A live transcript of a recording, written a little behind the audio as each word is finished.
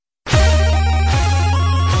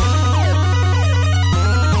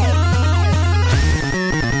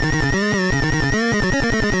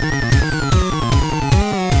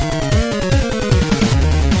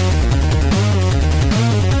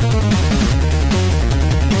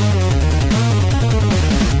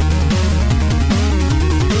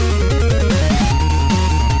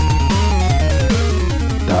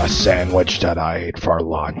sandwich that I ate for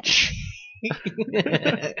lunch.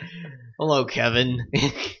 Hello, Kevin.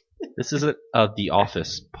 This isn't The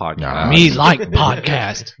Office podcast. Me like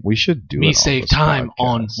podcast. We should do Me an save Office time podcast.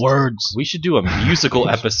 on words. We should do a musical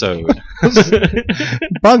episode.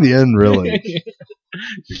 By the end, really.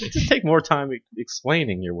 Just take more time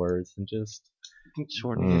explaining your words and just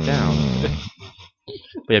shortening it down.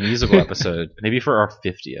 But yeah, musical episode. Maybe for our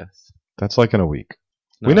 50th. That's like in a week.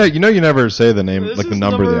 No. We know. You know, you never say the name, This like the is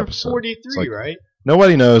number of the episode. 43, It's like, right?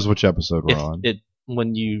 nobody knows which episode we're on.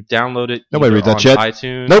 When you download it, Nobody either reads that on shit.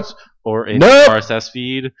 iTunes, Nope. or in Nope. RSS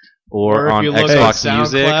feed, or if on you look Xbox on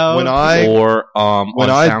Music, SoundCloud, When I or on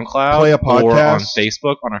I SoundCloud, play a or on podcast-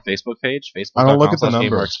 Facebook, on our Facebook page, I don't look at the Facebook.com/Gamer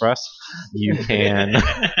numbers. Express. You can.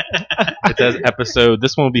 It says episode.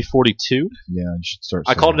 This one will be 42. Yeah, you should start.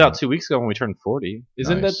 I called saying it out that. 2 weeks ago when we turned 40.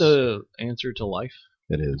 Isn't Nice. that the answer to life?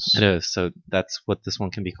 It is. It is. So that's what this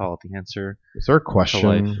one can be called. The answer. Is there a life.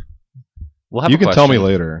 question? We'll have You a can question. tell me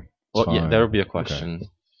later. It's Well, yeah, fine. there will be a question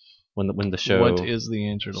when the show What is the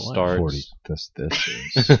answer to life? starts. 40. This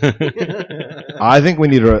is. I think we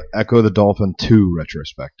need to Echo the Dolphin 2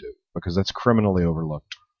 retrospective because that's criminally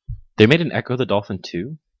overlooked. They made an Echo the Dolphin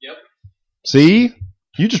 2? See?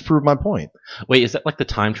 You just proved my point. Wait, is that like the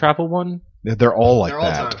time travel one? They're all like They're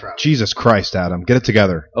all time that. travel. Jesus Christ, Adam. Get it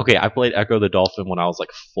together. Okay, I played Echo the Dolphin when I was like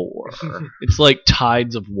 4. It's like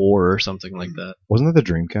Tides of War or something like that. Wasn't that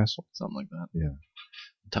the Dreamcast? Something like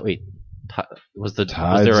that. Wait, was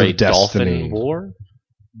Tides there a of Destiny. dolphin war?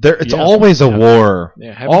 It's Yeah. always a war.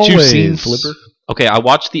 Yeah, haven't you Always. seen Flipper? Okay, I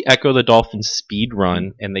watched the Echo the Dolphin speed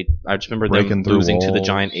run, and I just remember Breaking them through losing to the walls.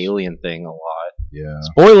 giant alien thing a lot. Yeah.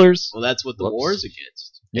 Spoilers. Well, that's what the Whoops. war's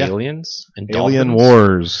against. Yeah. Aliens and Alien dolphins?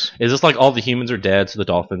 Wars. Is this like all the humans are dead, so the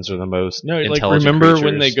dolphins are the most No, like intelligent remember creatures?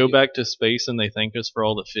 when they go back to space and they thank us for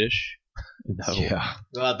all the fish? No. Yeah.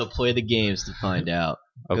 We'll have to play the games to find out.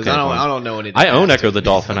 Because Okay, I fine. don't know anything. I own about Echo it. the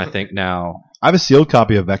Dolphin, I think, now. I have a sealed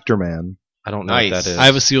copy of Vector Man. I don't know Nice. what that is. I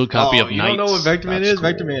have a sealed copy Oh, of you Knights. don't know what Vector Man That's is? cool.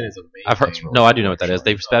 Vector Man is amazing. I've heard. No, I do know what that is.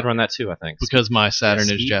 They've sped run that too, I think. because my Saturn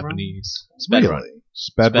is Speed run? Japanese. Speedrun. Really?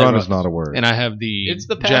 Sped Sped run run. is not a word. And I have the, It's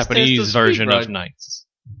the past tense Japanese of version speedrun. of Knights.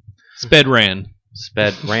 Sped ran.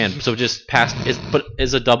 Sped ran. So just past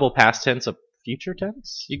is a double past tense a future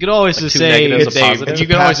tense? You could always Like just two say negatives, a they. positive? You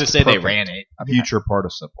could always Past just say they perfect. ran it. Future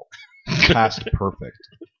participle. Past perfect.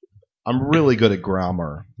 I'm really good at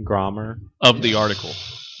grammar. Grammar. Of the article.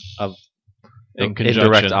 Of And indirect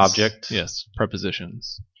conjunctions. object. Yes,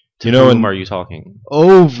 prepositions. To You know, whom in- are you talking?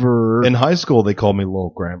 Over. In high school, they called me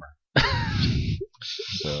Lil Grammar.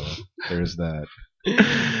 So there's that.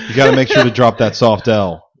 You got to make sure to drop that soft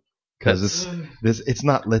L because it's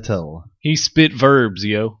not little. He spit verbs,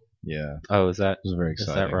 yo. Yeah, Oh, is that it was very is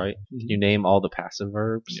exciting. that right? Can you name all the passive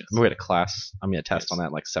verbs? Yes. We had a class. I mean, a test on that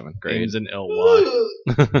in like 7th grade. Ends in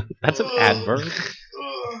LY. That's an adverb.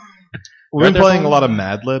 We've been Right, playing a there's lot of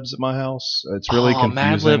Mad Libs at my house. It's really Oh,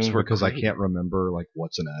 Mad confusing Libs were because I great. can't remember like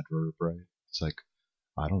what's an adverb, right? It's like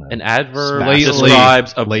I don't know. An adverb Lately.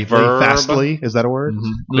 describes a Lately, verb. fastly, is that a word?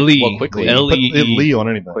 Lee. well, quickly. Put L-E-E. Lee on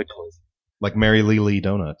anything, Quickly. like Mary Lee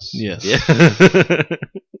Donuts. Yes. Yeah.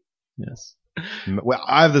 Yes. Well,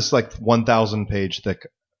 I have this like 1,000 page thick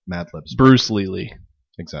Mad Libs. Bruce Lee.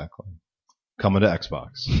 Exactly. Coming to Xbox.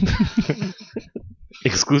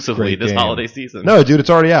 Exclusively Great this game. holiday season. No, dude, it's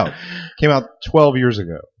already out. Came out 12 years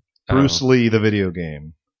ago. Oh. Bruce Lee, the video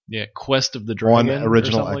game. Yeah, Quest of the One Dragon.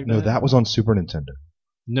 original. Or something like no, that was on Super Nintendo.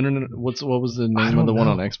 No. What was the I name don't of the one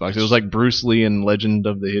know. on Xbox? It was like Bruce Lee and Legend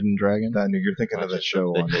of the Hidden Dragon. You're thinking of that show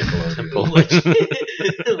on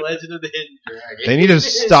Nickelodeon. Legend of the Hidden Dragon. They need to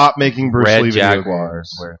stop making Bruce Red Lee video Jaguar games.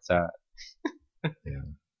 is where it's at. Yeah.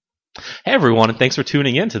 Hey everyone, and thanks for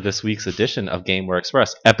tuning in to this week's edition of GameWare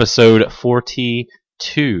Express, episode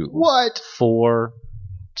 42. What?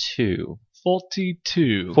 42.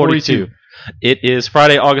 42. 42. It is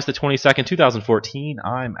Friday, August the 22nd, 2014.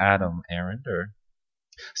 I'm Adam Arender.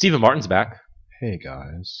 Stephen Martin's back. Hey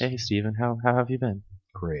guys. Hey Stephen, how have you been?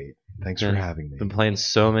 Great. Thanks Been- for having me. Been playing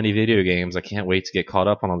so many video games. I can't wait to get caught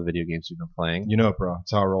up on all the video games you've been playing. You know it, bro.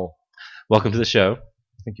 It's how I roll. Welcome to the show,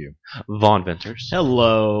 Thank you. Vaughn Venters.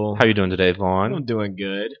 Hello. How you doing today, Vaughn? I'm doing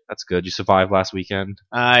good. That's good. You survived last weekend.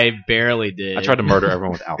 I barely did. I tried to murder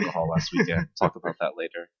everyone with alcohol last weekend. Talk about that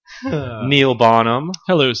later. to. Neil Bonham,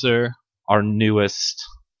 Hello, sir. our newest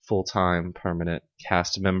full-time permanent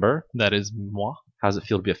cast member. That is moi. How does it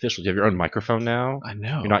feel to be official? Do you have your own microphone now? I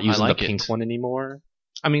know. You're not using I like the pink it. one anymore?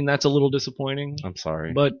 I mean, that's a little disappointing, I'm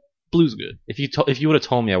sorry. but blue's good. If you would have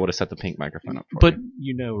told me, I would have set the pink microphone up for But you.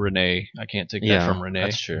 you know, Renee, I can't take Yeah, that from Renee.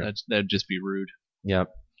 that's true. That'd just be rude. Yep.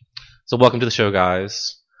 So welcome to the show,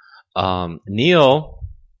 guys. Neil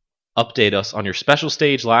update us on your special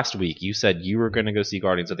stage last week. You said you were going to go see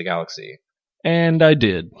Guardians of the Galaxy. And I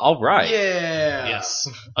did. All right. Yeah. Yes.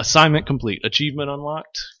 Assignment complete. Achievement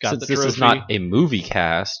unlocked. Got Since the this trophy. is not a movie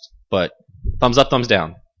cast, but thumbs up, thumbs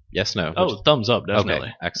down. Yes, no. Oh, thumbs up, definitely.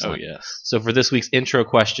 Okay, excellent. Oh, yes. So for this week's intro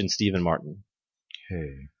question, Stephen Martin,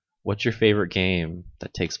 Hey. what's your favorite game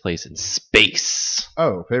that takes place in space?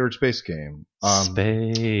 Oh, favorite space game.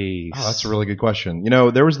 Space. Oh, that's a really good question. You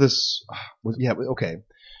know, there was this. Yeah, okay.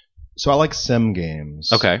 So I like sim games.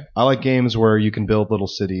 Okay. I like games where you can build little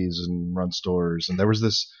cities and run stores. And there was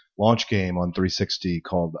this launch game on 360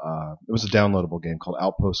 called. It was a downloadable game called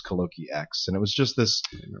Outpost Koloki X, and it was just this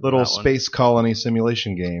little space colony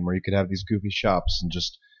simulation game where you could have these goofy shops and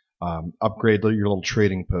just upgrade your little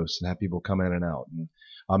trading posts and have people come in and out.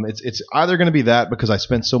 And it's either going to be that because I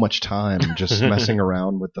spent so much time just messing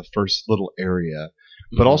around with the first little area,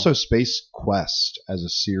 but also Space Quest as a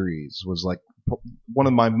series was like one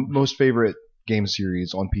of my most favorite game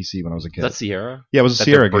series on PC when I was a kid. That's Sierra? Yeah, it was a That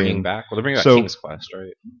Sierra they're bringing game. back? Well, they're bringing back So- King's Quest,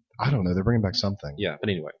 right? I don't know. They're bringing back something. Yeah, but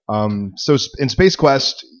anyway. So in Space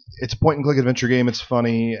Quest, it's a point-and-click adventure game. It's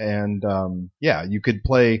funny, and yeah, you could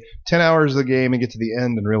play 10 hours of the game and get to the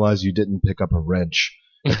end and realize you didn't pick up a wrench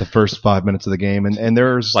at the first 5 minutes of the game, and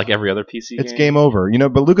there's Like every other PC it's game? game over. You know,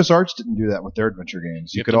 but LucasArts didn't do that with their adventure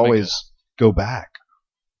games. You You have could to make always go back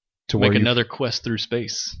to where Make you. another quest through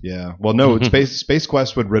space. Yeah. Well, no, Space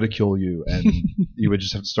Quest would ridicule you, and you would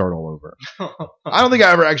just have to start all over. I don't think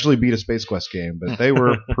I ever actually beat a Space Quest game, but they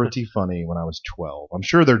were pretty funny when I was 12. I'm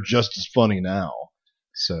sure they're just as funny now.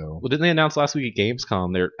 So Well, didn't they announce last week at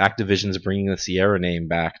Gamescom their Activision's bringing the Sierra name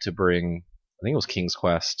back to bring, I think it was King's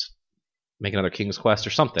Quest, make another King's Quest or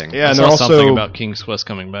something. yeah, I and saw they're something also about King's Quest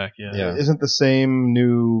coming back. Yeah. Yeah. isn't the same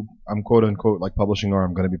new I'm quote unquote like publishing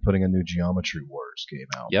arm going to be putting a new Geometry Wars game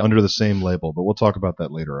out Yep. under the same label, but we'll talk about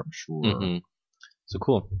that later, I'm sure. Mhm. So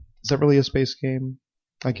cool. Is that really a space game?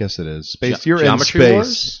 I guess it is. Space. You're Geometry in space.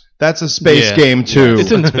 Wars? That's a space Yeah. game too.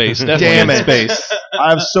 It's in space. Definitely Damn in it. space. I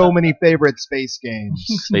have so many favorite space games.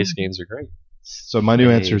 Space games are great. So my new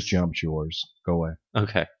answer is Space. Geometry Wars. Go away.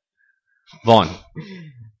 Okay. Vaughn.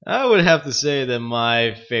 I would have to say that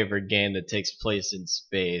my favorite game that takes place in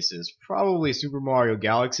space is probably Super Mario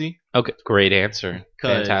Galaxy. Okay, great answer.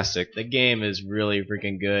 'Cause Fantastic. The game is really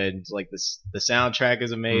freaking good. It's like the soundtrack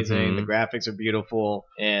is amazing, Mhm. the graphics are beautiful,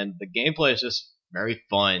 and the gameplay is just very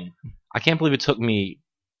fun. I can't believe it took me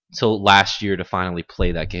till last year to finally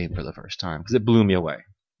play that game for the first time because it blew me away.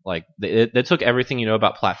 Like they took everything you know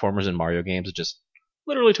about platformers and Mario games, it just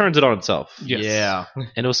literally turns it on itself. Yes. Yeah,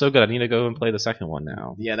 And it was so good. I need to go and play the second one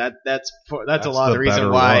now. yeah. That's a lot of the reason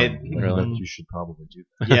better why. one. Really? But you should probably do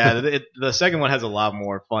that. Yeah, the second one has a lot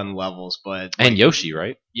more fun levels, but And Yoshi,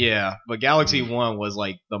 right? yeah, but Galaxy 1 was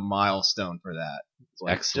like the milestone for that. It's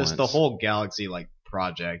like Excellent. just the whole Galaxy like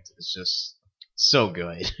project is just so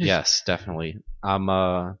good. Yes, definitely.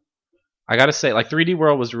 I gotta say, like 3D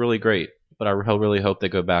World was really great, but I really hope they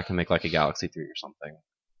go back and make like a Galaxy 3 or something.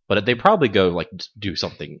 But they probably go like do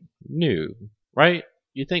something new, right?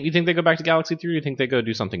 You think they go back to Galaxy 3? Or you think they go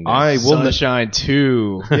do something new? I will. Sunshine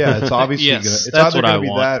 2. Yeah, it's obviously Yes, gonna. It's that's either what I gonna be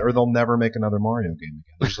want. that, or they'll never make another Mario game again.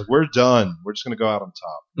 They're just like, we're done. We're just gonna go out on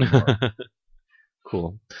top.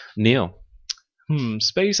 Cool. Neil.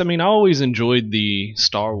 Space. I mean, I always enjoyed the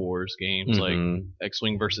Star Wars games like Mhm.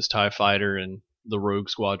 X-Wing versus TIE Fighter and the Rogue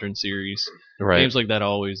Squadron series. Right. Games like that I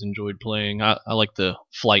always enjoyed playing. I like the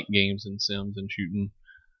flight games and sims and shooting.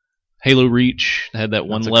 Halo Reach had that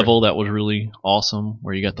one That's a level that was really awesome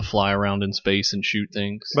where you got to fly around in space and shoot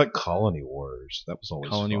things. But Colony Wars, that was always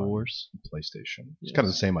Colony fun. Wars. PlayStation. It's Yeah. kind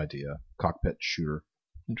of the same idea. Cockpit shooter.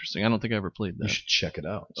 Interesting. I don't think I ever played You that. should check it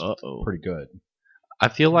out. It's Uh-oh. pretty good. I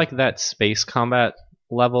feel like that space combat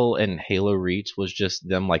level in Halo Reach was just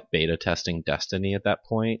them like beta testing Destiny at that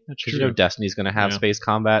point. That's Because you know true. Destiny's going to have Yeah. space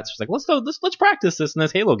combat. So it's like let's practice this in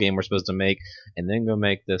this Halo game we're supposed to make, and then go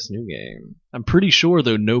make this new game. I'm pretty sure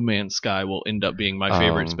though No Man's Sky will end up being my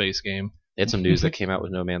favorite space game. They had some news that came out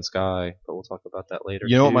with No Man's Sky, but we'll talk about that later.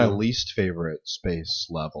 You know what too. my least favorite space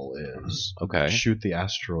level is? Okay. Shoot the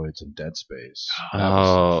asteroids in Dead Space.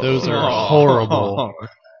 Oh, Those are horrible.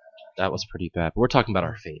 That was pretty bad. But we're talking about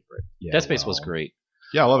our favorite. Yeah, Dead Space was well, great.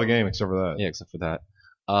 Yeah, I love a game except for that. Yeah, except for that.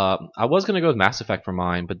 I was gonna go with Mass Effect for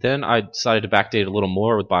mine, but then I decided to backdate a little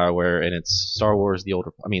more with BioWare, and it's Star Wars: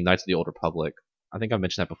 Knights of the Old Republic. I think I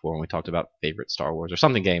mentioned that before when we talked about favorite Star Wars or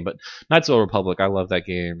something game, but Knights of the Old Republic. I love that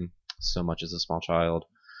game so much as a small child.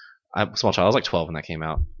 I was like 12 when that came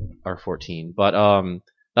out, or 14. But that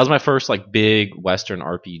was my first like big Western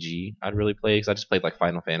RPG I'd really played because I just played like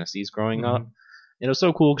Final Fantasies growing up. And it was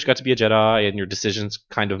so cool because you got to be a Jedi and your decisions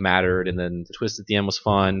kind of mattered, and then the twist at the end was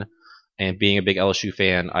fun. And being a big LSU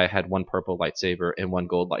fan, I had one purple lightsaber and one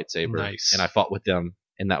gold lightsaber. Nice. And I fought with them,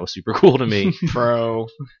 and that was super cool to me. Pro.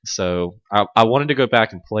 So I wanted to go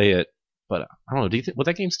back and play it, but I don't know. Do you think would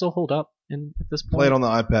that game still hold up at this point? Play it on the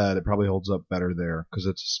iPad. It probably holds up better there because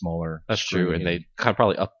it's a smaller. That's screen. true, and they kind of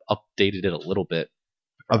probably updated it a little bit.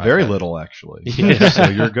 A very little, actually. Yeah. So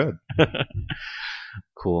you're good.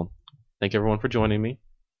 Cool. Thank everyone for joining me.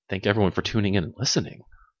 Thank everyone for tuning in and listening.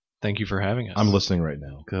 Thank you for having us. I'm listening right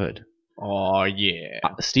now. Good. Oh yeah.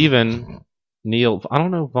 Steven, Neil, I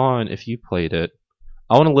don't know, Vaughn, if you played it.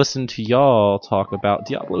 I want to listen to y'all talk about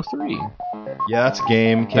Diablo 3. Yeah, that's a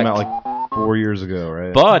game. Came out like 4 years ago,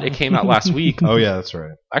 right? But it came out last week. Oh yeah, that's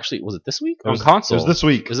right. Actually, was it this week? It was, on console. It was this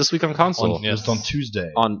week. It was this week on console. It was on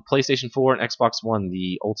Tuesday. On PlayStation 4 and Xbox One,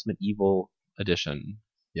 the Ultimate Evil Edition.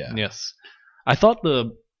 Yeah. Yes. I thought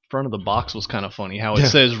the front of the box was kind of funny. How it Yeah.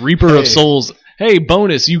 says Reaper of Souls. Hey,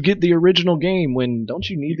 bonus! You get the original game. When don't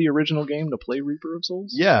you need the original game to play Reaper of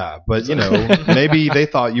Souls? Yeah, but maybe they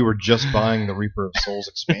thought you were just buying the Reaper of Souls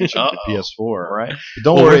expansion for PS4. Right. But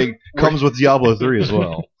don't worry, it comes with Diablo 3 as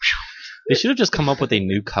well. They should have just come up with a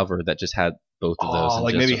new cover that just had both of those. and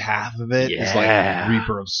like just- maybe half of it is Yeah. like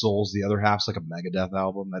Reaper of Souls, the other half's like a Megadeth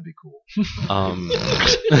album. That'd be cool.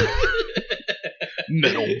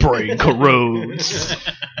 Metal brain corrodes.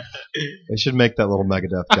 They should make that little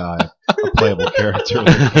Megadeth guy a playable character.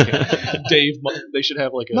 Dave, they should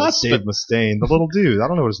have like a Not Dave Mustaine, the little dude. I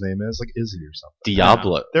don't know what his name is, like Izzy or something.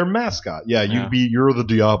 Diablo. Their mascot. Yeah, Yeah. you're the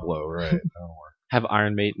Diablo, right? Don't worry. Have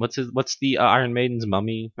Iron Maiden. What's the Iron Maiden's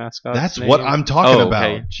mummy mascot? That's what I'm talking about.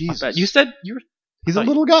 Okay. Jesus. You said you were. He's a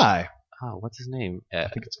little guy. Oh, what's his name? I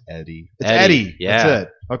think it's Eddie. It's Eddie, Eddie. yeah. That's it.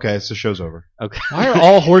 Okay, so show's over. Okay. Why are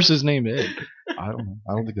all horses named Ed? I don't know.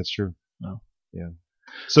 I don't think that's true. No. Yeah.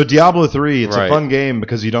 So Diablo 3, it's Right. a fun game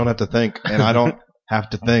because you don't have to think, and I don't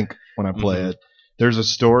have to think when I play it. There's a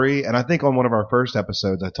story, and I think on one of our first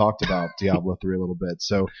episodes I talked about Diablo 3 a little bit.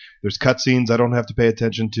 So there's cutscenes I don't have to pay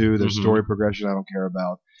attention to. There's story progression I don't care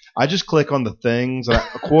about. I just click on the things, I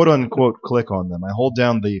quote unquote click on them. I hold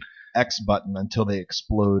down the X button until they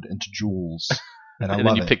explode into jewels, and I And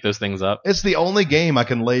love then you it. pick those things up. It's the only game I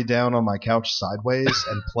can lay down on my couch sideways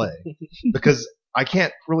and play because I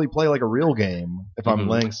can't really play like a real game if I'm Mhm.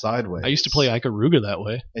 laying sideways. I used to play Ikaruga that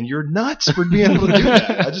way. and you're nuts for being able to do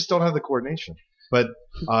that. I just don't have the coordination. But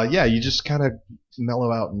yeah, you just kind of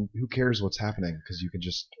mellow out, and who cares what's happening because you can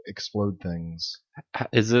just explode things.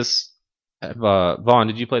 Is this Vaughn?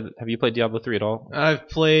 Have you played Diablo 3 at all I've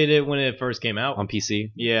played it when it first came out. on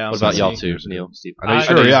PC? Yeah. What on about y'all PC. two, Neil, Steve? I know you-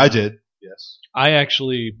 Sure, yeah, I did. Yes. I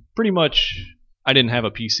actually pretty much I didn't have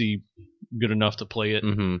a PC good enough to play it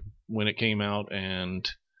Mm-hmm. when it came out, and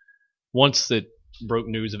once it broke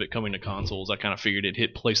news of it coming to consoles, I kind of figured it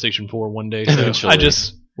hit PlayStation 4 one day. So Eventually. I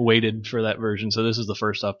just waited for that version. So this is the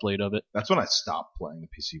first I've played of it. That's when I stopped playing the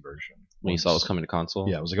PC version. When you saw it was coming to console?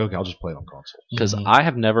 Yeah, I was like, okay, I'll just play it on console. Because Mhm. I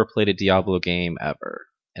have never played a Diablo game ever,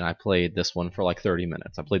 and I played this one for like 30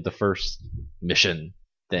 minutes. I played the first mission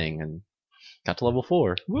thing and got to level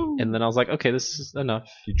 4, Woo. and then I was like, okay, this is enough.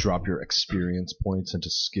 You drop your experience points into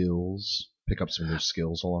skills, pick up some new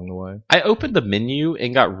skills along the way. I opened the menu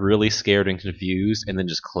and got really scared and confused, and then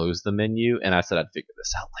just closed the menu, and I said I'd figure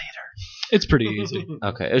this out It's pretty easy. later.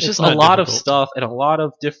 Okay, it's just not a lot of difficult. stuff and a lot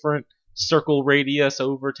of different circle radius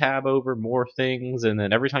over, tab over, more things, and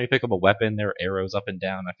then every time you pick up a weapon, there are arrows up and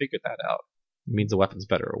down. I figured that out. It means the weapon's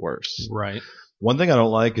better or worse. Right. One thing I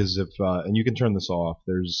don't like is if, and you can turn this off.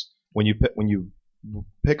 There's when you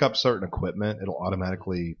pick up certain equipment, it'll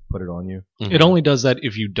automatically put it on you. Mhm. It only does that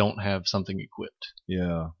if you don't have something equipped.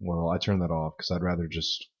 Yeah, well, I turn that off because I'd rather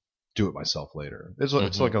just do it myself later. It's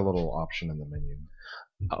like a little option in the menu.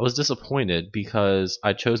 I was disappointed because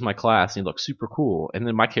I chose my class and he looked super cool, and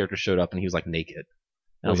then my character showed up and he was like naked.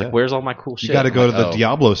 And I was yeah. like, "Where's all my cool shit?" You got to I'm go like, to the "Oh."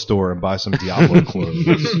 Diablo store and buy some Diablo clothes.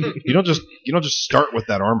 You don't just start with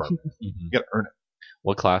that armor. Mhm. You got to earn it.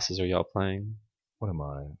 What classes are y'all playing? What am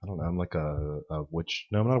I? I don't know. I'm like a witch.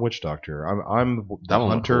 No, I'm not a witch doctor. I'm the That one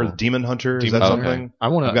looked hunter, cool. demon hunter. Is Demon that hunter. something? I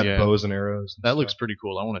want I've to. got bows and arrows. and That looks stuff. pretty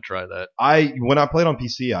cool. I want to try that. When I played on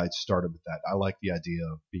PC, I started with that. I like the idea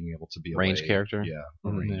of being able to be a Range mage. character? Yeah, a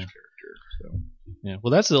Mhm. range Yeah. character. So. Yeah.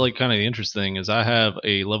 Well, that's like kind of the interesting thing is I have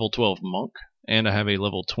a level 12 monk and I have a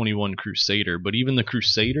level 21 crusader, but even the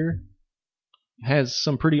crusader has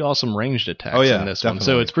some pretty awesome ranged attacks Oh yeah, in this definitely. one.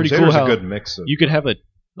 So it's pretty Crusader's cool how a good mix of. you could have a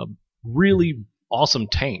really awesome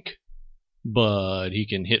tank, but he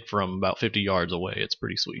can hit from about 50 yards away. It's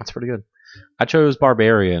pretty sweet. That's pretty good. I chose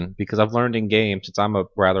Barbarian because I've learned in games, since I'm a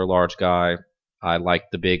rather large guy, I like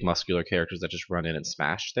the big muscular characters that just run in and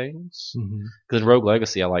smash things. Mm-hmm. Because in Rogue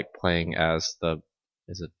Legacy, I like playing as the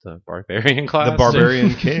is it the barbarian class? The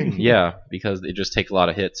barbarian king. Yeah, because it just takes a lot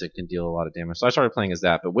of hits. It can deal a lot of damage. So I started playing as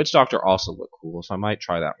that. But Witch Doctor also looked cool, so I might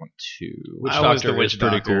try that one too. Witch I was Doctor the Witch is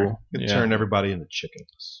pretty Doctor. cool. Could Yeah. turn everybody into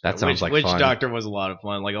chickens. That sounds like Witch fun. Doctor was a lot of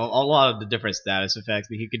fun. Like a lot of the different status effects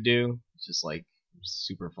that he could do. It's just like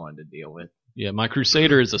super fun to deal with. Yeah, my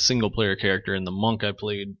Crusader is a single player character, and the monk I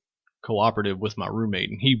played cooperative with my roommate,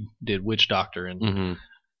 and he did Witch Doctor, and Mm-hmm.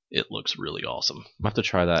 it looks really awesome. I have to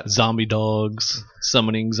try that. Zombie dogs,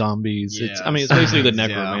 summoning zombies. Yeah. It's basically the Yeah.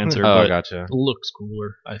 necromancer, Oh, but gotcha. it looks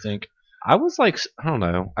cooler, I think. I was like, I don't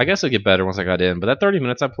know. I guess it'd get better once I got in. But that 30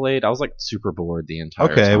 minutes I played, I was like super bored the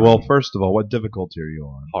entire Okay, time. well, first of all, what difficulty are you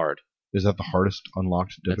on? hard. Is that the hardest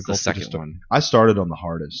unlocked That's difficulty? the second Just to- one. I started on the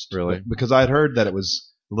hardest. Really? Because I had heard that it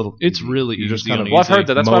was a little. It's easy. really You're just easy kind on of. Well, I've heard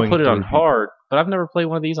that. That's why I mowing put it on through people. hard. But I've never played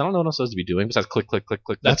one of these. I don't know what I'm supposed to be doing besides click, click, click,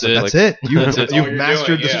 click. That's click, it. That's click. it. You've, That's all you've you're mastered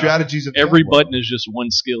doing, the yeah. strategies of Every Diablo. button is just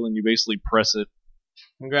one skill, and you basically press it.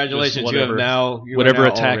 Congratulations, Just you have whatever- now you are Whatever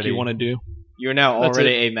now attack already- you want to do. You're now That's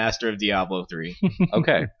already a master of Diablo 3.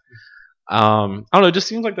 Okay. I don't know. It just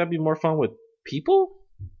seems like that'd be more fun with people.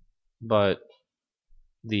 But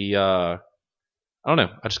I don't know.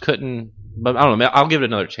 I just couldn't. But I don't know. I'll give it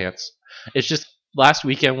another chance. It's just last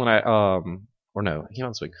weekend when it came out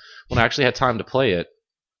this week. When I actually had time to play it,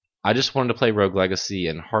 I just wanted to play Rogue Legacy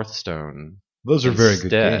and Hearthstone. Those are very good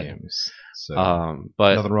Instead. games. So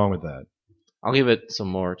But nothing wrong with that. I'll give it some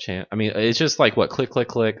more chance. I mean, it's just like what? Click, click,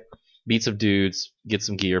 click. Beat some dudes. Get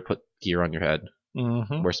some gear. Put gear on your head.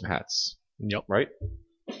 Mm-hmm. Wear some hats. Yep. Right?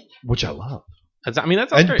 Which I love. That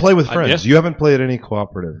sounds And great. play with friends. yeah. You haven't played any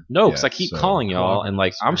cooperative. No, because yet, I keep so- calling y'all and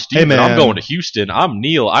like I'm Hey, stupid. man. I'm going to Houston. I'm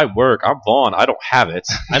Neil. I work. I'm Vaughn. I don't have it.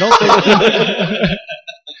 I don't think.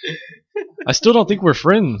 I still don't think we're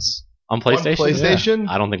friends. On PlayStation. On PlayStation?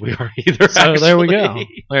 I don't think we are either. So there we go.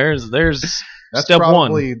 actually. There's That's step one.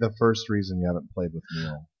 probably the first reason you haven't played with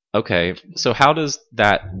Neil. Okay, so how does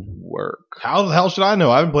that work? How the hell should I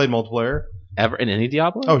know? I haven't played multiplayer. Ever in any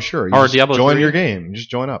Diablo? Oh, sure. You Or just Diablo join 3? your game. You just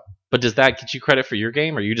join up. But does that get you credit for your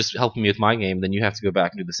game, or are you just helping me with my game? Then you have to go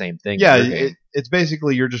back and do the same thing. Yeah, with your game? it's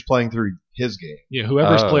basically you're just playing through his game. Yeah,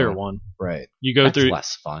 whoever's Oh. player one. Right. You go That's through.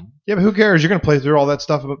 less fun. Yeah, but who cares? You're going to play through all that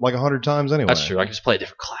stuff like 100 times anyway. That's true. I can just play a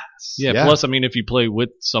different class. Yeah, Yeah. plus, I mean, if you play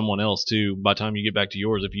with someone else too, by the time you get back to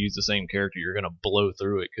yours, if you use the same character, you're going to blow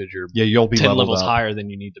through it because you're Yeah, you'll be 10 leveled levels up. higher than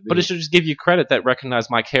you need to be. But it should just give you credit that recognize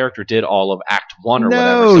my character did all of Act 1 or no,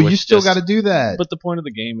 whatever. So you it's still just- got to do that. But the point of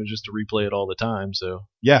the game is just to replay it all the time, so.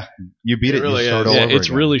 Yeah, you beat It it. really you start is. all Yeah, over it's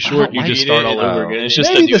again. really short. I You don't just like start it. all over again. It's just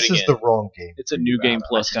Maybe a new this is game. the wrong game. It's a for new you, game Adam.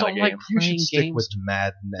 plus I just kind don't of like game. You playing should stick games. with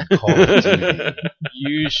Madden and Call of Duty.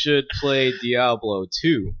 You should play Diablo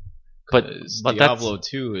 2. But 'cause but that's Diablo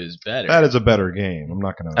 2 is better. That is a better game. I'm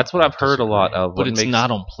not gonna. that's what I've heard a lot of. But what it's makes-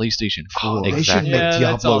 not on PlayStation 4. Oh, they should Exactly. make Yeah, that's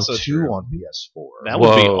Diablo also 2 true. on PS4. That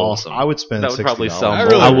would be Whoa. awesome. I would spend. That would probably $60. sell I more.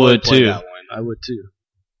 really I would would play too. that one. I would too.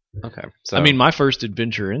 Okay. So I mean, my first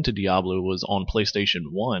adventure into Diablo was on PlayStation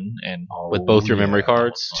 1, and with both your yeah. memory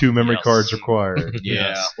cards. 2 memory Yes. cards required.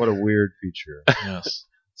 Yeah. What a weird feature. yes.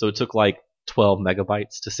 So it took like 12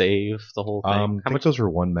 megabytes to save the whole thing. I How think much? those were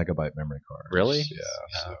 1 megabyte memory cards. Really?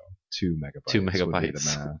 Yeah. So 2 megabytes. 2 would be the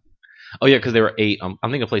megabytes. math. Oh yeah, because they were 8. I'm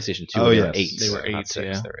thinking of PlayStation 2. Oh, they yes. were 8. They were not 8, 6.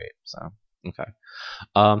 yeah. They were 8. So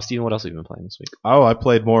okay. Steven, what else have you been playing this week? Oh, I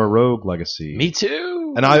played more Rogue Legacy. Me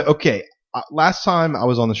too. And last time I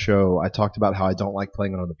was on the show, I talked about how I don't like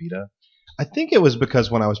playing it on the Vita. I think it was because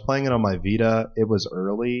when I was playing it on my Vita, it was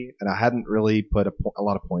early, and I hadn't really put a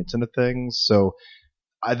lot of points into things. So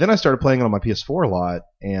then I started playing it on my PS4 a lot,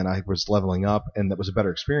 and I was leveling up, and that was a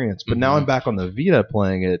better experience. But now Mhm. I'm back on the Vita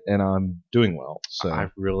playing it, and I'm doing well. So I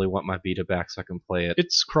really want my Vita back so I can play it.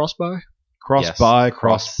 It's cross-buy. cross-buy, yes.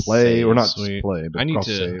 cross-play, or not Sweet. play, but I need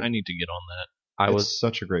cross-save. to get on that. It's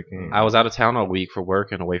such a great game. I was out of town all week for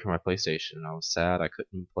work and away from my PlayStation. And I was sad I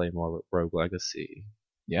couldn't play more Rogue Legacy.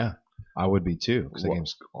 Yeah, I would be too, because the Wha-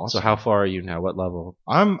 game's awesome. So how far are you now? What level?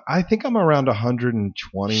 I think I'm around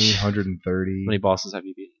 120, 130. How many bosses have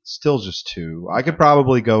you beaten? Still just 2. I could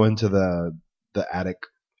probably go into the attic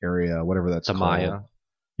area, whatever that's To called. Maya.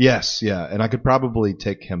 Yes, yeah, and I could probably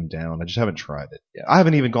take him down. I just haven't tried it yet. I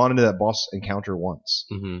haven't even gone into that boss encounter once.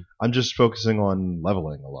 hmm I'm just focusing on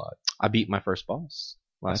leveling a lot. I beat my first boss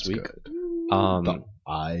last That's week. good. Um, The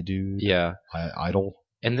eye dude. yeah. Idol.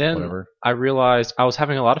 And then Whatever. I realized I was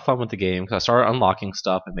having a lot of fun with the game because I started unlocking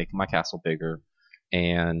stuff and making my castle bigger.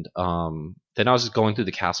 And then I was just going through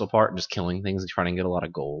the castle part and just killing things and trying to get a lot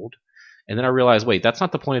of gold. And then I realized, wait, that's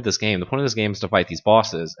not the point of this game. The point of this game is to fight these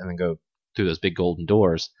bosses and then go through those big golden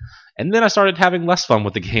doors. And then I started having less fun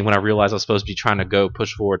with the game when I realized I was supposed to be trying to go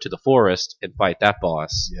push forward to the forest and fight that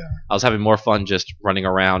boss. Yeah. I was having more fun just running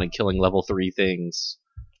around and killing level 3 things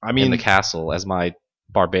I mean, in the castle as my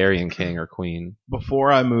barbarian king or queen.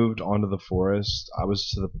 before I moved onto the forest, I was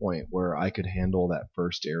to the point where I could handle that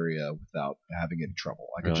first area without having any trouble.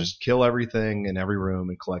 I could Really? just kill everything in every room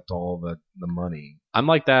and collect all the money. I'm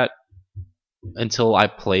like that until I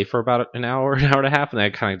play for about an hour and a half, and then I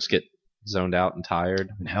kind of just get zoned out and tired.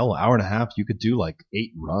 I mean, hell, hour and a half, you could do like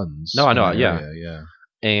 8 runs. No, I know, in an yeah. area,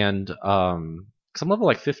 And because I'm level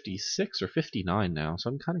like 56 or 59 now, so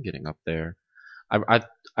I'm kind of getting up there. I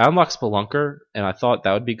unlocked Spelunker, and I thought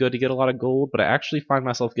that would be good to get a lot of gold, but I actually find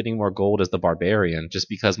myself getting more gold as the barbarian just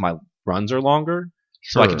because my runs are longer.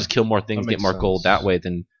 So I can Sure. just kill more things, That get makes more gold sense. that way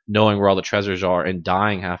than knowing where all the treasures are and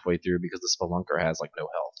dying halfway through because the Spelunker has like no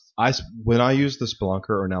health. When I use the Spelunker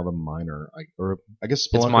or now the Miner, I guess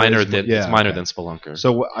Spelunker It's minor is- than yeah, it's minor okay. than Spelunker.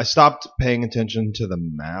 So I stopped paying attention to the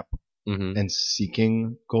map hmm and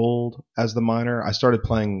seeking gold as the miner. I started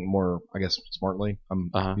playing more, I guess, smartly. I'm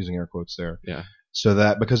Uh-huh. using air quotes there. Yeah. So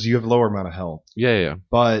that because you have lower amount of health. Yeah.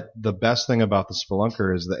 But the best thing about the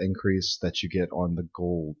Spelunker is the increase that you get on the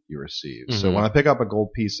gold you receive. So Mhm. when I pick up a gold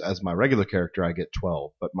piece as my regular character, I get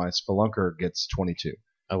 12, but my Spelunker gets 22.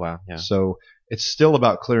 Oh wow. Yeah. So it's still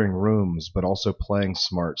about clearing rooms, but also playing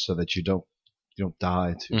smart so that you don't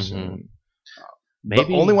die too Mhm. soon. Maybe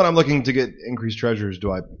But only when I'm looking to get increased treasures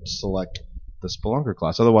do I select the Spelunker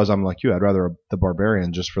class. Otherwise, I'm like you. I'd rather the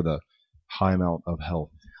Barbarian just for the high amount of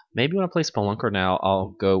health. Maybe when I play Spelunker now, I'll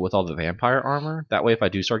go with all the vampire armor. That way, if I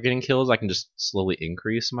do start getting kills, I can just slowly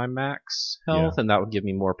increase my max health, and that would give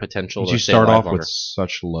me more potential. You to stay start alive off longer. with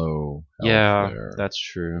such low health Yeah, there. that's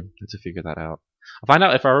true. I have to figure that out. I find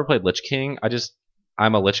out if I ever played Lich King,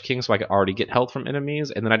 I'm a Lich King, so I can already get health from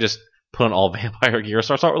enemies, and then I just put on all vampire gear.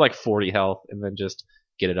 So I start with like 40 health, and then just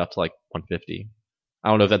get it up to like 150. I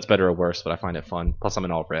don't know if that's better or worse, but I find it fun. Plus, I'm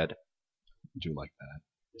in all red, I do like that.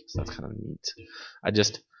 so that's kind of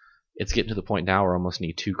neat. It's getting to the point now where I almost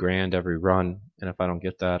need $2,000 every run, and if I don't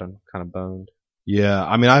get that, I'm kind of boned. Yeah,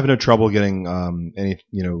 I mean, I have no trouble getting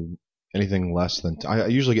anything less than. I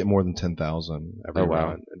usually get more than 10,000 every Oh, wow.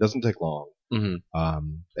 run. It doesn't take long. hmm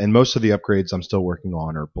And most of the upgrades I'm still working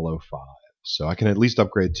on are below 5, so I can at least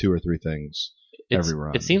upgrade 2 or 3 things every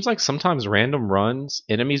run. It seems like sometimes random runs,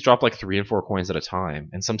 enemies drop like 3 and 4 coins at a time,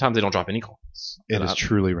 and sometimes they don't drop any coins. It And is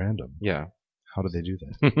truly random. Yeah. How did they do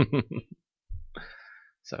that?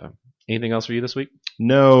 So, anything else for you this week?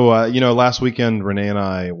 No, last weekend Renee and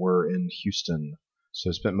I were in Houston, so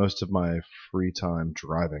I spent most of my free time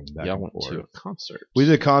driving back Yeah, I and went forth. to a concert. We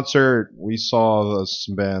did a concert. We saw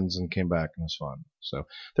some bands and came back, and it was fun. So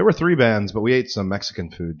there were 3 bands, but we ate some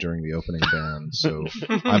Mexican food during the opening band. So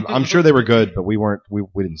I'm sure they were good, but we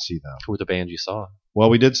didn't see them. Who were the bands you saw? Well,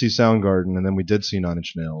 we did see Soundgarden, and then we did see Nine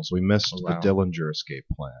Inch Nails. We missed Oh, wow. the Dillinger Escape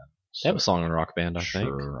Plan. They have a song in Rock Band, I think.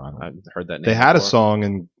 Sure, I don't- I've heard that name. They had a before. song,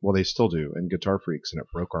 and well, they still do, in Guitar Freaks, and it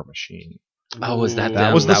broke our machine. Oh, was that Ooh. them?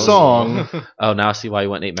 That was the song. Oh, now I see why you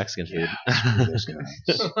went and ate Mexican food. Those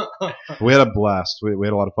guys. We had a blast. We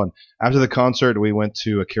had a lot of fun. After the concert, we went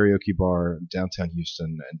to a karaoke bar in downtown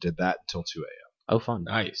Houston and did that until 2 a.m. Oh, fun.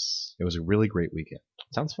 Nice. It was a really great weekend.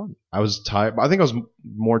 Sounds fun. I was tired. I think I was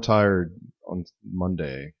more tired on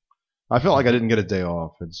Monday. I felt like I didn't get a day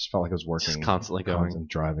off. It just felt like I was working. Just constantly going. constant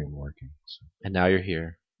driving and working. So, And now you're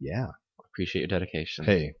here. yeah. Appreciate your dedication.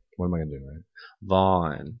 Hey, what am I going to do, right?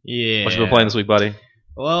 Vaughn. Yeah. What you been playing this week, buddy?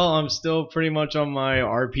 Well, I'm still pretty much on my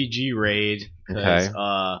RPG raid because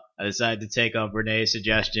I decided to take up Renee's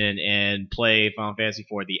suggestion and play Final Fantasy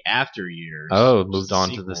IV: The After Years. Oh, which is moved the on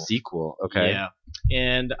to the sequel. sequel. Okay. Yeah,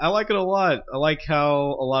 and I like it a lot. I like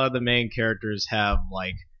how a lot of the main characters have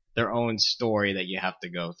like their own story that you have to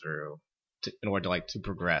go through in order to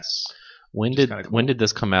progress. When Which is did kinda cool. when did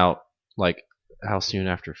this come out? Like how soon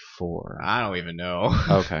after 4? I don't even know.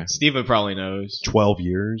 Okay. Steven probably knows. 12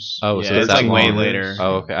 years? Oh, Yeah, so it's that like way long. later.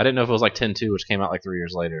 Oh, okay. I didn't know if it was like 10-2, which came out like 3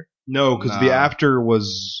 years later. No, because Nah. the After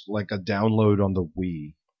was like a download on the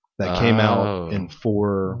Wii that came Oh. out in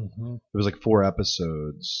 4. It was like 4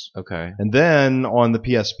 episodes. Okay. And then on the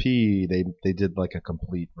PSP, they did like a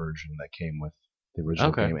complete version that came with the original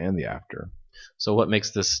Okay. game and the After. So what makes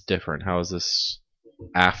this different? How is this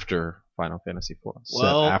after Final Fantasy IV? Set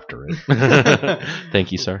Well- after it.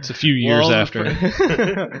 Thank you, sir. It's a few years Well,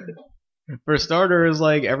 after. For starters,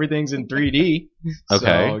 like everything's in 3D. Okay.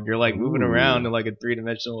 So you're like moving Ooh. around in like a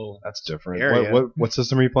 3-dimensional. That's different. Area. What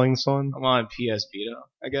system are you playing this on? I'm on PS Vita,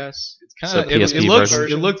 I guess. It's kind So of PSP it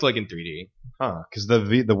version? looks like in 3D. Huh? Because the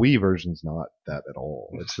Wii version's not that at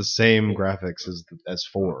all. It's the same graphics as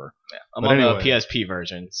 4. I'm But on anyway. the PSP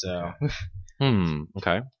version, so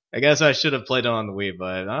Okay. I guess I should have played it on the Wii,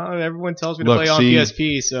 but everyone tells me to Look, play on see,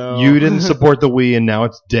 PSP, so You didn't support the Wii, and now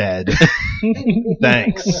it's dead.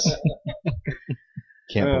 Thanks.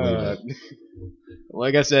 Can't believe it.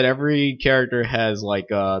 Like I said, every character has like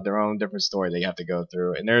their own different story they have to go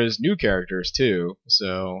through, and there's new characters too.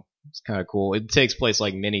 So it's kind of cool. It takes place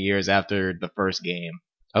like many years after the first game.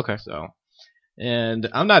 Okay. So, and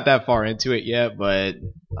I'm not that far into it yet, but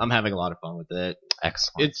I'm having a lot of fun with it.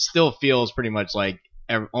 Excellent. It still feels pretty much like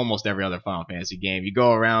almost every other Final Fantasy game. You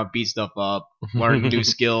go around, beat stuff up, learn new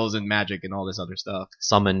skills and magic and all this other stuff.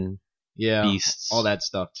 Summon beasts. All that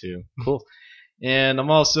stuff too. Cool. And I'm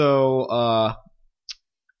also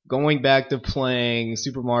going back to playing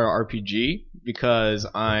Super Mario RPG because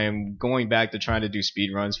I'm going back to trying to do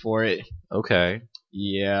speedruns for it. Okay.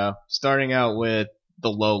 Yeah, starting out with the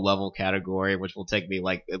low level category, which will take me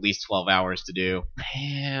like at least 12 hours to do.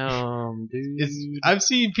 Damn, dude. I've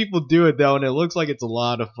seen people do it though, and it looks like it's a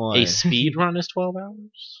lot of fun. A speed run is 12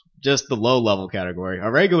 hours? Just the low level category. A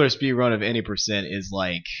regular speed run of any percent is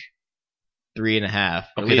like 3.5.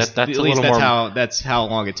 Okay, That's how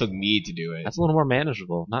long it took me to do it. That's a little more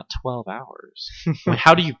manageable. Not 12 hours. I mean,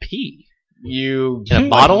 how do you pee? You in a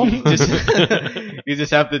bottle? You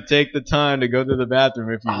just have to take the time to go to the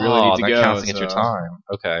bathroom if you really need to go. That counts against your time.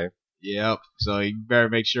 Okay. Yep. So you better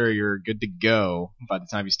make sure you're good to go by the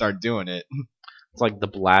time you start doing it. It's like the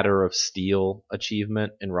Bladder of Steel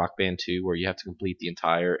achievement in Rock Band 2, where you have to complete the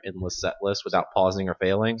entire endless set list without pausing or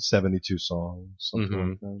failing. 72 songs, something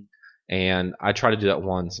like that. And I tried to do that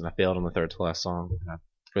once, and I failed on the third to last song. I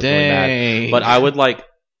was Dang. really mad. But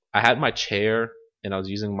I had my chair, and I was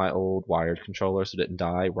using my old wired controller so it didn't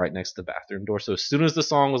die right next to the bathroom door. So as soon as the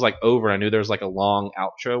song was like over, I knew there was like a long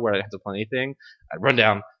outro where I didn't have to play anything. I'd run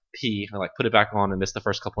down, pee, and like put it back on and miss the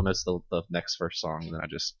first couple notes of the next first song, and then I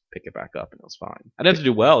just pick it back up and it was fine. I didn't have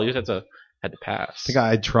to do well, you just had to pass. I think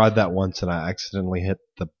I tried that once and I accidentally hit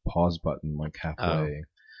the pause button like halfway.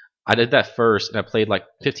 I did that first, and I played like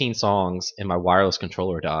 15 songs, and my wireless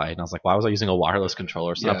controller died. And I was like, why was I using a wireless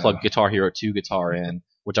controller? So I plugged Guitar Hero 2 guitar in,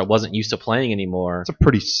 which I wasn't used to playing anymore. It's a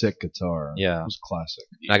pretty sick guitar. Yeah. It was classic.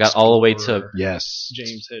 And I got all the way to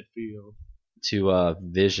James Hetfield. To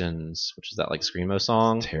Visions, which is that like Screamo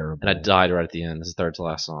song. It's terrible. And I died right at the end. This is the third to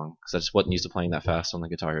last song. Because I just wasn't used to playing that fast on the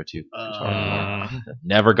Guitar Hero 2 guitar.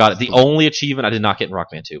 Never got it. The only achievement I did not get in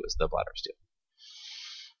Rock Band 2 was the Bladder of Steel.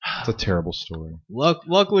 It's a terrible story.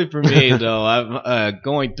 Luckily for me, though, I'm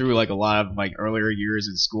going through like a lot of like earlier years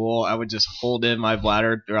in school. I would just hold in my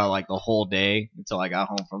bladder throughout like the whole day until I got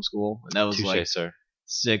home from school, and that was like sir.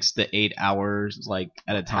 6 to 8 hours like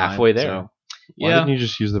at a time. Halfway there. So, Why didn't you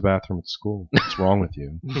just use the bathroom at school? What's wrong with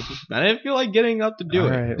you? I didn't feel like getting up to do it.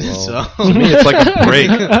 Right, well, so to me, it's like a break.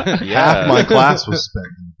 Half my class was spent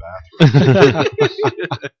in the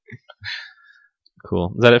bathroom.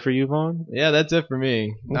 Cool. Is that it for you, Vaughn? Yeah, that's it for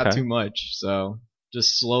me. Not Okay. too much. So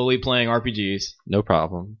just slowly playing RPGs. No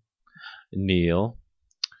problem. Neil.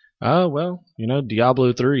 Oh, well,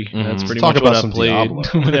 Diablo 3. Mhm. That's pretty Talk much about what I some played Diablo.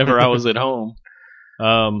 whenever I was at home.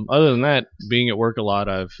 Other than that, being at work a lot,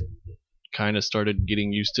 I've kind of started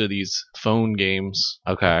getting used to these phone games.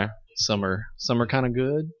 Okay. Some are kind of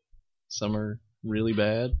good. Some are really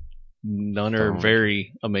bad. None are Phone.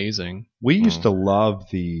 very amazing. We used to love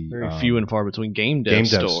the Very few and far between. Game Dev Game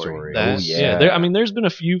Dev Story. Story. Oh, yeah. There's been a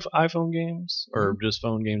few iPhone games, or just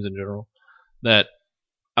phone games in general, that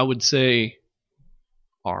I would say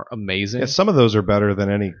are amazing. Yeah, some of those are better than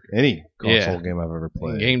any console game I've ever And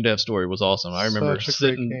played. Game Dev Story was awesome. I remember Such a great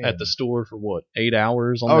sitting game. at the store for 8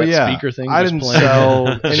 hours on Oh that yeah, speaker thing. I just didn't playing. sell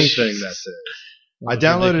anything that day. I was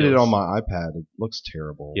downloaded it ridiculous. on my iPad. It looks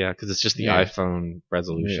terrible. Yeah, because it's just the Yeah. iPhone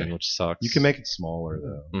resolution, Yeah. which sucks. You can make it smaller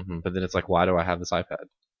though. But then it's like, why do I have this iPad?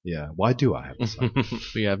 Yeah. Why do I have this? But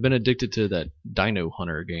yeah, I've been addicted to that Dino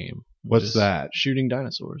Hunter game. What's Just that? Shooting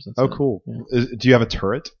dinosaurs. That's Oh, it. cool. Yeah. Do you have a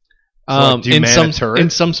turret? So, do you in man some a turret? in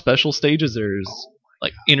some special stages, there's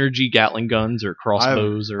like energy Gatling guns or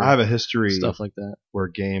crossbows or I have a history stuff like that. where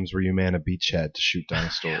games where you man a beachhead to shoot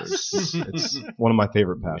dinosaurs. It's one of my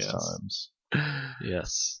favorite Yes. pastimes.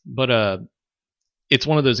 Yes, but it's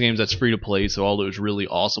one of those games that's free to play, so all those really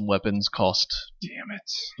awesome weapons cost Damn it!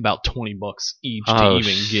 about $20 each Oh, to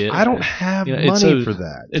even get. I don't have Yeah, money it's so- for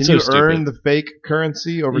that. it's Can you so earn stupid. the fake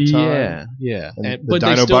currency over time? Yeah. And the But they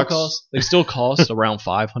Dino still Bucks? cost. They still cost around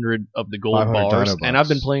 500 of the gold 500 bars, Dino and I've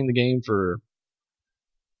been Bucks. playing the game for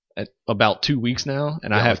about 2 weeks now,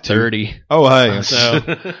 and I Yeah, have like 30. Oh, hey. So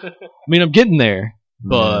I mean, I'm getting there,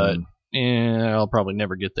 but Man, I'll probably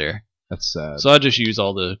never get there. that's sad. So I just use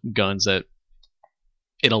all the guns that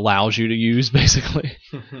it allows you to use, basically.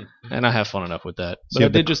 And I have fun enough with that. But See, I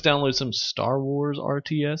did just download some Star Wars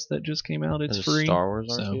RTS that just came out. It's There's a free. Star Wars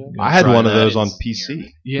so RTS? I'm gonna I had try one of that. those on It's PC. near.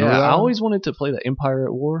 Yeah, Remember that I one? always wanted to play the Empire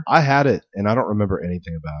at War. I had it, and I don't remember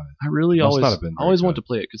anything about it. I really Must always not have been very always want good. to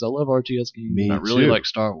play it because I love RTS games. Me and I really too. like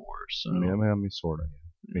Star Wars. So. Me sort of.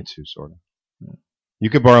 Me too, sort of. You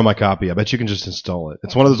could borrow my copy. I bet you can just install it.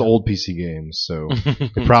 It's one of those old PC games, so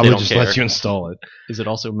it probably don't just care. lets you install it. Is it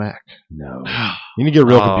also Mac? No. You need to get a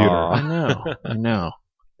real Aw. computer. I know. I know.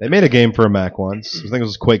 They made a game for a Mac once. I think it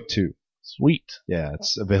was Quake 2. Sweet. Yeah,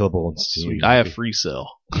 it's available on Steam. Sweet. I have Free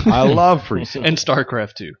Cell. I love free stuff. And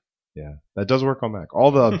StarCraft 2. Yeah, that does work on Mac. All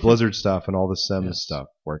the Blizzard stuff and all the Sims Yes. stuff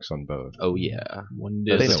works on both. Oh yeah, One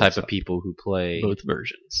those They are know the type what's of up. people who play both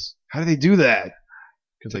versions. How do they do that?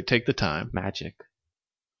 Because they take the time. Magic.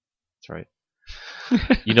 That's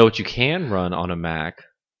right. You know what you can run on a Mac?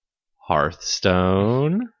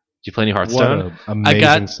 Hearthstone. Did you play any Hearthstone? What an amazing I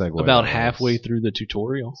got segue. about that was. halfway through the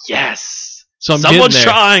tutorial. Yes. So I'm Someone's getting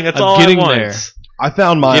there. trying. That's I'm all getting I want. there. I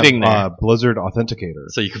found my Getting there. Blizzard Authenticator.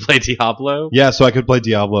 So you can play Diablo. Yeah, so I could play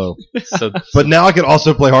Diablo. So But now I can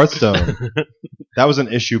also play Hearthstone. That was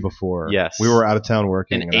an issue before. Yes. We were out of town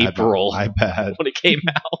working. In and I had my April. iPad. when it came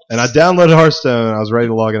out, And I downloaded Hearthstone. I was ready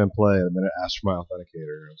to log in and play. And then it asked for my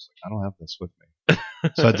authenticator. I was like, I don't have this with me.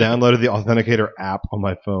 So I downloaded the Authenticator app on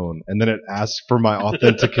my phone. And then it asked for my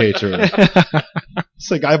authenticator.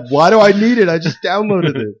 It's like, why do I need it? I just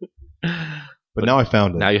downloaded it. But now I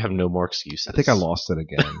found it. now you have no more excuses. I think I lost it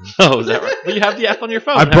again. Oh, is that right? But you have the app on your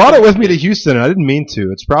phone. I brought it with me to Houston, and I didn't mean to.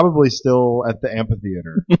 It's probably still at the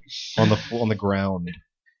amphitheater on the ground.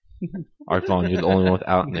 Art Vaughn, you're the only one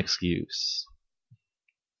without an excuse.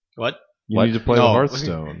 What? You What? need to play No. the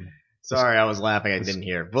Hearthstone. Sorry, I was laughing. I didn't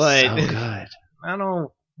hear. But So good.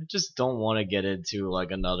 I just don't want to get into like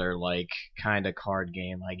another like kind of card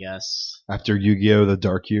game. I guess. After Yu-Gi-Oh! The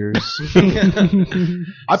Dark Years. I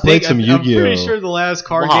I played some I'm Yu-Gi-Oh! pretty sure the last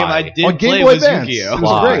card Why? game I did On Game play Boy was Advance. Yu-Gi-Oh. It was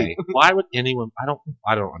Why? great. Why would anyone? I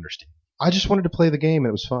don't understand. I just wanted to play the game, and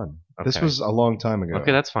it was fun. This Okay. was a long time ago.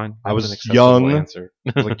 Okay, that's fine. I was That's an acceptable young. Answer.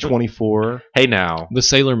 I was like 24. Hey now, The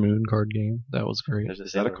Sailor Moon card game. That was great. There's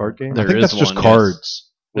Is that a card game? There I think is that's just one, cards.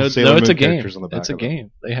 No, with Sailor no, it's Moon a game. characters on the back It's a of them.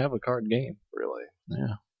 game. They have a card game. Really?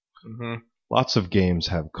 Yeah. Mm-hmm. Lots of games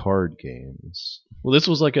have card games. Well, this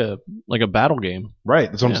was like a battle game.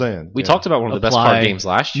 Right, that's what Yeah. I'm saying. we Yeah. talked about one of the best Apply card games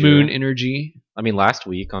last year. Moon Energy. I mean, last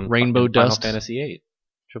week on Rainbow fucking Final Dust. Fantasy VIII,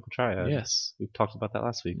 Triple Triad. Yes. We talked about that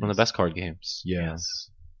last week. One of the best card games. Yeah.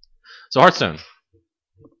 So Hearthstone,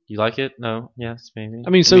 you like it? No? Yes? Maybe. I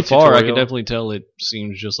mean, so Maybe far, I tutorial? can definitely tell it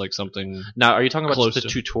seems just like something. Now, are you talking about Close just the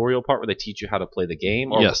to. tutorial part where they teach you how to play the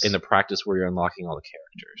game, or Yes. in the practice where you're unlocking all the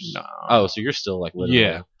characters? No. Oh, so you're still like literally.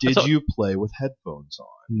 Yeah. Did That's a- you play with headphones on?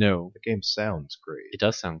 No. The game sounds great. It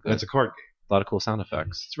does sound good. That's a card game. A lot of cool sound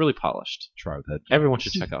effects. It's really polished. Try with headphones. Everyone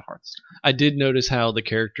should check out Hearthstone. I did notice how the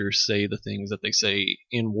characters say the things that they say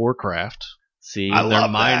in Warcraft. See, I when they're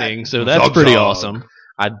love mining, that. so that's Zog pretty zog. awesome.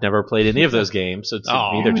 I'd never played any of those games, so to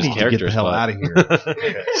Oh, me they're You just need to characters. get the hell but- out of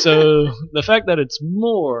here. So the fact that it's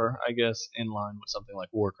more, I guess, in line with something like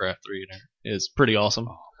Warcraft 3 is pretty awesome.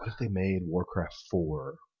 Oh, what if they made Warcraft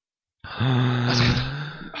 4?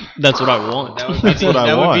 That's what I want. That would be, That's what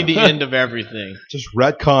I want. would be the end of everything. Just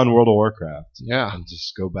retcon World of Warcraft Yeah. and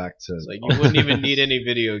just go back to. It's like you wouldn't even need any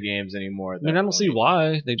video games anymore. at I mean, that I don't see point.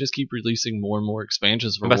 why they just keep releasing more and more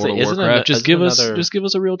expansions for I'm about to World say, of isn't Warcraft. it- Just isn't give us, another- just give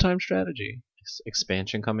us a real time strategy.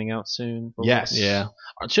 Expansion coming out soon. for Yes. Yeah.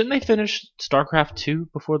 Shouldn't they finish StarCraft 2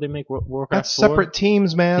 before they make Warcraft That's 4? separate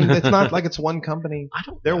teams, man. It's not like it's one company. I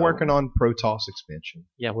don't They're know. working on Protoss expansion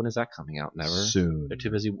Yeah, when is that coming out? Never. soon. They're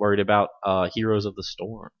too busy worried about Heroes of the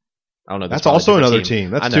Storm. I don't know. That's probably a also different another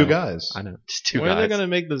team. I That's know. two guys. I know. Just two When are they guys. gonna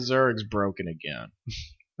make the Zergs broken again?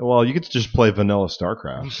 Well, you could just play vanilla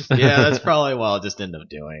StarCraft. Yeah, that's probably what I'll just end up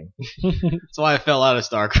doing. That's why I fell out of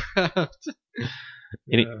StarCraft.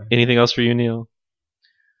 Anything else for you, Neil?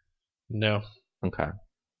 No. Okay.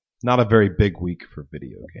 Not a very big week for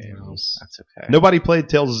video games. That's okay. Nobody played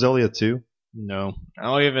Tales of Xillia 2? No. I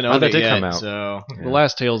don't even know Oh, that that did yet, come out. so The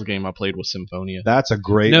last Tales game I played was Symphonia. That's a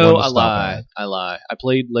great No, one to I stop lie. I lie. I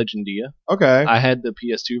played Legendia. at. Okay. I had the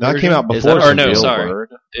PS2 That version. came out Is before that a or no, real sorry. word?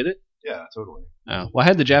 Did it? Yeah, totally. Oh. Well, I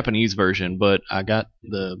had the Japanese version, but I got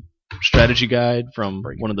the strategy guide from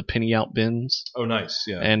one of the penny out bins. Oh, nice.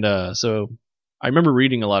 Yeah. And so I remember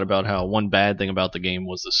reading a lot about how one bad thing about the game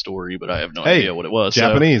was the story, but I have no Hey, idea what it was. So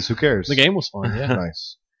Japanese, who cares? the game was fun, yeah.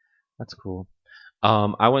 Nice. That's cool.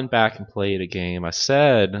 I went back and played a game. I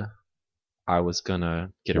said I was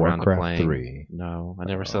gonna get around to Warcraft playing. 3. No, I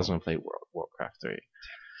never said I was gonna play Warcraft 3.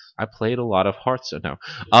 I played a lot of Hearthstone. No,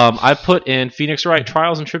 I put in Phoenix Wright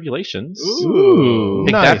Trials and Tribulations. Ooh,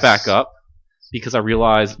 Picked nice. that back up because I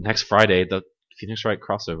realized next Friday the Phoenix Wright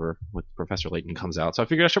crossover with Professor Layton comes out, so I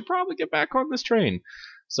figured I should probably get back on this train.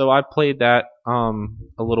 So I played that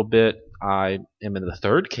a little bit. I am in the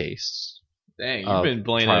third case. Dang, you've been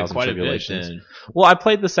playing it Trials and quite a bit Tribulations. then. Well, I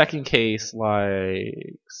played the second case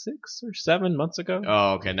like 6 or 7 months ago.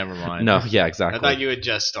 Oh, okay, never mind. No, yeah, I exactly. thought you had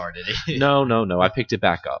just started it. No. I picked it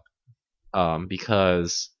back up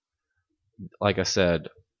because, like I said,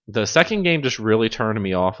 the second game just really turned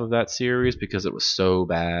me off of that series because it was so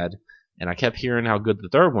bad, and I kept hearing how good the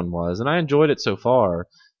third one was, and I enjoyed it so far.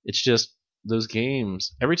 It's just those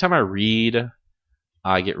games. Every time I read,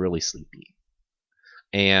 I get really sleepy,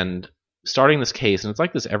 and starting this case, and it's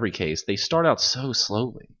like this every case, they start out so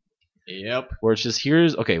slowly. Yep. Where it's just,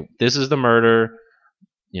 this is the murder,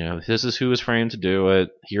 this is who was framed to do it,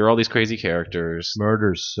 here are all these crazy characters.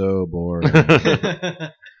 Murder's so boring.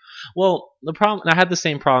 Well, the problem, and I had the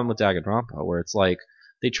same problem with Danganronpa, where it's like,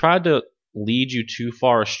 they tried to lead you too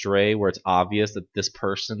far astray where it's obvious that this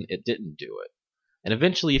person, it didn't do it. And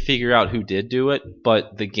eventually you figure out who did do it,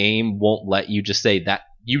 but the game won't let you just say that,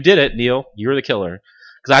 you did it, Neil, you're the killer.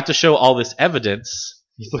 Because I have to show all this evidence.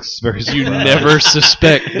 He looks very You surprised. never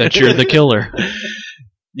suspect that you're the killer.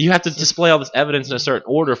 You have to display all this evidence in a certain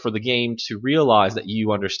order for the game to realize that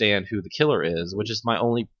you understand who the killer is, which is my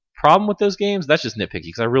only problem with those games. That's just nitpicky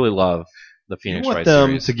because I really love the You Phoenix want Wright them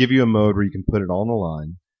series. to give you a mode where you can put it all on the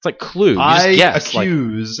line. It's like Clue. You I just guess,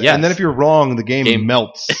 accuse, yes. and then if you're wrong, the game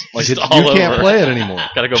melts. Like Just you all can't over. play it anymore.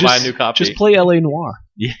 Gotta go buy a new copy. Just play LA Noir.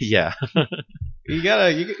 Yeah.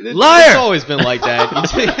 It's always been like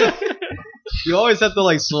that. You always have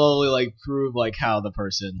to slowly prove how the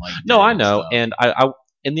person No, did I know, stuff. and I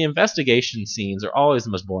and the investigation scenes are always the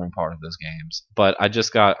most boring part of those games. But I'm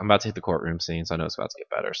about to hit the courtroom scene, so I know it's about to get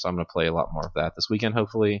better. So I'm gonna play a lot more of that this weekend,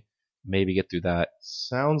 hopefully. Maybe get through that.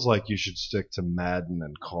 Sounds like you should stick to Madden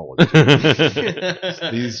and Call of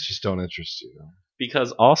Duty. These just don't interest you.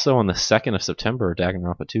 Because also on the 2nd of September,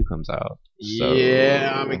 Danganronpa 2 comes out. So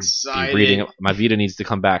Yeah, I'm be excited. reading. My Vita needs to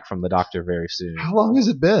come back from the doctor very soon. How long has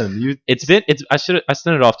it been? I sent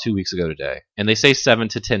it off 2 weeks ago today, and they say 7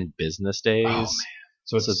 to 10 business days. Oh, man.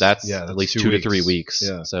 So that's at least 2 to 3 weeks.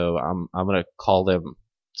 Yeah. So I'm gonna call them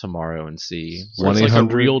tomorrow and see. So it's like a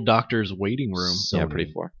 1-800 real doctor's waiting room. Yeah, pretty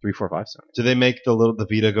 345. Sorry. Do they make the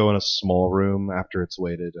Vita go in a small room after it's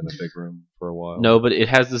waited in a big room for a while? No, but it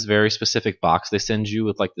has this very specific box they send you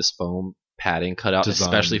with this foam padding cut out Designed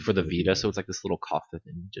especially for the for Vita. Vita. So it's like this little coffin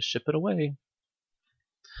and you just ship it away.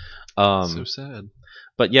 So sad.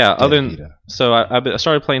 But yeah, Dead other than Vita. so I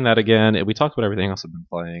started playing that again. We talked about everything else I've been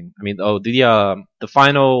playing. I mean, the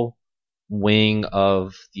final wing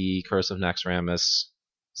of the Curse of Naxxramas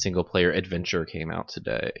single player adventure came out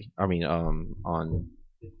today. I mean, on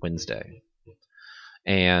Wednesday,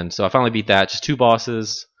 and so I finally beat that. Just 2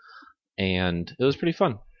 bosses, and it was pretty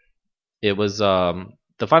fun. It was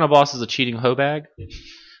the final boss is a cheating hoebag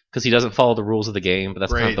because he doesn't follow the rules of the game, but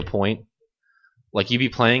that's kind of the point. You be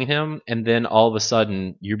playing him, and then all of a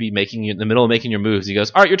sudden you be in the middle of making your moves. He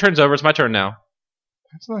goes, "All right, your turn's over. It's my turn now."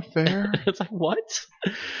 That's not fair. It's like, what?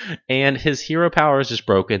 And his hero power is just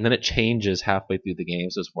broken. Then it changes halfway through the game,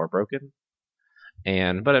 so it's more broken.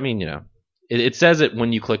 But I mean, it says it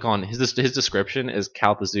when you click on his description is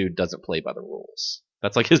Kalthazoo doesn't play by the rules.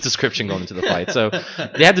 That's his description going into the fight. So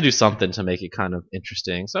they had to do something to make it kind of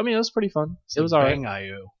interesting. So I mean, it was pretty fun. It was alright.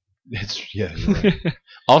 Bang-IO. You're right.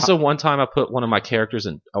 Also, one time I put one of my characters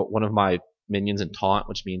in one of my minions in taunt,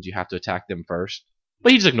 which means you have to attack them first.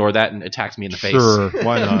 But he just ignored that and attacked me in the face. Sure,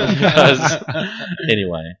 why not? Because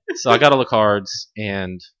anyway, so I got all the cards,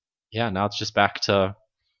 and yeah, now it's just back to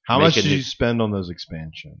How much Make did it- you spend on those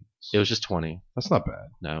expansions? it was just 20. That's not bad.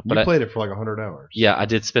 No, You but I, played it for 100 hours. yeah, I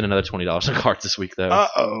did spend another $20 on cards this week though.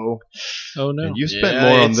 Uh-oh. Oh no. And you spent Yeah,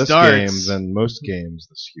 more on it this starts. game than most games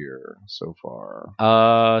this year so far.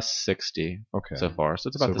 60 Okay. so far, so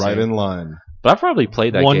it's So about the right same. in line. But I've probably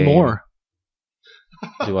played that One game. more.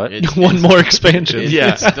 Do what? One more expansion.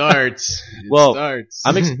 Yeah. It starts. Well, starts.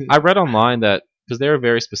 I read online that because they were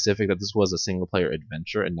very specific that this was a single player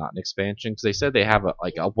adventure and not an expansion, because they said they have a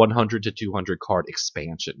 100 to 200 card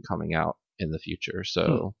expansion coming out in the future.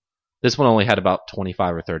 So this one only had about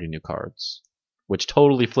 25 or 30 new cards, which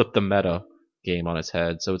totally flipped the meta game on its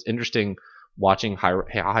head. So it's interesting watching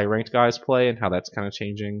high ranked guys play and how that's kind of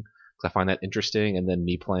changing. I find that interesting, and then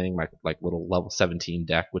me playing my little level 17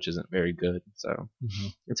 deck, which isn't very good, so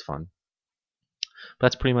it's fun. But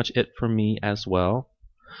that's pretty much it for me as well.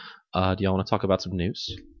 Do y'all want to talk about some news?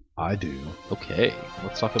 I do. Okay,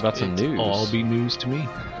 let's talk about some It's news. all be news to me.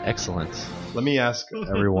 Excellent. Let me ask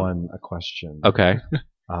everyone a question. Okay.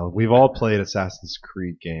 We've all played Assassin's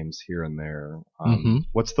Creed games here and there. Mhm.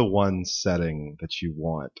 What's the one setting that you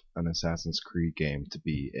want an Assassin's Creed game to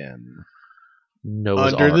be in?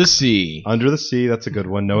 Noah's Under Ark. the sea. Under the Sea, that's a good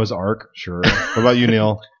one. Noah's Ark, sure. What about you,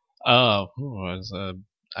 Neil?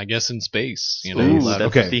 I guess in space. You Space. know, Ooh, that's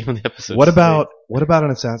Okay. the theme of the episode. What about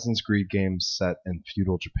an Assassin's Creed game set in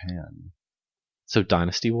feudal Japan? So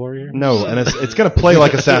Dynasty Warrior? No, and it's going to play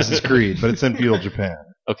like Assassin's Creed, but it's in feudal Japan.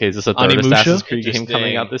 Okay, is this a third Onimusha? Assassin's Creed game Interesting.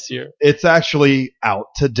 coming out this year? It's actually out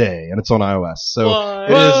today, and it's on iOS. So What?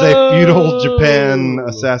 it is a feudal Japan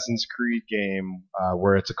Assassin's Creed game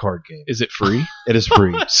where it's a card game. is it free? It is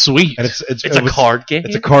free, Sweet. and it's It's a card game?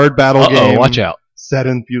 It's a card battle game. Watch out. Set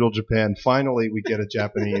in feudal Japan. Finally, we get a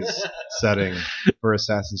Japanese setting for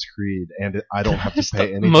Assassin's Creed, and I don't have to It's pay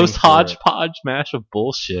the anything. most for it. hodgepodge mash of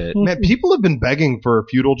bullshit. Man, people have been begging for a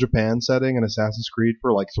feudal Japan setting in Assassin's Creed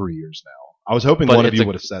for like 3 years now. I was hoping But one of it's you a-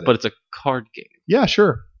 would have said it. But it's a card game. Yeah,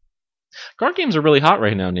 sure. Card games are really hot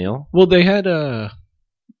right now, Neil. Well, they had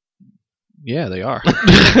yeah, they are.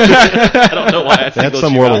 I don't know why I That's singled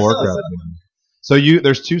some you World of out. Warcraft. So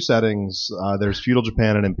there's two settings. There's feudal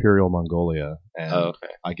Japan and Imperial Mongolia, and Oh,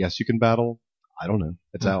 okay. I guess you can battle. I don't know.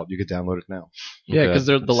 It's out. You can download it now. Yeah, because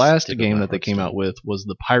Okay. the last Stick with game my that they heart came still. out with was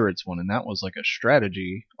the Pirates one, and that was like a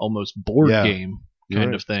strategy, almost board Yeah, game you're kind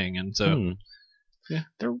right. of thing. And so, yeah.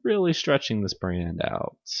 They're really stretching this brand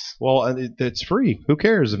out. Well, and it's free. Who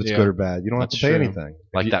cares if it's Yeah, good or bad? You don't have to that's pay true. anything.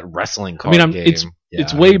 Like You- that wrestling I card mean, game. it's Yeah,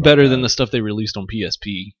 it's I way heard about better that. than the stuff they released on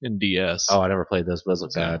PSP and DS. Oh, I never played those, but those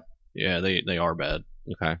look So, bad. yeah, they are bad.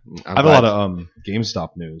 Okay. I have a lot of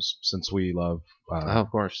GameStop news since we love. Oh, of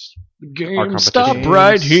course. GameStop competition.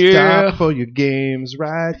 right here. GameStop for your games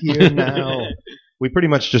right here now. We pretty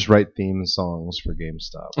much just write theme songs for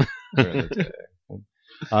GameStop during the day.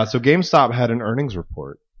 So GameStop had an earnings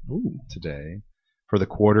report today for the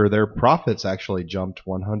quarter. Their profits actually jumped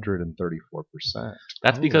 134%.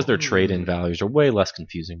 That's because their trade-in values are way less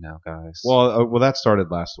confusing now, guys. Well, that started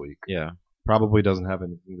last week. yeah. Probably doesn't have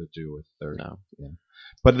anything to do with their. No.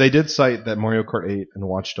 But they did cite that Mario Kart 8 and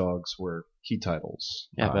Watch Dogs were key titles.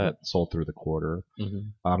 Yeah, I bet. Sold through the quarter. Mm-hmm.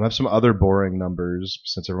 I have some other boring numbers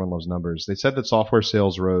since everyone loves numbers. They said that software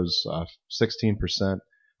sales rose 16%,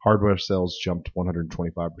 hardware sales jumped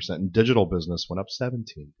 125%, and digital business went up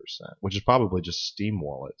 17%, which is probably just Steam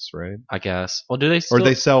wallets, right? I guess. Well, do they still, Or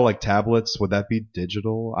they sell like tablets. Would that be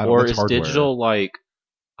digital? I don't know. or That's is hardware. digital like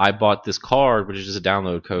I bought this card, which is just a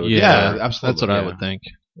download code? Yeah, absolutely. That's what I Yeah. would think.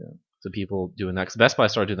 So people doing that. 'Cause Best Buy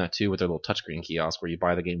started doing that too with their little touchscreen kiosk where you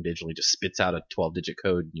buy the game digitally, just spits out a 12-digit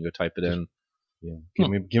code and you go type it in. Yeah. Give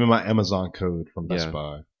me my Amazon code from Best Yeah.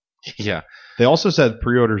 Buy. Yeah. They also said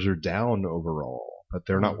pre-orders are down overall, but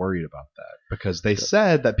they're not worried about that because they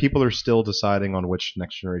said that people are still deciding on which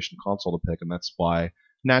next generation console to pick, and that's why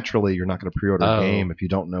naturally you're not going to pre-order a Oh. game if you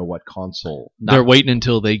don't know what console. They're waiting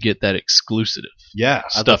until they get that exclusive Yes. I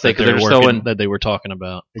was stuff say, that 'cause they're they're working, showing that they were talking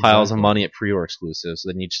about. piles of Exactly. money at pre-order exclusives. So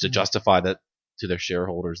they need to justify that to their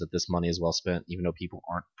shareholders that this money is well spent, even though people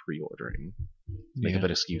aren't pre-ordering. Make Yeah. a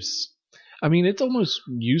good excuse. I mean, it's almost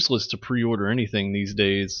useless to pre-order anything these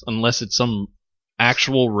days unless it's some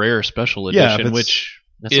actual rare special Yeah, if edition, it's which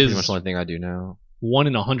That's pretty Is- much the only thing I do now. 1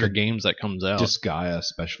 in 100 games that comes out. Disgaea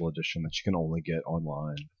special edition that you can only get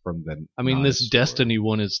online from the. I mean, this non-store. Destiny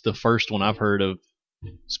one is the first one I've heard of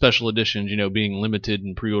special editions, being limited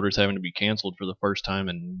and pre-orders having to be canceled for the first time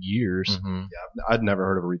in years. Mm-hmm. I'd never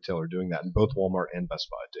heard of a retailer doing that, and both Walmart and Best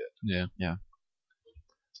Buy did. Yeah.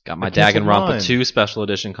 Got my They canceled Danganronpa mine. 2 special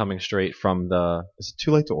edition coming straight from the. Is it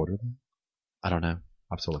too late to order that? I don't know.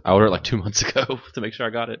 Absolutely. I ordered it like 2 months ago to make sure I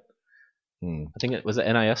got it. Hmm. I think it was the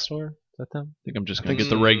NIS store. Is that them? I think I'm just I going to think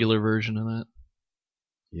get the regular version of that.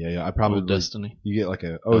 Yeah, I probably Old Destiny. You get like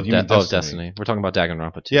a Oh, you mean Destiny. We're talking about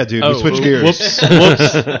Danganronpa 2. Yeah, dude, Oh, we switched whoops.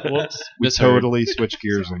 gears. Whoops. We Misheard. totally switched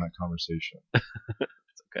gears on that conversation.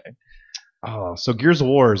 It's okay. Oh, so Gears of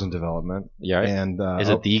War is in development, Yeah. Right? and Is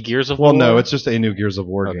it the Gears of well, War? no, it's just a new Gears of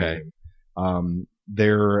War Okay. game.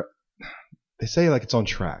 They say like it's on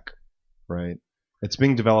track, right? It's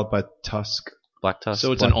being developed by Tusk. Black Tusk.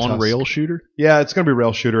 So it's Black an Tusk. on-rail shooter? Yeah, it's gonna be a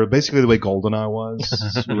rail shooter, basically the way GoldenEye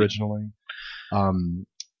was originally.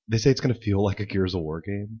 They say it's gonna feel like a Gears of War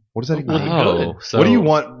game. What does that even mean? Oh, so What do you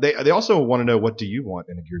want? They also want to know, what do you want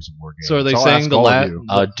in a Gears of War game? So are they I'll saying ask the all of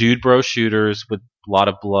la- you. dude bro shooters with a lot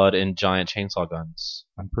of blood and giant chainsaw guns.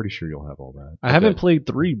 I'm pretty sure you'll have all that. I haven't played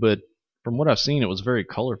 3, but from what I've seen, it was very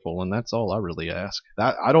colorful, and that's all I really ask.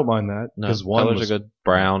 That I don't mind that No, because one colors was are good.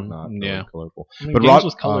 Brown. not very Yeah. colorful. I mean, But games Rod-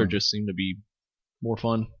 with color just seem to be more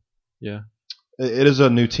fun. Yeah. It is a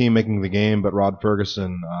new team making the game, but Rod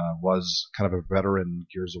Ferguson was kind of a veteran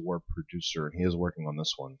Gears of War producer, and he is working on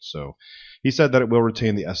this one. So he said that it will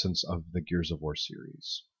retain the essence of the Gears of War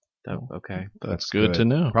series. Oh, okay. That's good to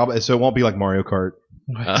know. Probably, so it won't be like Mario Kart.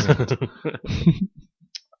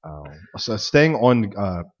 So staying on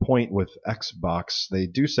point with Xbox, they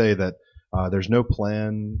do say that there's no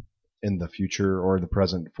plan in the future or the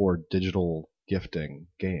present for digital gifting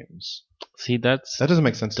games. See, That doesn't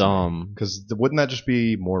make sense dumb. because wouldn't that just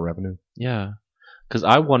be more revenue? Yeah. Because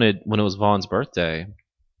I wanted, when it was Vaughn's birthday,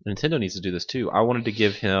 Nintendo needs to do this too. I wanted to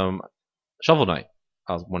give him Shovel Knight.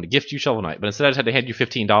 I wanted to gift you Shovel Knight, but instead I just had to hand you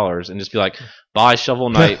 $15 and just be like, buy Shovel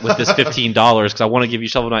Knight with this $15 because I want to give you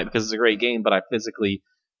Shovel Knight because it's a great game, but I physically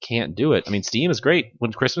can't do it. I mean, Steam is great.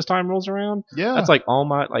 When Christmas time rolls around, Yeah. that's like all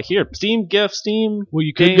my, like, here, Steam gift, Steam. Well,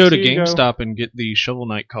 you could games, go to here you go. GameStop and get the Shovel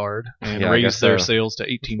Knight card and Yeah, I raise guess their so. sales to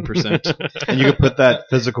 18%. And you could put that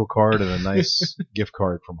physical card in a nice gift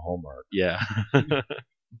card from Hallmark. Yeah.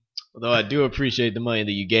 Although I do appreciate the money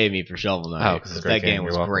that you gave me for Shovel Knight. Oh, 'cause it's a great that game game.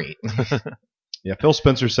 was You're great. Yeah, Phil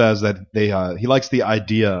Spencer says that he likes the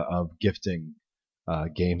idea of gifting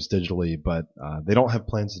games digitally, but they don't have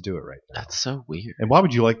plans to do it right now. That's so weird. And why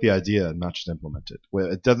would you like the idea and not just implement it? Well,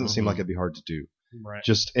 it doesn't seem like it'd be hard to do. Right.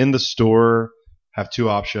 Just in the store, have two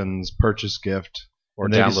options: purchase gift, Or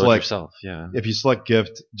and then if you download select, yourself, yeah. If you select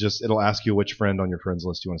gift, just it'll ask you which friend on your friends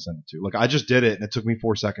list you want to send it to. Like I just did it, and it took me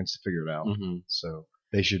 4 seconds to figure it out. Mm-hmm. So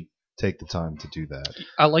they should take the time to do that.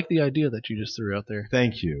 I like the idea that you just threw out there.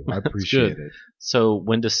 Thank you. I appreciate it. So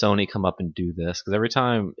when does Sony come up and do this? Because every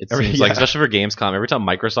time it Every- seems like, yeah. especially for Gamescom, every time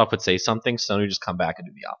Microsoft would say something, Sony would just come back and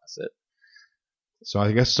do the opposite. So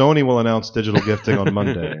I guess Sony will announce digital gifting on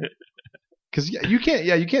Monday. Because you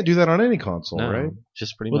can't do that on any console, No, right?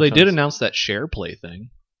 just pretty Well, much. they did us. announce that share play thing.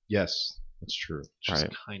 Yes, that's true. Just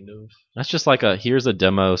Right. kind of. That's just like here's a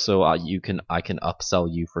demo, so I can upsell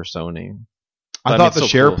you for Sony. I But thought it's the so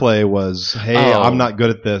share cool. play was, hey, Oh. I'm not good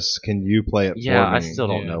at this. Can you play it Yeah, for me? I still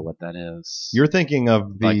don't Yeah. know what that is. You're thinking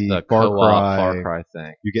of the, like the Far co-op Cry. Far Cry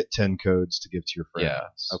thing. You get 10 codes to give to your friends.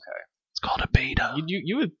 Yeah. Okay. It's called a beta.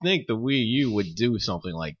 You would think the Wii U would do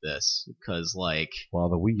something like this because like Well,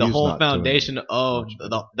 the Wii the U's whole not doing foundation of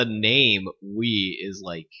much. the name Wii is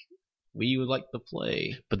like Wii would like to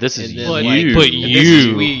play. But this is And then, you. like, But and this is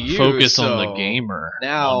you Wii U, focus on so the gamer.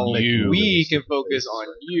 Now On you. we can focus on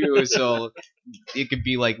you, so it could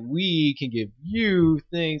be like we can give you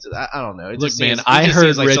things. I don't know. It Look, just man, seems, I it just heard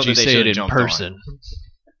seems like Reggie something they say should've it in jumped person. on.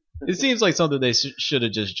 It seems like something they should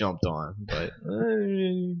have just jumped on. But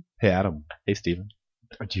Hey, Adam, Hey, Steven.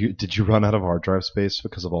 did you run out of hard drive space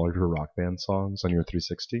because of all of your Rock Band songs on your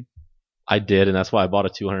 360? I did, and that's why I bought a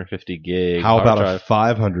 250 gig. How hard about drive. a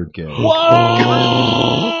 500 gig?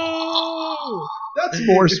 whoa! That's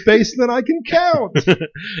more space than I can count.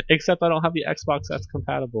 Except I don't have the Xbox that's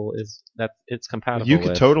compatible. It's compatible. You could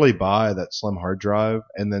with. totally buy that slim hard drive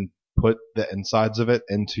and then put the insides of it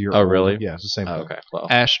into your. Oh, old- really? Yeah, it's the same Oh, thing. okay. Well,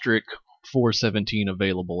 Asterisk 417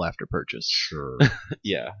 available after purchase. Sure.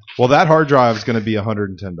 yeah. Well, that hard drive is going to be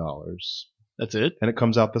 $110, That's it. and it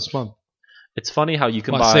comes out this month. It's funny how you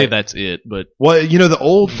can Well, buy. I say that's it, but Well, the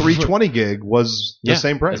old 320 gig was the Yeah,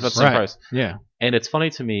 same price. It's about the same Right. price. yeah. And it's funny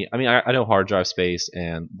to me. I mean, I know hard drive space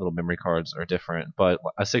and little memory cards are different, but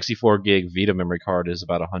a 64 gig Vita memory card is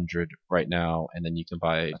about $100 right now, and then you can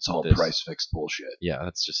buy. That's all this. price fixed bullshit. Yeah,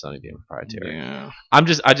 that's just not even proprietary. Yeah. I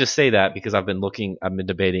just say that because I've been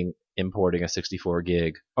debating importing a 64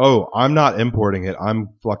 gig. Oh, I'm not importing it. I'm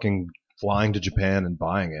fucking flying to Japan and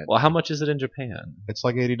buying it. Well, how much is it in Japan? It's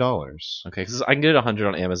like $80. Okay, because I can get it 100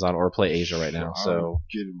 on Amazon or Play Asia right now. So I'll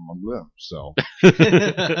get 'em on them. So,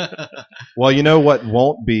 well, you know what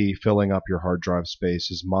won't be filling up your hard drive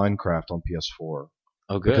space is Minecraft on PS4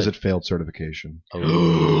 oh, good. because it failed certification.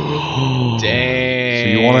 Oh. Dang. So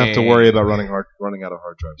you won't have to worry about running out of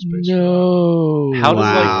hard drive space. No. How does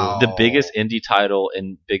Wow. like the biggest indie title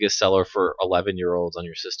and biggest seller for 11-year-olds on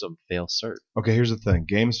your system fail cert? Okay, here's the thing: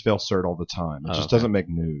 games fail cert all the time. It Oh, just okay. doesn't make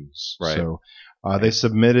news. Right. So they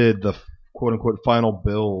submitted the quote unquote final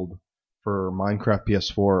build for Minecraft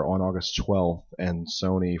PS4 on August 12th, and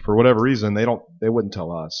Sony, for whatever reason, they wouldn't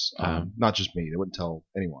tell us. Not just me. They wouldn't tell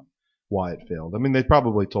anyone why it failed. I mean, they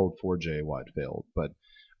probably told 4J why it failed, but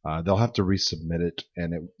they'll have to resubmit it,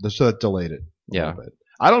 and so that delayed it a Yeah. little bit.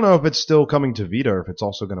 I don't know if it's still coming to Vita or if it's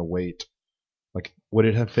also going to wait. Like, would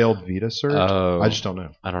it have failed Vita cert? Oh, I just don't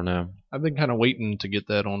know. I don't know. I've been kind of waiting to get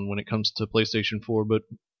that on when it comes to PlayStation 4, but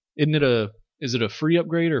is it a free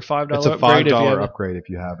upgrade or $5 It's a upgrade? if you $5 have it? upgrade if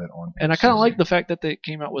you have it on. And I kind of PC. like the fact that they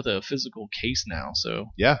came out with a physical case now, so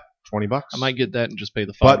Yeah, $20. I might get that and just pay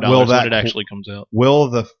the But $5 will when that it actually comes out. Will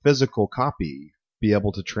the physical copy be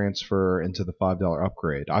able to transfer into the $5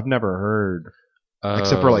 upgrade. I've never heard,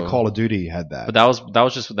 except for like Call of Duty had that.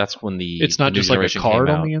 But that's when the It's not the new just like a generation card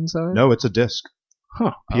came on out. the inside? No, it's a disc.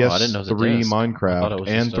 Huh. Oh, I didn't know it was a PS3 disc. I thought it Minecraft was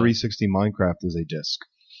and just a- 360 Minecraft is a disc.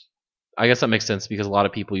 I guess that makes sense because a lot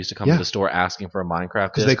of people used to come Yeah. to the store asking for a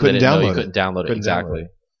Minecraft 'Cause disc, they couldn't didn't know download you it. couldn't download it. Couldn't Exactly.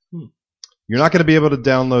 download You're not going to be able to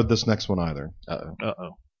download this next one either. Uh-oh. Uh-oh.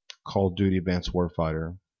 Call of Duty Advanced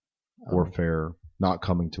Warfighter. Warfare, not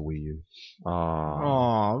coming to Wii U. Aw.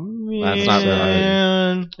 Oh man, That's not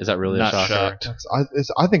really- Is that really Not a shocker? shocked.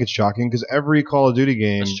 I think it's shocking because every Call of Duty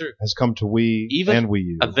game That's true. has come to Wii Even and Wii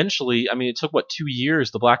U. Eventually, I mean, it took 2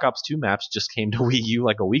 years? The Black Ops 2 maps just came to Wii U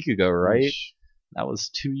like a week ago, right? That was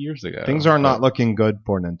 2 years ago. Things are not But, looking good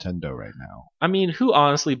for Nintendo right now. I mean, who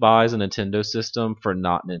honestly buys a Nintendo system for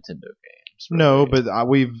not Nintendo games? No, really? but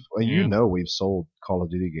we've sold Call of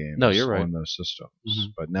Duty games No, you're right. on those systems.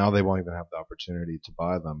 Mhm. But now they won't even have the opportunity to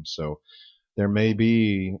buy them. So there may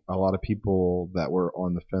be a lot of people that were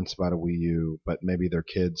on the fence about a Wii U, but maybe their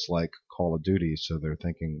kids like Call of Duty, so they're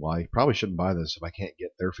thinking, well, I probably shouldn't buy this if I can't get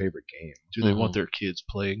their favorite game. Do they want their kids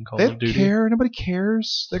playing Call They of don't Duty? care. Nobody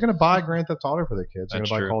cares. They're going to buy Grand Theft Auto for their kids. They're going That's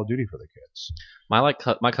to buy true. Call of Duty for their kids.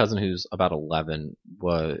 my cousin who's about 11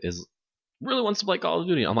 really wants to play Call of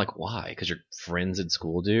Duty. I'm like, why? Because your friends in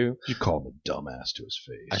school do. You call him a dumbass to his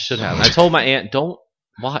face. I should have. I told my aunt, don't.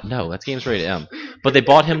 Why? No, that game's rated M. But they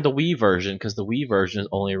bought him the Wii version because the Wii version is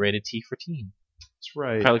only rated T for teen. That's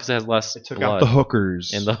right. Probably because it has less They took blood. out the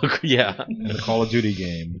hookers and the yeah. in the Call of Duty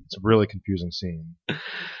game. It's a really confusing scene.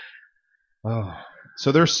 Oh.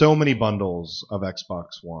 So there's so many bundles of Xbox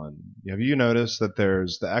One. Have you noticed that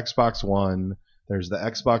there's the Xbox One, there's the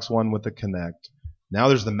Xbox One with the Kinect. Now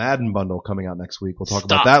there's the Madden bundle coming out next week. We'll talk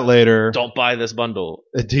about Stop. that later. Don't buy this bundle.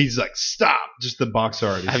 And he's like, stop! Just the box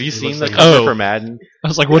art. Have you He seen looks the like- cover Oh. for Madden? I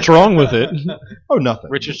was like, what's wrong with it? Oh, nothing.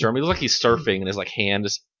 Richard Sherman. He looks like he's surfing and his like hand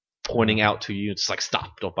is pointing out to you. It's like,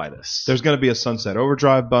 stop! Don't buy this. There's going to be a Sunset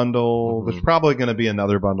Overdrive bundle. Mhm. There's probably going to be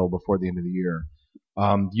another bundle before the end of the year.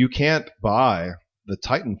 You can't buy the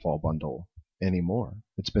Titanfall bundle anymore.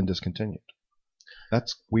 It's been discontinued.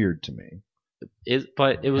 That's weird to me.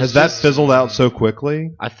 But it was. Has that just- fizzled out so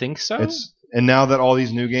quickly? I think so. And now that all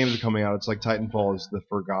these new games are coming out, it's like Titanfall is the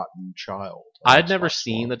forgotten child. on I'd never Xbox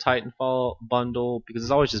seen One. the Titanfall bundle because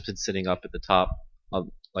it's always just been sitting up at the top of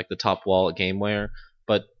like the top wall at GameWare.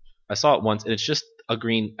 But I saw it once, and it's just a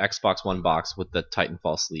green Xbox One box with the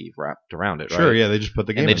Titanfall sleeve wrapped around it. Right? Sure, yeah, they just put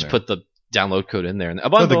the game And they in just there. put the download code in there, and a No,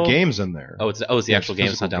 bundle. the game's in there. Oh, it's the Yeah, actual game.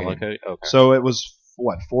 It's not physical download code. Okay. So it was,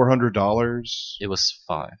 what, $400? It was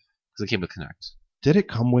 $5 because it came with Kinect. Did it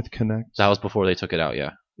come with Kinect? That was before they took it out.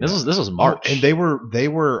 Yeah. This was March. Oh, and they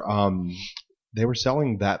were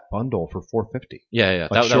selling that bundle for $450. yeah.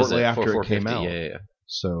 like that was shortly it, after for it came $450. out. Yeah.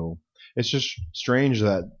 So it's just strange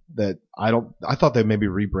that I thought they'd maybe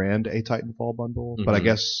rebrand a Titanfall bundle, but I Mhm.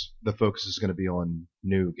 guess the focus is going to be on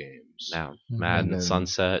new games. Now Madden, then-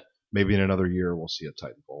 Sunset, Maybe in another year we'll see a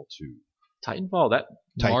Titanfall 2. Titanfall.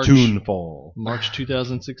 March. Titanfall. March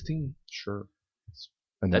 2016. Sure.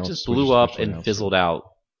 That just blew up and fizzled out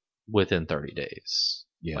within 30 days.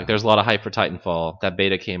 Yeah. Like there's a lot of hype for Titanfall. That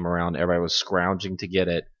beta came around, everybody was scrounging to get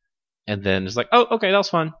it, and then it's like, oh, okay, that was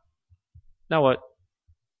fun. Now what?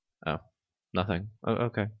 Oh, nothing. Oh,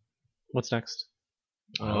 okay. What's next?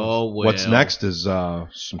 Oh well. What's next is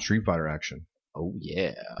some Street Fighter action. Oh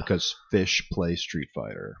yeah. Because Fish plays Street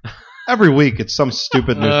Fighter. Every week it's some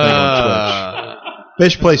stupid new thing on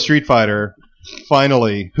Twitch. Fish plays Street Fighter.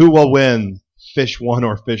 Finally, who will win? Fish 1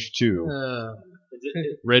 or Fish 2?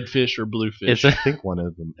 Red fish or blue fish? Is I it think one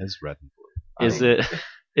of them is red and blue.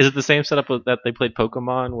 is it the same setup that they played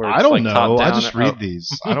Pokemon? Where it's I don't like know. top I down just or- read these.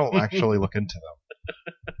 I don't actually look into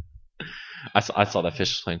them. I saw that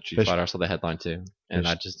Fish was playing Street Fish- Fighter. I saw the headline too, and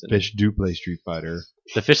Fish- I just didn't. Fish do play Street Fighter.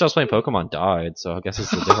 The fish that was playing Pokemon died, so I guess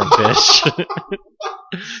it's a different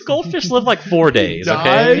fish. Goldfish live like 4 days. Okay.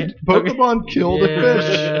 Died? Pokemon killed a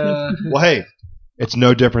fish. Well, hey, it's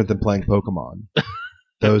no different than playing Pokemon.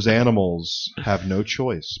 Those animals have no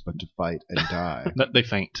choice but to fight and die. They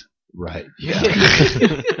faint. Right. Yeah.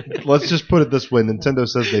 Let's just put it this way. Nintendo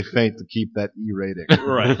says they faint to keep that E rating.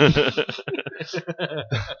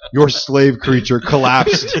 Your slave creature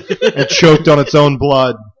collapsed and choked on its own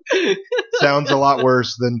blood. Sounds a lot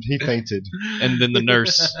worse than he fainted. And then the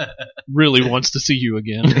nurse really wants to see you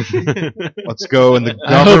again. Let's go, and the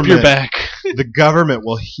I hope you're government, back. the government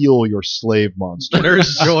will heal your slave monster.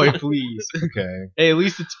 Nurse Joy, please. Okay. Hey, at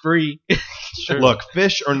least it's free. Look,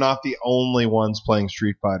 Fish are not the only ones playing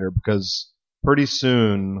Street Fighter because pretty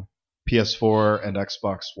soon PS4 and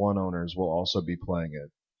Xbox One owners will also be playing it.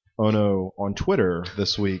 Ono on Twitter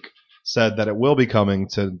this week said that it will be coming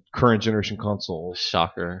to current generation consoles,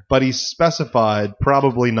 Shocker. but he specified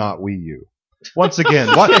probably not Wii U. Once again,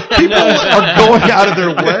 people are going out of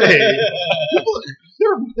their way.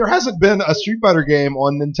 There hasn't been a Street Fighter game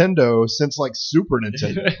on Nintendo since like Super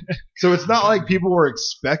Nintendo, so it's not like people were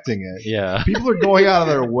expecting it. Yeah. People are going out of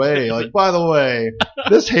their way. Like, by the way,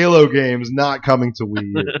 this Halo game's not coming to Wii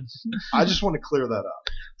U. I just want to clear that up.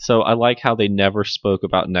 So I like how they never spoke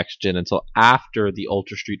about next gen until after the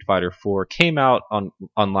Ultra Street Fighter 4 came out on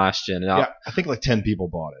last gen. Yeah, I think like 10 people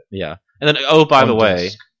bought it. Yeah. And then, oh, by the On way,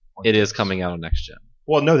 disc. it is coming out on next gen.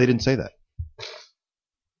 Well, no, they didn't say that.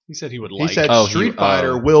 He said he would He like. said Oh, Street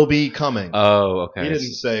Fighter will be coming. Oh, okay. He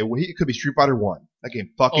didn't say. Well, it could be Street Fighter 1. That game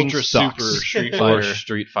fucking Ultra sucks. Super Street Or Fighter.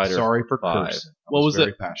 Street Fighter. Sorry for 5. cursing. I What was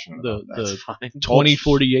very it? passionate The about that. the Fine.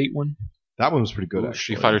 2048 one. That one was pretty good. Ooh,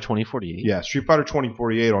 Actually. Street Fighter 2048. Yeah, Street Fighter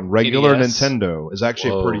 2048 on regular NES? Nintendo is actually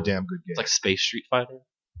a Whoa. pretty damn good game. It's like Space Street Fighter.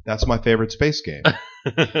 That's my favorite space game.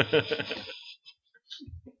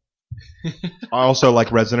 I also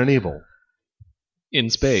like Resident Evil. In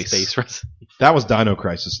space. Space Res- That was Dino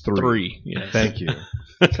Crisis 3. 3. Yeah. Thank you.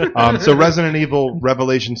 So Resident Evil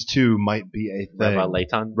Revelations 2 might be a thing.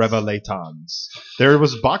 Revelatons. Revelatons. There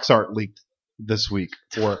was box art leaked this week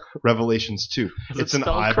for Revelations 2. Is it It's an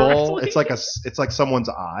spelled eyeball. correctly? It's like someone's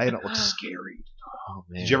eye, and it looks scary. Oh,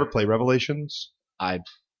 man. Did you ever play Revelations? I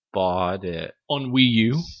bought it. On Wii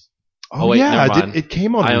U. Oh, wait, yeah, never I did. mind. It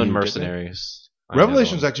came on. I Wii U, own didn't it? Mercenaries. I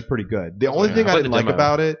Revelations is know. actually pretty good. The only Yeah. thing I I played didn't the like demo.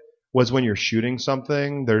 about it was when you're shooting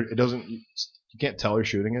something, it doesn't. You can't tell you're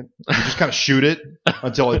shooting it. You just kind of shoot it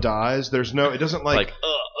until it dies. There's no. It doesn't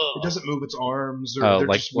it doesn't move its arms. Or Oh, they're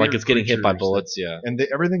like just weird it's getting hit by creatures bullets. Yeah. and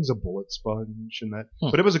everything's a bullet sponge and that.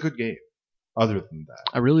 Hmm. But it was a good game. Other than that,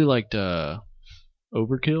 I really liked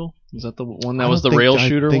Overkill. Is that the one that I was the don't think- rail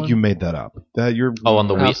shooter I think one? you made that up. That you're Oh, on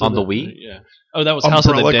the Wii. House of On the the- Wii. Yeah. Oh, that was House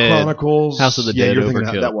of the Umbrella Dead. Chronicles. House of the Yeah, Dead you're thinking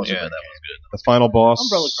Overkill. that wasn't Yeah, a that good was game. The final boss,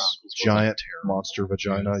 Umbrella Chronicles wasn't giant terrible. monster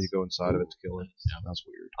vagina. You go inside of it to kill it. That's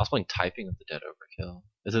weird. I was playing Typing of the Dead Overkill.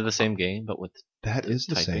 Is it the same game but with? That is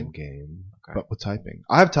the Typing? same game, Okay. but with typing.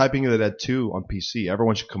 I have Typing of the Dead 2 on PC.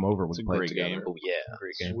 Everyone should come over. We It's a can play it great together. game. Oh yeah.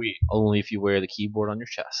 Great game. Sweet. Only if you wear the keyboard on your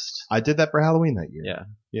chest. I did that for Halloween that year.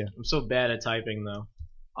 Yeah. I'm so bad at typing though.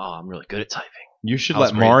 Oh, I'm really good at typing. You should I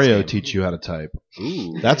was let great at Mario this game. teach you how to type.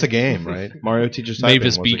 Ooh. That's a game, right? Mario teaches typing.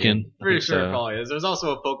 Mavis was a Beacon. game. I Pretty think sure so. it probably is. There's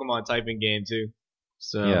also a Pokemon typing game too.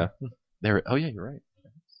 So Yeah. There. Oh yeah, you're right.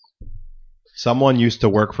 Someone used to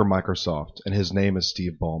work for Microsoft, and his name is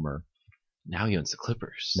Steve Ballmer. Now he owns the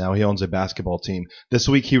Clippers. Now he owns a basketball team. This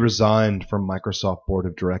week he resigned from Microsoft board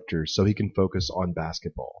of directors so he can focus on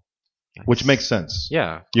basketball, which makes sense.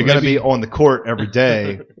 Yeah. You're going to be on the court every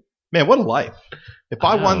day. Man, what a life. If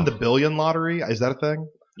I won the billion lottery, is that a thing?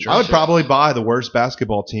 I would probably buy the worst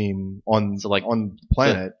basketball team on So, like, on the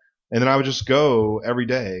planet, and then I would just go every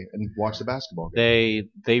day and watch the basketball game.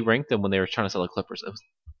 They ranked them when they were trying to sell the Clippers. It was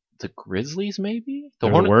the Grizzlies, maybe. They're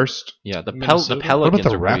the Hornet- worst. Yeah, the Minnesota? What Pelicans about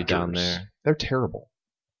the are pretty Raptors? down there. They're terrible.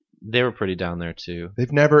 They were pretty down there too.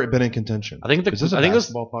 They've never been in contention. I think is this a I think it was-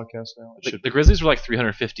 basketball podcast now? It The, should the be. Grizzlies were like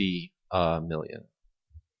 350 million.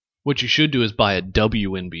 What you should do is buy a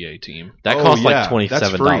WNBA team. That Oh, cost yeah, like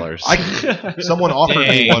that's $27. free. Someone offered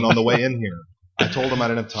me Dang. one on the way in here. I told them I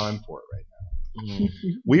didn't have time for it right now. Mm.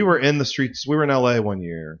 We were in the streets. We were in LA one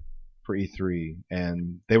year for E3,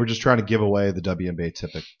 and they were just trying to give away the WNBA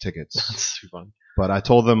tickets. That's super fun. But I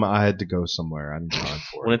told them I had to go somewhere. I didn't have time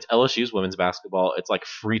for When it. it's LSU's women's basketball, it's like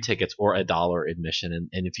free tickets or $1 admission,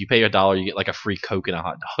 and if you pay $1, you get like a free Coke and a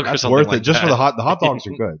hot dog or That's something worth like it. Just that. for the hot dogs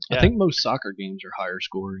are good. Yeah. I think most soccer games are higher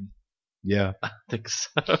scoring. Yeah. I think so.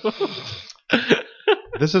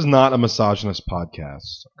 This is not a misogynist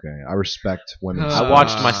podcast. Okay, I respect women. I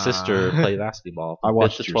watched my sister play basketball. I from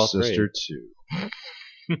watched fifth to your 12th grade. sister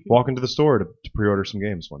too. Walk into the store to pre-order some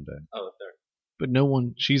games one day. Oh, there. But no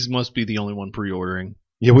one, she's must be the only one pre-ordering.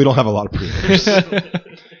 Yeah, we don't have a lot of pre-orders.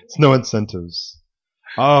 It's no incentives.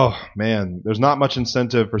 Oh man, there's not much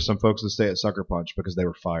incentive for some folks to stay at Sucker Punch because they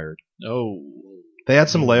were fired. Oh. They had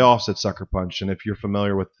some layoffs at Sucker Punch, and if you're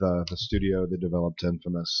familiar with the studio that developed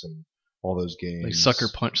Infamous and all those games, They sucker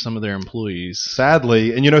punch some of their employees.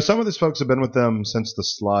 Sadly, and some of these folks have been with them since the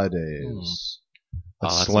Sly days. Oh,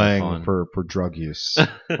 That's that's not slang fun. for drug use,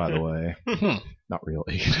 by the way. Hmm. Not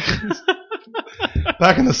really.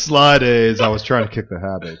 Back in the Sly days, I was trying to kick the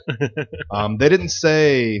habit. They didn't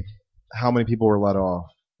say how many people were let off,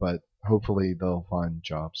 but hopefully they'll find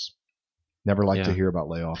jobs. Never like to Yeah. hear about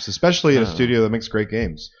layoffs, especially in a No. studio that makes great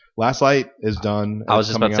games. Last Light is done. I was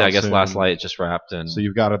just about to say, I guess soon. Last Light just wrapped, and So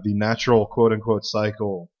you've got the natural quote unquote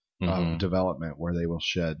cycle Mhm. of development where they will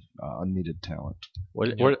shed unneeded talent.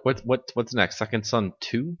 what's next? Second Son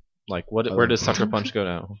 2? Like, where does Sucker Punch go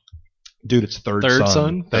now? Dude, it's Third Third Son.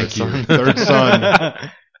 Son? Thank Third you. Son. Third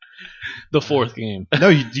Son. The fourth game. No,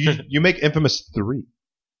 you make Infamous 3.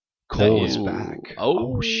 Cole is Ooh. back.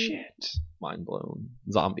 Oh shit! Mind blown.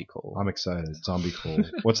 Zombie Cole. I'm excited. Zombie Cole.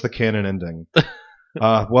 What's the canon ending?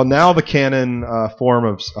 Well, now the canon form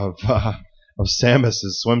of Samus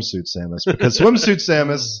is Swimsuit Samus, because Swimsuit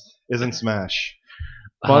Samus is in Smash.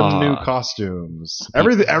 Fun new costumes.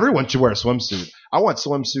 Everyone should wear a swimsuit. I want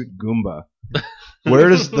swimsuit Goomba. Where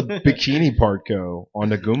does the bikini part go on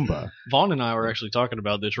the Goomba? Vaughn and I were actually talking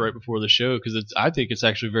about this right before the show because I think it's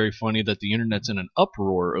actually very funny that the internet's in an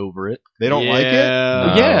uproar over it. They don't like it?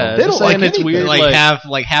 No. Yeah, They don't saying like it's anything. weird. Like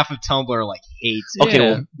half of Tumblr hates it. Okay,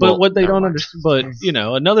 Yeah, well, but what they never don't mind. understand, but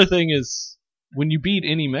another thing is when you beat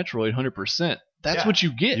any Metroid 100%, that's Yeah. what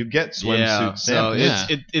you get. You get swimsuit Yeah, so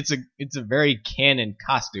Samus. it's a very canon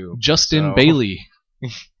costume. Justin So- Bailey.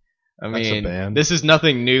 I That's a mean, band. this is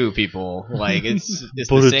nothing new, people. Like it's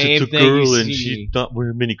the same thing you see. not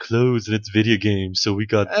wearing many clothes and it's video games, so we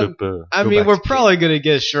got I Go mean, back we're to probably gonna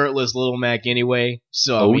get shirtless Little Mac anyway.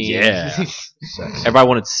 So I Oh, mean, yeah. Everybody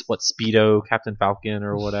wanted Speedo, Captain Falcon,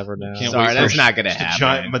 or whatever now. Can't sorry, wait that's for not gonna the happen.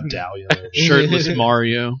 giant medallion. Shirtless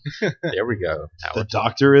Mario. There we go. The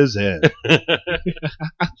doctor is in.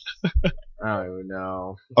 I don't even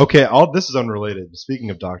know. Okay, this is unrelated. Speaking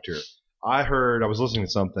of doctor, I was listening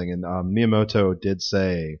to something, and Miyamoto did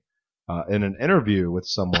say in an interview with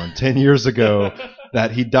someone 10 years ago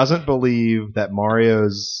that he doesn't believe that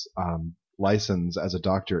Mario's license as a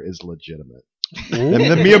doctor is legitimate. And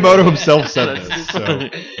then Miyamoto himself said this. So.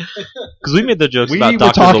 Because we made the jokes We about were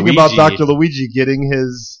Dr. talking Luigi. about Dr. Luigi getting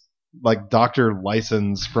his doctor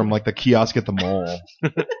license from the kiosk at the mall.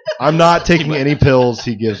 I'm not taking any pills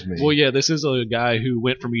he gives me. Well, yeah, this is a guy who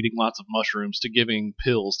went from eating lots of mushrooms to giving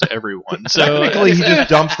pills to everyone. So Technically, he just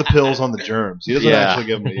dumps the pills on the germs. He doesn't Yeah. actually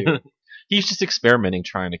give them to you. He's just experimenting,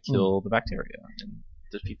 trying to kill the bacteria and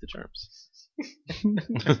defeat the germs.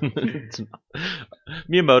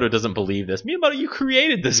 Miyamoto doesn't believe this. Miyamoto, you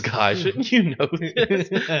created this guy. Shouldn't you know this?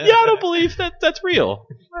 Yeah, I don't believe that's real.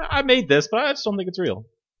 I made this, but I just don't think it's real.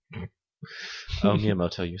 Oh,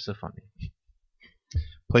 Miyamoto, you're so funny.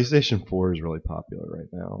 PlayStation 4 is really popular right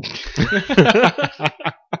now.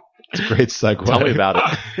 It's a great segue. Tell me about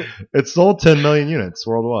it. It sold 10 million units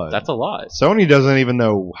worldwide. That's a lot. Sony doesn't even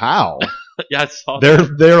know how. Yeah, I saw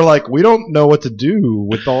that. They're like, we don't know what to do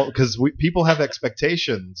with all, because people have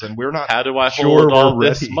expectations and we're not. How do I Sure, hold all we're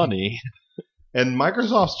this ready. money? And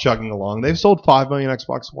Microsoft's chugging along. They've sold 5 million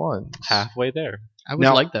Xbox Ones. Halfway there. I would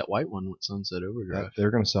Now- like that white one with Sunset Overdrive.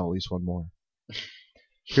 They're going to sell at least one more.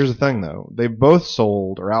 Here's the thing, though. They both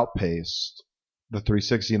sold or outpaced the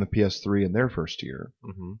 360 and the PS3 in their first year,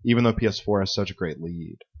 Mm-hmm. even though PS4 has such a great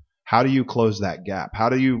lead. How do you close that gap? How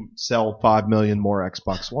do you sell 5 million more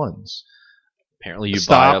Xbox Ones? Apparently, you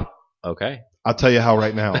Stop. buy a. Okay. I'll tell you how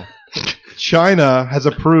right now. China has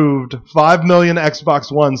approved 5 million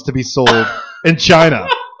Xbox Ones to be sold in China.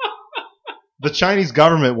 The Chinese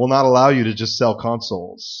government will not allow you to just sell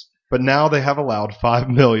consoles. But now they have allowed 5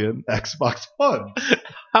 million Xbox Ones.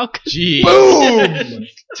 How could Gee. Boom!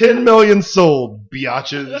 10 million sold,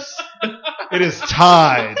 biatches. It is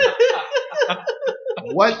tied.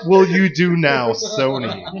 What will you do now,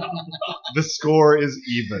 Sony? The score is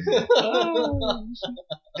even.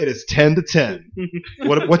 It is 10 to 10.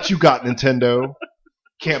 What you got, Nintendo?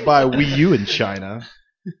 Can't buy a Wii U in China.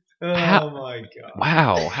 How- my god.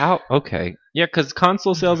 Wow. How? Okay. Yeah, because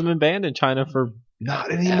console sales have been banned in China for.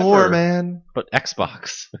 Not anymore, Ever. man. But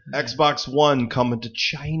Xbox. Xbox One coming to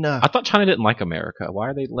China. I thought China didn't like America. Why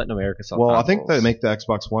are they letting America sell? Well, I think they consoles? make the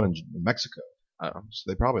Xbox One in Mexico. Oh,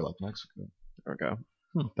 So they probably like Mexico. there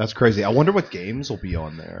we go. That's crazy. I wonder what games will be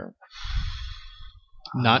on there.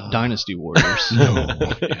 Not Dynasty Warriors. No.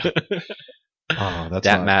 Oh, that's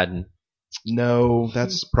that not- Madden. No,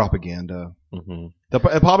 that's propaganda. Mm-hmm.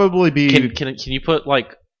 It'll probably be. Can you put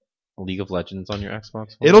like League of Legends on your Xbox?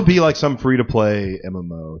 One? It'll be like some free to play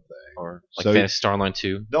MMO thing. or like so- Fantasy Star Online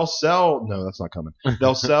 2. They'll sell. No, that's not coming.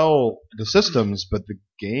 They'll sell the systems, but the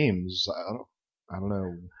games, I don't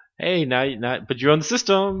know. Hey, but you're on the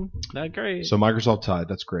system. Not great. So Microsoft tied.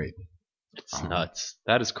 That's great. It's nuts.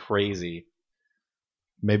 That is crazy.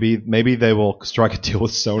 Maybe they will strike a deal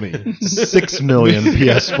with Sony. 6 million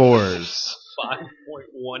PS4s.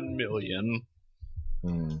 5.1 million.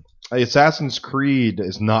 Hey, Assassin's Creed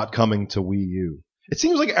is not coming to Wii U. It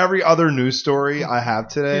seems like every other news story I have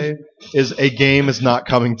today is a game is not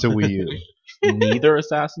coming to Wii U. Neither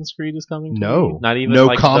Assassin's Creed is coming. To No. Wii? Not even No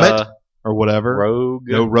like Comet? the Or whatever. Rogue.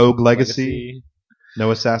 No Rogue Legacy.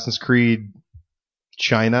 No Assassin's Creed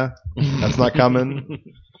China. That's not coming.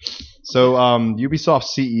 So Ubisoft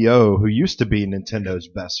CEO, who used to be Nintendo's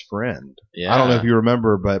best friend. Yeah. I don't know if you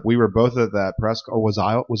remember, but we were both at that press. Or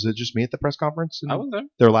was it just me at the press conference? I was there.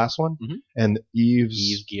 Their last one. Mhm. And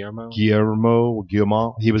Yves Guillermo.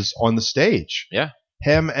 Guillermo, he was on the stage. Yeah.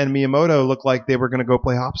 Him and Miyamoto looked like they were going to go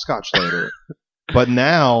play hopscotch later. But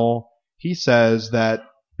now he says that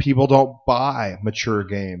people don't buy mature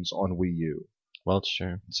games on Wii U. Well, it's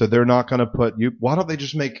true. So they're not going to put you. Why don't they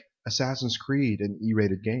just make Assassin's Creed an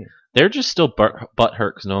E-rated game? They're just still butthurt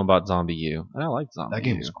because no one bought Zombie U. And I like Zombie That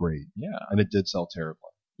game U. was great. Yeah. And it did sell terribly.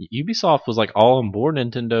 Ubisoft was like all on board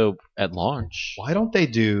Nintendo at launch. Why don't they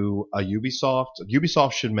do a Ubisoft?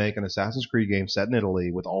 Ubisoft should make an Assassin's Creed game set in Italy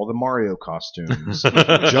with all the Mario costumes,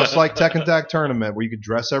 just like Tekken Tag Tournament, where you could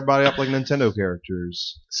dress everybody up like Nintendo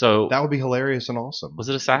characters. So That would be hilarious and awesome. was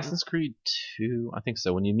it Assassin's Creed 2? I think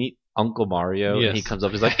so. When you meet Uncle Mario Yes. and he comes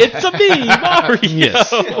up, he's like, "It's a me, Mario."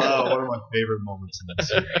 Yes. One of my favorite moments in that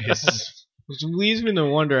series. Which leads me to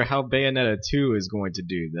wonder how Bayonetta 2 is going to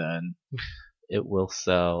do then. It will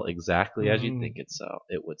sell exactly as you think it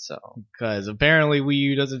would sell. Because apparently Wii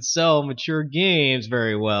U doesn't sell mature games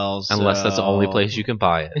very well. So. Unless that's the only place you can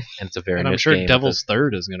buy it. And it's a very And I'm niche sure game. Devil's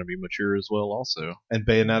Third is going to be mature as well, also. And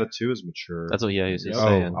Bayonetta 2 is mature. That's what he was Oh,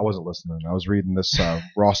 saying. I wasn't listening. I was reading this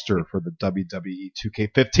roster for the WWE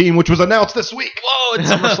 2K15, which was announced this week. Whoa, it's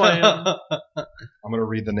SummerSlam. I'm going to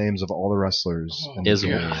read the names of all the wrestlers. in Is the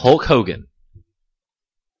game. Hulk Hogan.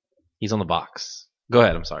 He's on the box. Go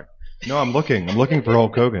ahead, I'm sorry. No, I'm looking. I'm looking for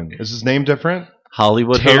Hulk Hogan. Is his name different?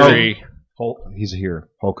 Hollywood Hogan. Terry. He's here.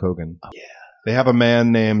 Hulk Hogan. Yeah. They have a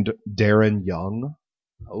man named Darren Young.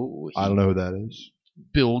 Oh, I don't know who that is.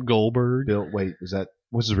 Bill Goldberg. Wait,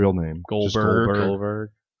 what's his real name? Just Goldberg. Goldberg.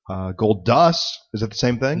 Gold Dust. Is that the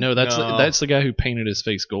same thing? No, that's No. that's the guy who painted his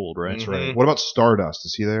face gold, right? That's right. What about Stardust?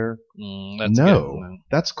 Is he there? That's No. good.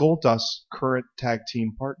 That's Gold Dust's current tag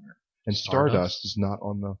team partner. And Stardust? Stardust is not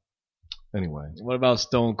on the. Anyway. What about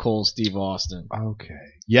Stone Cold Steve Austin? Okay.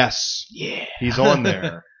 Yes. Yeah. He's on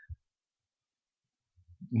there.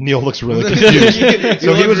 Neil looks really confused. You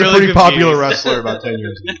So he look was a really pretty popular confused. wrestler about 10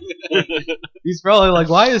 years ago. He's probably like,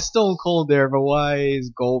 why is Stone Cold there, but why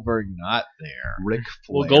is Goldberg not there? Ric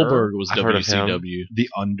Well, Flair. Goldberg was I've heard of him. WCW. The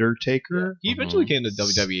Undertaker. He eventually came to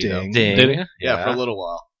WWE, though. Sting. Ding. Did he? Yeah, for a little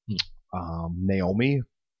while. Naomi.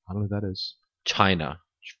 I don't know who that is. China.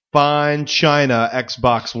 Fine China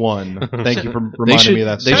Xbox One. Thank you for They reminding should, me of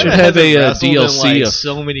that. they story. should China have hasn't a wrestled in, DLC like, of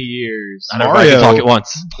so many years. Not everybody can talk at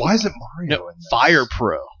once. Why isn't Mario in that? Fire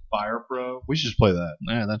Pro. Fire Pro. We should just play that.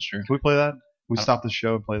 Yeah, that's true. Can we play that? Can we stop the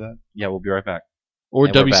show and play that? Yeah, we'll be right back. Or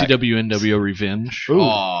And we're back. WCW NWO Revenge. Ooh,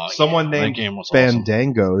 Oh, someone That named game was awesome.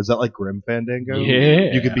 Fandango. Is that like Grim Fandango?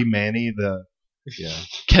 Yeah. You could be Manny the. Yeah.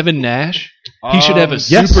 Kevin Nash. He should have a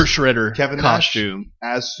yes. Super Shredder Kevin Nash. costume.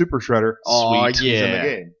 As Super Shredder. Oh, Sweet. He's in the yeah.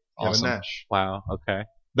 game. Awesome. Kevin Nash. Wow, okay.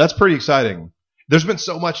 That's pretty exciting. There's been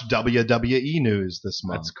so much WWE news this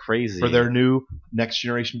month That's crazy. for their new next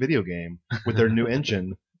generation video game with their new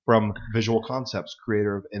engine from Visual Concepts,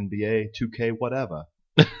 creator of NBA 2K whatever.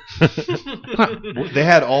 They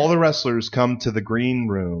had all the wrestlers come to the green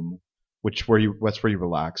room, that's where you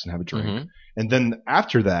relax and have a drink. Mhm. And then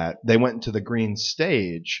after that, they went into the green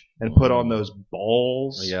stage and put on those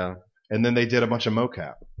balls. Yeah. And then they did a bunch of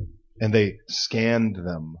mocap. And they scanned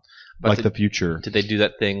them But like did- the future. Did they do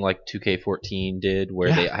that thing like 2K14 did where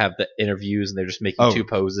Yeah. they have the interviews and they're just making Oh, two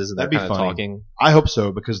poses and they're that'd be kind of funny. talking? I hope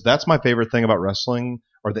so, because that's my favorite thing about wrestling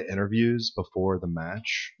are the interviews before the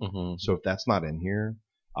match. Mm-hmm. So if that's not in here,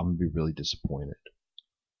 I'm going to be really disappointed.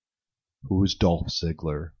 Who's Dolph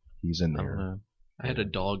Ziggler? He's in there. I had a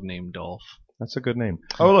dog named Dolph. That's a good name.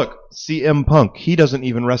 Oh, look. CM Punk. He doesn't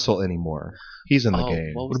even wrestle anymore. He's in the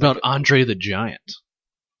game. What What was about Andre the Giant?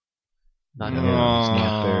 Not No, him. he's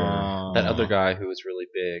not That other guy who was really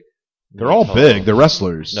big. They're all Tall. big. They're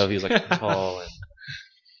wrestlers. No, he's like tall and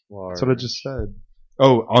large. That's what I just said.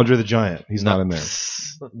 Oh, Andre the Giant. He's not in there.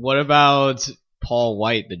 What about Paul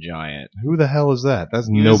White, the Giant? Who the hell is that? That's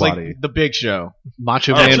He was nobody. like the Big Show.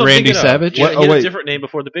 Macho That's Man what I'm Randy thinking of. Savage? Yeah, What? he Oh, had wait. a different name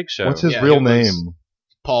before the Big Show. What's his Yeah, real it was- name?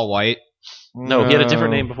 Paul White. No, he had a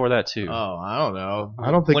different name before that too. Oh, I don't know.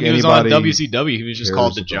 I don't think when he was on anybody WCW, he was just cares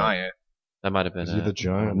called the about- Giant. That might have been Is he it. the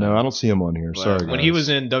Giant? No, I don't see him on here. But Sorry, when guys. he was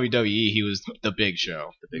in WWE, he was the Big Show.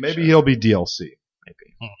 Maybe he'll be DLC.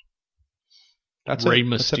 Maybe. That's Ray it.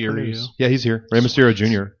 That's it for Mysterio. news. Yeah, he's here. Ray Mysterio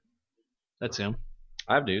Jr. That's him.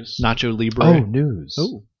 I have news. Nacho Libre. Oh, news.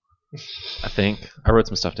 Oh. I think I wrote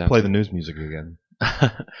some stuff down. Play the news music again.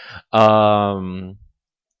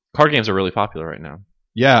 Card games are really popular right now.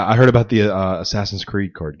 Yeah, I heard about the Assassin's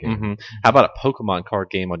Creed card game. Mm-hmm. How about a Pokemon card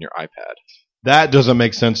game on your iPad? That doesn't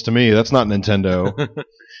make sense to me. That's not Nintendo.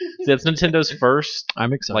 See, that's Nintendo's first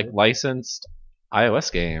I'm excited. licensed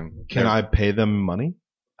iOS game. Can I pay them money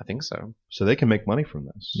I think so. so they can make money from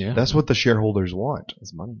this? Yeah. That's what the shareholders want.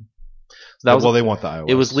 It's money. So that was Well, they want the iOS.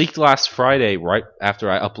 It was leaked last Friday, right after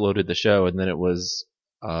I uploaded the show, and then it was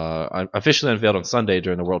officially unveiled on Sunday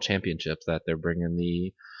during the World Championships that they're bringing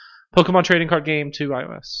the Pokemon trading card game to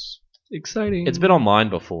iOS. Exciting. It's been on mine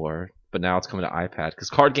before, but now it's coming to iPad because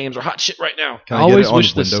card games are hot shit right now. Can I I get always it on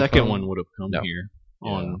wish the Windows second Phone? one would have come No. here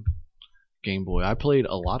on Game Boy. I played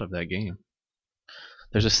a lot of that game.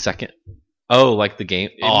 There's a second. Oh, like the game.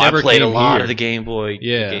 I never played a came lot here. of the Game Boy.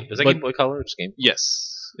 Yeah, Was that but- Game Boy Color or just Game?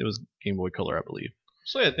 Yes, it was Game Boy Color, I believe.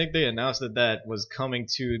 So I think they announced that was coming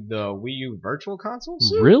to the Wii U Virtual Console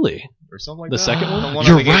soon, Really? or something like The that. second one? The one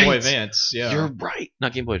You're on the Game Boy right. Advance. Yeah. You're right.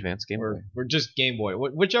 Not Game Boy Advance. Game Boy. or just Game Boy,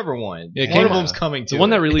 whichever one. Yeah, one Game of Boy. them's coming to The one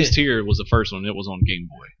that it. released here was the first one. It was on Game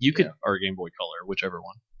Boy. You could Or Game Boy Color, whichever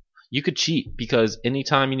one. you could cheat because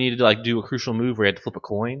anytime you needed to like do a crucial move where you had to flip a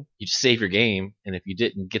coin, you just save your game, and if you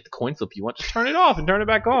didn't get the coin flip you want, just turn it off and turn it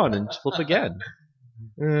back on and just flip again.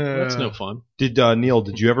 That's no fun. Did Neil?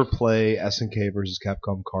 Did you ever play SNK versus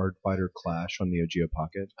Capcom Card Fighter Clash on Neo Geo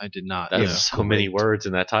Pocket? I did not. That's Yeah. so many words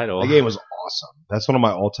in that title. That game was awesome. That's one of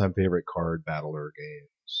my all-time favorite card battler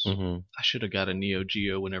games. hmm I should have got a Neo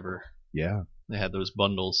Geo whenever Yeah, they had those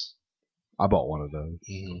bundles. I bought one of those.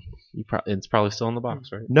 It's probably still in the box,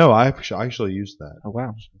 right? No, I actually used that, Oh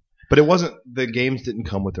wow. but it wasn't. The games didn't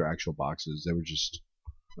come with their actual boxes. They were just.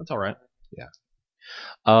 That's all right.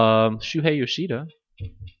 Shuhei Yoshida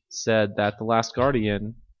said that The Last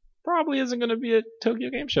Guardian probably isn't going to be at Tokyo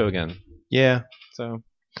Game Show again. Yeah, So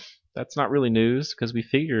that's not really news because we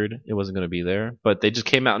figured it wasn't going to be there. But they just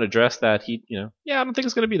came out and addressed that I don't think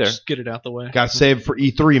it's going to be there. Just get it out the way. got saved for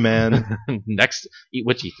E3, man. Next,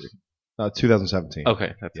 which E3? 2017.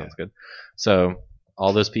 Okay, that sounds good. So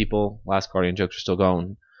all those people, Last Guardian jokes are still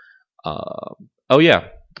going. Oh yeah,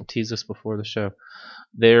 I'll tease this before the show.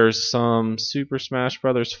 There's some Super Smash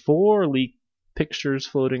Brothers 4 leaked pictures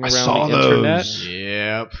floating I around saw the internet. those.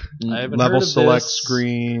 Yep. I haven't Level heard of select this.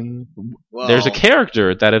 screen. Well, There's a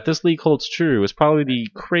character that, if this leak holds true, is probably the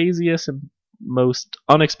craziest and most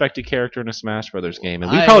unexpected character in a Smash Brothers game,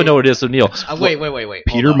 and we probably know what it is. So Neil, Wait.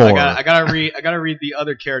 Peter Hold on. Moore. I gotta read the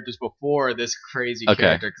other characters before this crazy Okay.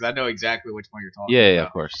 character because I know exactly which one you're talking yeah, about.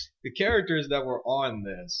 of course. The characters that were on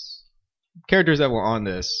this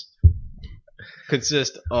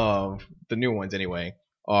consist of the new ones anyway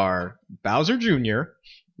are Bowser Jr.,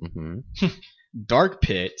 hmm Dark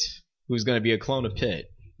Pit, who's going to be a clone of Pit,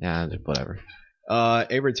 Yeah, whatever.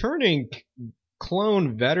 a returning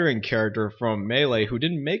clone veteran character from Melee who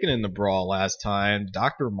didn't make it in the Brawl last time,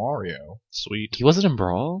 Dr. Mario. Sweet. He wasn't in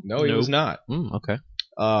Brawl. No, he was not. Okay.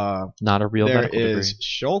 Uh, Not a real there medical is degree.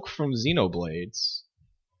 Shulk from Xenoblades,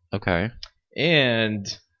 Okay. and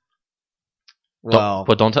well,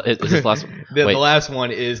 But don't tell. Is this last? the wait. last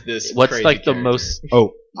one is this. What's crazy like the character. most?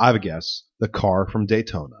 Oh, I have a guess. The car from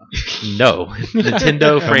Daytona. No,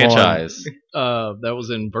 Nintendo Come franchise. That was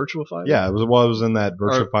in Virtua Fighter? Yeah, it was in that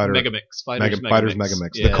Virtua Or Fighter. Megamix. Fighters Megamix.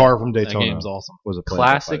 Yeah, The car from that Daytona game's awesome. was a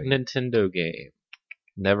Classic fighting. Nintendo game.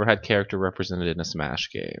 Never had character represented in a Smash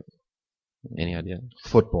game. Any idea?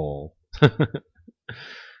 Football.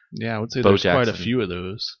 Yeah, I would say Bo there's quite a Jackson. few of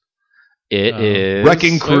those. It is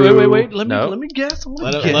Wrecking Crew. Wait. Let No. me guess.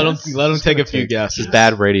 Let him take a few This guesses. is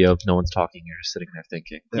bad radio if no one's talking. You're just sitting there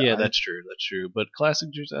thinking. Yeah, that's true. That's true. But classic,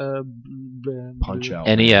 Punch Out.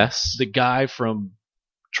 NES. The guy from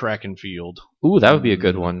Track and Field. Ooh, that would be a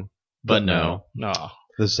good one. But no.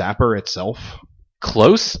 The Zapper itself.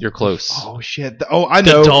 Close. You're close. Oh shit! Oh, I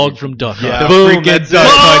The know. dog from Duck Hunt. Yeah. The Boom, freaking that's Duck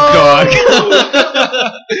it. Hunt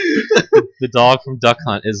dog. The dog from Duck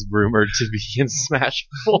Hunt is rumored to be in Smash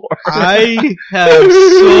 4. I have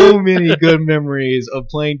so many good memories of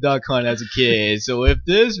playing Duck Hunt as a kid. So if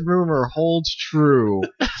this rumor holds true,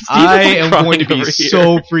 I am going to be crying over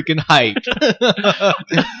so freaking hyped.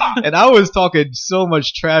 And I was talking so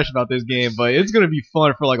much trash about this game, but it's going to be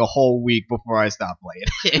fun for like a whole week before I stop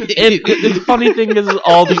playing. The funny thing is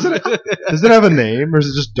all these. Does it have a name or is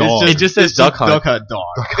it just dog? It just says Duck Hunt Duck Hunt dog.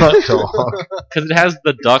 Dog. because it has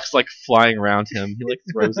the ducks like flying around him. He like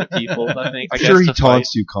throws at people. I think. I'm I sure guess, he to fight.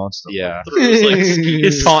 taunts you constantly. Yeah. Throws, like,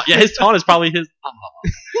 His taunt. Yeah, his taunt is probably his.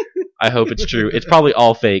 I hope it's true. It's probably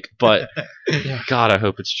all fake, but God, I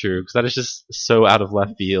hope it's true because that is just so out of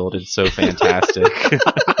left field and so fantastic.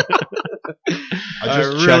 I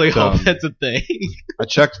just really checked, hope that's a thing. I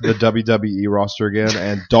checked the WWE roster again,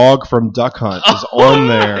 and Dog from Duck Hunt is on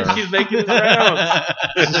there. He's making the rounds.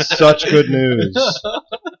 This is such good news.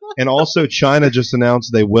 And also, China just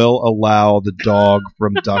announced they will allow the dog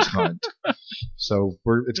from Duck Hunt. So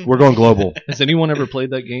we're going global. Has anyone ever played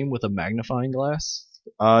that game with a magnifying glass?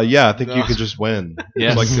 Yeah, I think you could just win.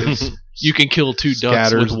 Yes. Like it's You can kill 2 ducks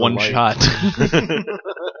scatters with the 1 light. shot.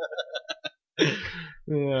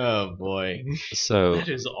 Oh boy, So That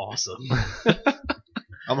is awesome.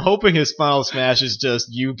 I'm hoping his Final Smash is just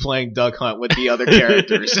you playing Duck Hunt with the other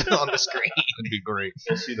characters on the screen. That'd be great.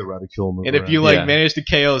 You'll see the Raticule move And if around. you like Yeah. manage to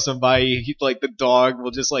KO somebody, like the dog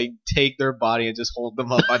will just like take their body and just hold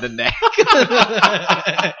them up by the neck.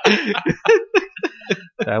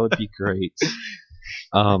 that would be great.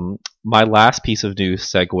 My last piece of news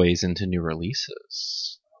segues into new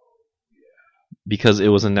releases. Because it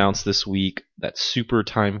was announced this week that Super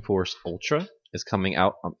Time Force Ultra is coming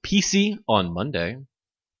out on PC on Monday.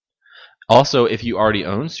 Also, if you already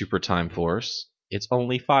own Super Time Force, it's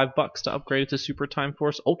only $5 to upgrade it to Super Time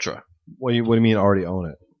Force Ultra. What do you mean already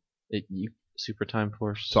own it? Super Time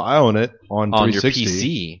Force So I own it on on your 360.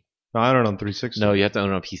 PC. No, I own it on 360. No, you have to own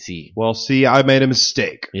it on PC. Well, see, I made a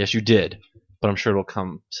mistake. Yes, you did, but I'm sure it'll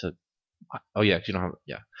come to. Oh yeah, 'cause you don't have.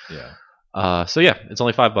 Yeah. Yeah. So yeah, it's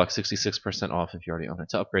only $5, 66% off if you already own it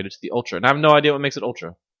to upgrade it to the Ultra. And I have no idea what makes it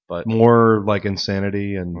Ultra, but More like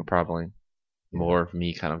insanity and probably more of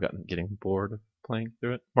me kind of getting bored of playing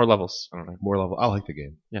through it. More levels. I don't know. more level. I like the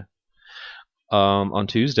game. On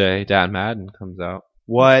Tuesday, Madden comes out.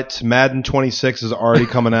 What? Madden 26 is already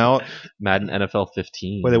coming out? Madden NFL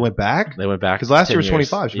 15. Wait, they went back? They went back Because last 10 year was years.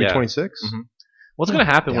 25. Should be Yeah. 26? Mhm. What's going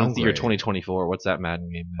to happen when it's the year Downgrade. 2024? What's that Madden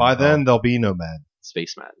game? By then, there'll be no Madden.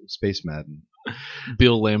 Space Madden. Space Madden.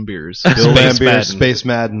 Bill Lambiers. Bill Space Lambier, Madden. Space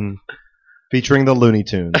Madden. Featuring the Looney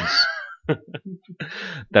Tunes.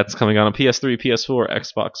 That's coming out on PS3, PS4,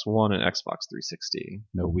 Xbox One, and Xbox 360.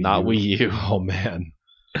 No Wii Not U. Wii U. Oh, man.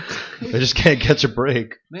 They just can't catch a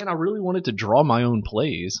break. Man, I really wanted to draw my own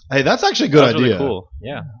plays. Hey, that's actually a good That was idea. really cool.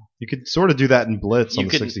 Yeah. You could sort of do that in Blitz You on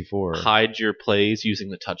the could 64. Hide your plays using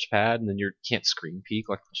the touchpad, and then you can't screen peek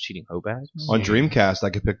like cheating Hobad. On Dreamcast, I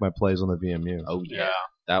could pick my plays on the VMU. Oh yeah,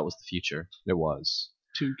 that was the future. It was.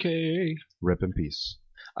 2K. Rip in peace.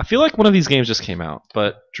 I feel like one of these games just came out,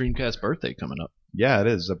 but Dreamcast birthday coming up. Yeah, it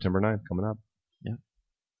is. September 9th coming up.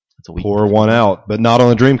 it's a week. Pour one out, but not on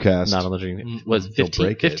the Dreamcast. Not on the Dream. Mm-mm. Was They'll 15,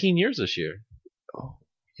 break it. 15 years this year.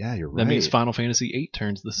 Yeah, you're right. That means Final Fantasy VIII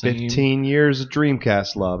turns the same. 15 years of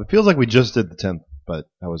Dreamcast love. It feels like we just did the 10th, but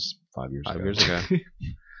that was 5 years 5 ago. years ago.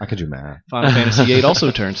 I could do math. Final Fantasy VIII also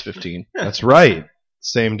turns 15. That's right.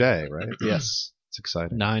 Same day, right? Yes. It's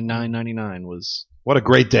exciting. 9/9/99 was. What a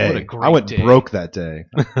great day. What a great I went day. broke that day.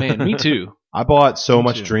 Man, me too. I bought so Me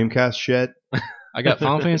much too. Dreamcast shit. I got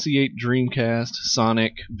Final Fantasy VIII, Dreamcast,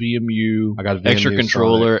 Sonic, VMU, I got VMU, Extra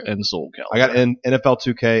Controller, and Soul Calibur. I got NFL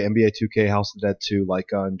 2K, NBA 2K, House of the Dead 2, Light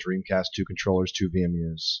Gun, Dreamcast, 2 controllers, 2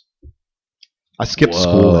 VMUs. I skipped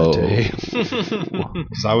school that day.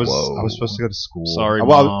 'Cause I was supposed to go to school. Sorry,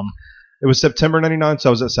 Well, Mom. It was September 99, so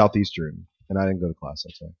I was at Southeastern, and I didn't go to class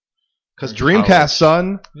that day. Because College. Dreamcast,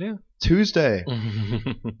 son. Yeah. Tuesday.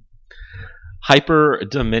 Hyper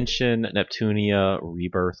Dimension Neptunia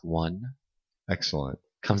Rebirth 1 Excellent.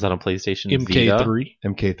 comes out on PlayStation Vita. MK3.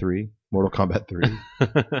 MK3, Mortal Kombat 3.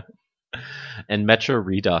 And Metro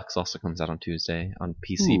Redux also comes out on Tuesday on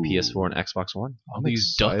PC, Ooh. PS4, and Xbox One. All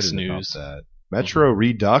these Ducks Excited about news. that. Metro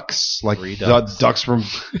Redux, like Redux. The ducks from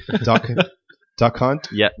Duck Hunt.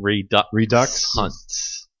 Yeah, Redux.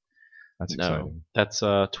 Hunts. That's No, exciting. that's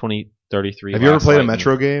 2033. Have you ever Last played a Lightning.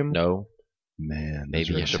 Metro game? No. Man, Maybe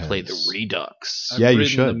those are you should play the intense. Redux. Yeah, I've you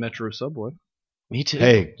ridden should. the Metro subway. Me too.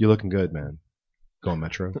 Hey, you're looking good, man. Going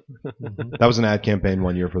Metro. That was an ad campaign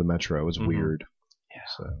one year for the Metro. It was Mhm. weird. Yeah.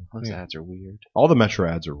 So Those ads are weird. all the Metro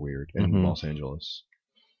ads are weird in Mhm. Los Angeles.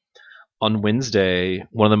 On Wednesday,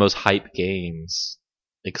 one of the most hype games,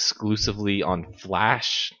 exclusively on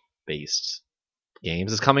Flash-based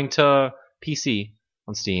games, is coming to PC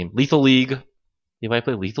on Steam. Lethal League. Anybody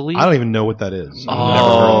play Lethal League? I don't even know what that is.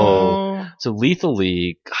 Oh. So Lethal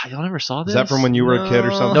League. God, y'all never saw this? Is that from when you were a kid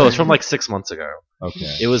or something? No, it's from like 6 months ago.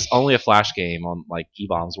 Okay. It was only a Flash game on like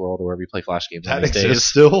E-Bombs World or wherever you play Flash games That these days. exists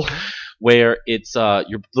still? Where it's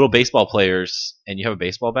your little baseball players and you have a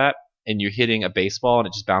baseball bat and you're hitting a baseball and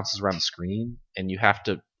it just bounces around the screen and you have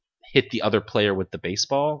to hit the other player with the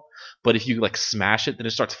baseball. But if you like smash it, then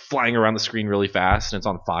it starts flying around the screen really fast and it's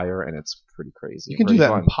on fire and it's pretty crazy. You can do Really that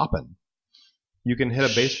fun, in Poppin'. You can hit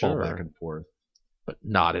a baseball Sure. back and forth. but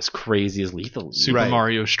not as crazy as Lethal League. Super Right.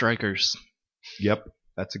 Mario Strikers. Yep,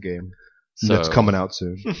 that's a game. So, That's coming out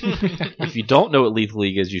soon. if you don't know what Lethal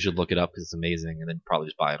League is, you should look it up because it's amazing and then probably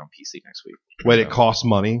just buy it on PC next week. Wait, it costs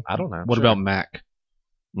money? I don't know. What Sure. about Mac?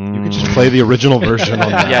 You could just play the original version on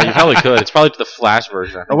Mac. Yeah, you probably could. It's probably the Flash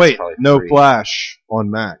version. I think Oh wait, it's probably no free. Flash on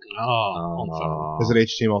Mac. On the phone. Is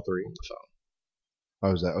it HTML3?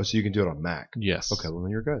 Oh, is that? Oh, so you can do it on Mac. Yes. Okay, well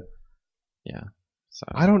then you're good. So,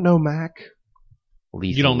 I don't know Mac.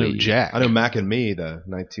 You don't know lethally. I Jack. know Mac and Me, the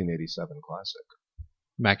 1987 classic.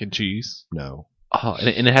 Mac and cheese. No. Oh,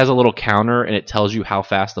 and it has a little counter, and it tells you how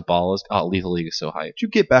fast the ball is. Oh, Lethal League is so hyped. Did you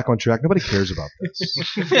get back on track? Nobody cares about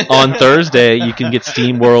this. On Thursday, you can get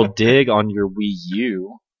Steam World Dig on your Wii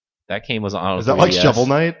U. That game was on. Is that like 3DS. Shovel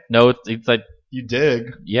Knight? No, it's like You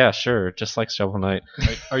dig. yeah, sure, just like Shovel Knight.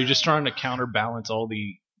 Are you just trying to counterbalance all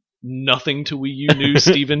the nothing to Wii U news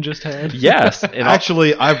Steven just had? Yes, and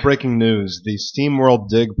Actually, I have breaking news. The SteamWorld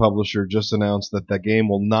Dig publisher just announced that the game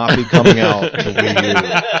will not be coming out to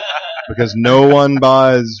Wii U because no one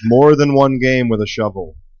buys more than one game with a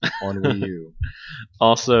shovel on Wii U.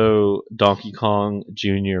 also Donkey Kong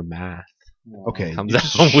Jr. Math. Okay, Comes you out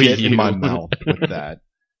just on Wii shit in U. my mouth with that.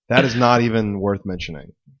 That is not even worth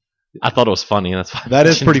mentioning. I thought it was funny. That's why I That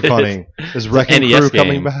is pretty mentioned it. funny. Is Wrecking NES Crew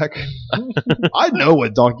coming game. back? I know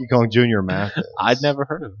what Donkey Kong Jr. Math is. I'd never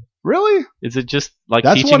heard of it. Really? Is it just like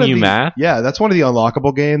That's teaching one of you the, math? Yeah, that's one of the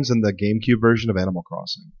unlockable games in the GameCube version of Animal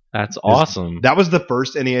Crossing. That's awesome. That was the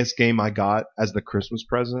first NES game I got as the Christmas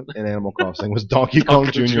present in Animal Crossing was Donkey Kong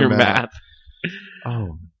Jr. Math.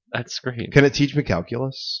 Oh, that's great. Can it teach me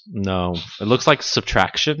calculus? No, it looks like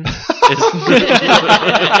subtraction.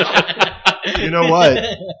 You know what?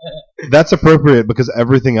 That's appropriate because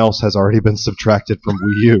everything else has already been subtracted from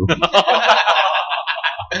Wii U.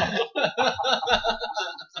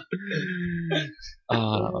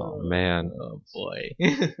 Oh man. Oh boy.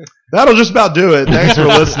 That'll just about do it. Thanks for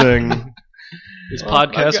listening. This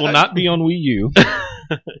podcast will not be on Wii U.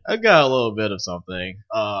 I got a little bit of something.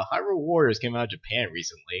 Hyrule Warriors came out of Japan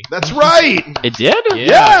recently. That's right. It did?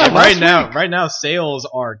 Yeah, and last right now sales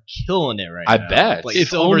are killing it right I now. bet. Like, If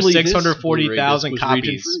it's over only this 640,000 Blu-ray disc was copies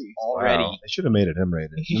region-free. already. Wow. They should have made it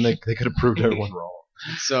M-rated. Then they could have proved everyone wrong.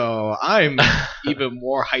 So I'm even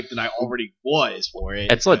more hyped than I already was for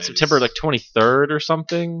it. It's like because- September like 23rd or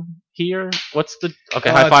something here. What's the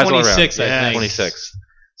high fives all around? 26th, I think. 26th.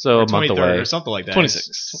 So or a month 23rd away. or something like that.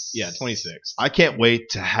 26th. Yeah, 26. I can't wait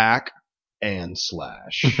to hack and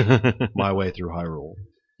slash my way through Hyrule.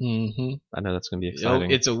 Mm-hmm. I know that's gonna be You know, exciting.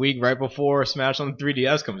 it's a week right before Smash on the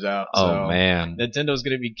 3DS comes out. oh so man, Nintendo's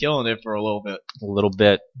gonna be killing it for a little bit. a little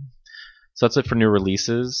bit. So that's it for new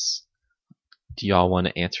releases. Do y'all want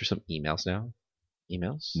to answer some emails now?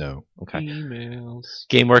 Emails? No. Okay. Emails.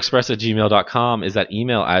 GameWareExpress@gmail.com is that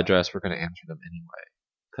email address. We're going to answer them anyway.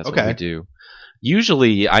 That's what Okay. we do.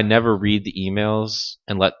 Usually, I never read the emails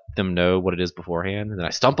and let them know what it is beforehand, and then I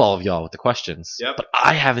stump all of y'all with the questions. Yep. But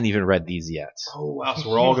I haven't even read these yet. Oh, wow. So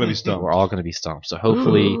we're all going to be stumped. We're all going to be stumped. So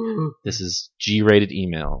hopefully, this is G-rated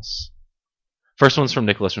emails. First one's from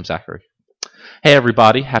Nicholas from Zachary. Hey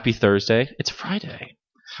everybody, happy Thursday. It's Friday.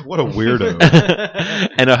 What a weirdo.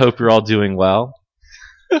 And I hope you're all doing well.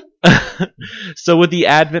 So with the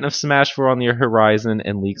advent of Smash 4 on the horizon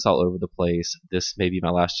and leaks all over the place, this may be my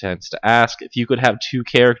last chance to ask, if you could have two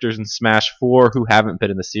characters in Smash 4 who haven't been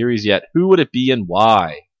in the series yet, who would it be and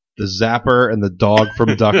why? The Zapper and the dog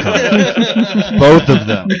from Duck Hunt. Both of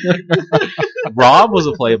them. Rob was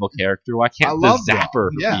a playable character. Why I can't the love Zapper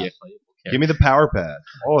Rob. Yeah. be a playable character? Give me the power pad.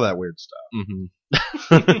 All of that weird stuff. Mm-hmm.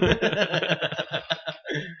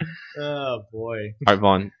 Oh boy. All right,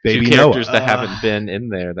 Vaughn. Baby two characters Noah. that haven't been in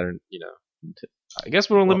there that are, I guess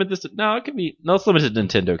we'll limit this to, no, it can be, no, let's limit it to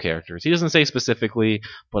Nintendo characters. He doesn't say specifically,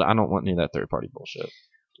 but I don't want any of that third-party bullshit.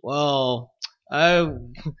 Well,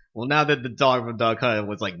 now that the dog from Duck Hunt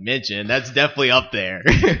was like mentioned, that's definitely up there.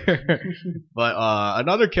 But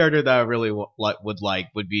another character that I really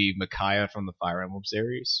would be Micaiah from the Fire Emblem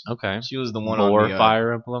series. Okay. She was the one More on the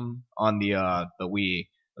Fire Emblem. on the Wii.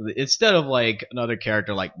 Instead of like another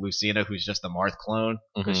character like Lucina, who's just a Marth clone,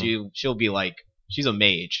 because she'll be like she's a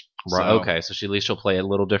mage. Right. So Okay. So at least she'll play a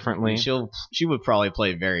little differently. she would probably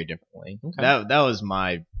play very differently. Okay. That was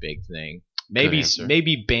my big thing. answer.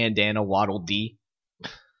 Maybe Bandana Waddle Dee.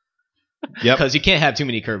 Yep. Because you can't have too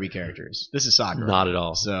many Kirby characters. This is Sakura. Not at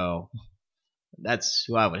all. So that's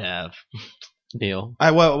who I would have. Neil.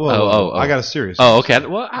 Whoa. I got a serious. Oh, okay.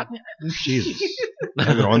 Well, Jesus.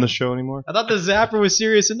 Are you on the show anymore? I thought the Zapper was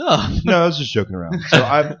serious enough. No, I was just joking around. So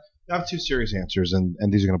I have two serious answers, and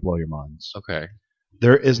these are going to blow your minds. okay.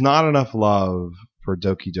 There is not enough love for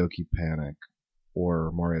Doki Doki Panic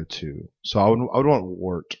or Mario 2. So I would want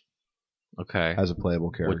Wart Okay. as a playable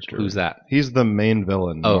character. Who's that? He's the main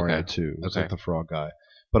villain in Oh, Mario okay. 2. He's Okay. like the frog guy.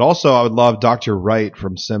 But also, I would love Dr. Wright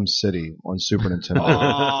from Sim City on Super Nintendo.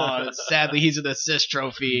 Oh, sadly, he's an assist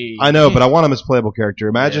trophy. I know, but I want him as playable character.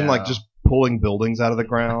 Imagine Yeah. like just pulling buildings out of the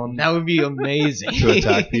ground That would be amazing. to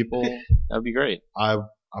attack people. That would be great. I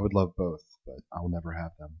would love both, but I'll never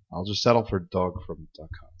have them. I'll just settle for Dog from Duck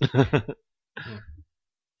Hunt.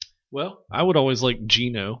 Well, I would always like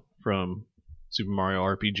Gino from Super Mario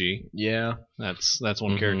RPG. Yeah. That's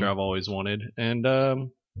one Mhm. character I've always wanted, and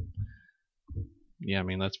yeah, I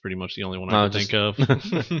mean that's pretty much the only one No, I can think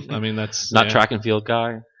of. I mean that's Not yeah. track and field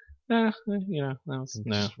guy. No, no, Just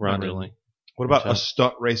not running. really. What about Okay. a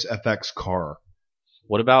stunt race FX car?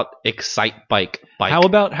 What about Excite Bike? How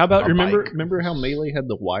about A remember how Melee had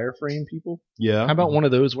the wireframe people? Yeah. How about one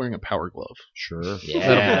of those wearing a power glove? Sure. Yeah.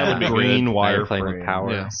 That would be Green Now wire you're playing with frame.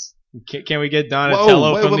 power. Yeah. Can we get Whoa,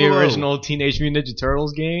 Donatello wait, from whoa, the whoa. original Teenage Mutant Ninja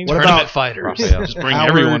Turtles game? What Tournament about fighters? Raphael. Just bring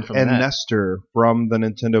Howard everyone from and that. Nestor from the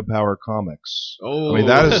Nintendo Power comics. Oh, I mean,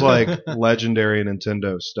 that is like legendary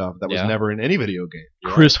Nintendo stuff that was Yeah. never in any video game.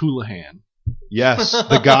 Chris Houlihan. Yes,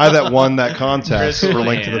 the guy that won that contest Chris for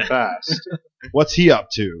Link to the Past. What's he up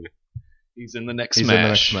to? He's in the next He's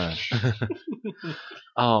Smash. in the next Smash.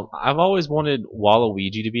 I've always wanted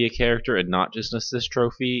Waluigi to be a character and not just an assist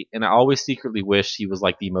trophy, and I always secretly wish he was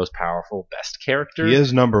like the most powerful, best character. He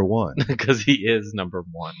is number one. Because he is number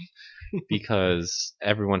one. Because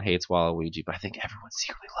everyone hates Waluigi, but I think everyone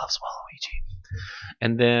secretly loves Waluigi.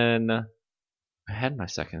 And then I had my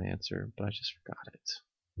second answer, but I just forgot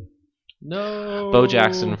it. no. Bo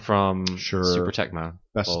Jackson from Sure. Super Tecmo.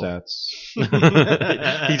 Best Well,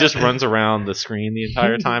 stats. he just runs around the screen the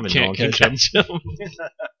entire time and no one can Can't catch him.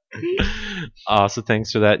 So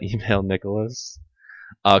thanks for that email, Nicholas.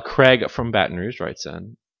 Craig from Baton Rouge writes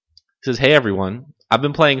in. He says, "Hey everyone, I've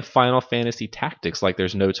been playing Final Fantasy Tactics like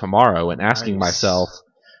there's no tomorrow and asking Nice. myself,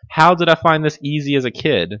 how did I find this easy as a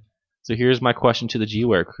kid? So here's my question to the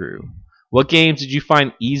GWare crew. What games did you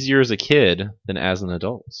find easier as a kid than as an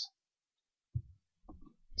adult?"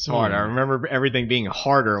 It's hard. I remember everything being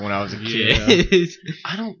harder when I was a kid.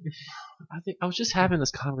 I think I was just having this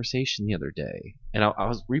conversation the other day, and I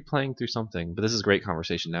was replaying through something. But this is a great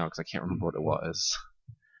conversation now because I can't remember what it was.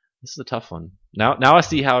 This is a tough one. Now I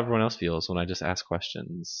see how everyone else feels when I just ask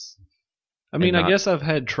questions. I mean, And I not- guess I've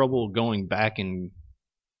had trouble going back and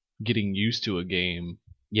getting used to a game,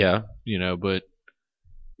 Yeah, but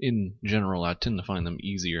in general, I tend to find them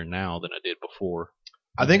easier now than I did before.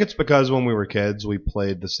 I think it's because when we were kids, we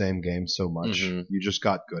played the same game so much. Mhm. You just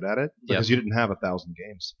got good at it Yep. because you didn't have 1,000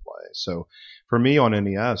 games to play. So for me on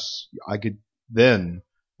NES, I could then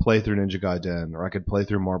play through Ninja Gaiden, or I could play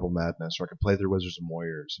through Marble Madness, or I could play through Wizards and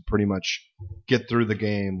Warriors, and pretty much get through the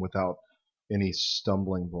game without any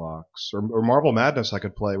stumbling blocks. Or Marble Madness, I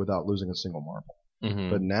could play without losing a single marble. hmm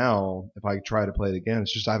But now, if I try to play it again,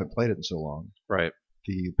 it's just I haven't played it in so long. right.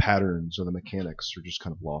 The patterns or the mechanics are just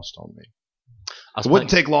kind of lost on me. I was It wouldn't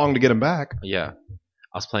take long to get them back. Yeah,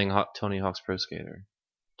 I was playing Tony Hawk's Pro Skater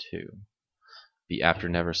 2. Be after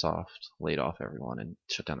Neversoft laid off everyone and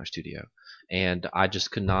shut down their studio, and I just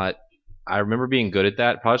could not. I remember being good at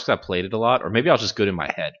that, probably because I played it a lot, or maybe I was just good in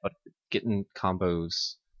my head. But getting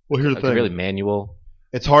combos, Well, here's the like, thing. really manual.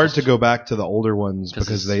 It's hard to go back to the older ones 'Cause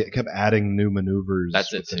because it's- they kept adding new maneuvers.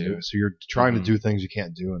 That's with it, the too. new- so you're trying Mhm. to do things you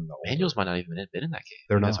can't do in the older. Manuals might not even have been in that game.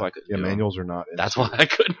 They're That's not. why I couldn't Yeah, do 'em. manuals are not. That's why I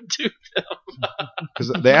couldn't do them.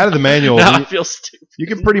 Because they added the manual. Now I you, feel stupid. you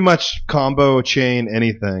can pretty much combo chain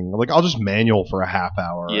anything. Like I'll just manual for a half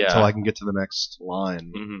hour Yeah. until I can get to the next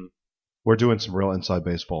line. Mm-hmm. We're doing some real inside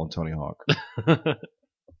baseball in Tony Hawk.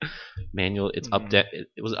 Manual. It's up down.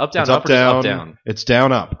 It was up down. It's up or just down. Up down. It's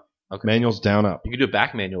down up. Okay. Manual's down up. You can do a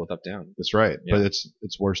back manual with up down. That's right. Yeah. But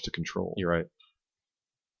it's worse to control. You're right.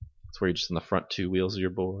 It's where you're just on the front two wheels of your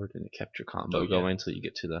board, and it kept your combo Oh, yeah. going until you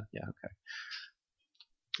get to the okay.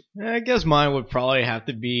 I guess mine would probably have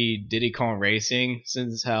to be Diddy Kong Racing,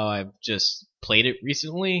 since how I've just played it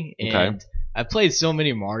recently, and Okay. I've played so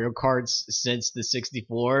many Mario Karts since the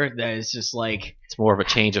 64 that it's just like, It's more of a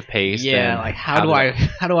change of pace. yeah, than like how do I-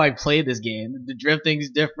 how do I play this game? The drifting's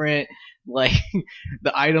different, like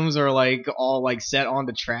the items are like all like set on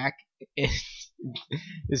the track.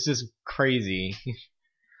 It's just crazy.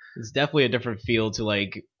 It's definitely a different feel to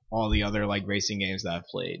like all the other like racing games that I've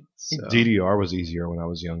played. So. DDR was easier when I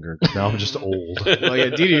was younger. Now I'm just old. Well, yeah,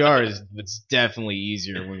 DDR it's definitely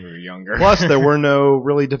easier when we were younger. Plus, there were no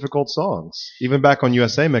really difficult songs. Even back on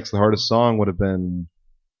USA Mix, the hardest song would have been,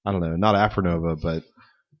 I don't know, not Afronova, but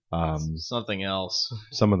Something else.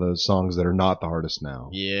 some of those songs that are not the hardest now.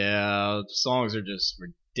 Yeah, the songs are just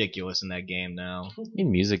ridiculous in that game now.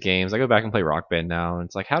 In music games, I go back and play Rock Band now, and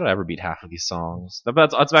it's like, how did I ever beat half of these songs?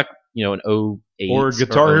 That's back, in 08 Or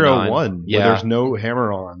Guitar Hero 09. 1, Yeah. where there's no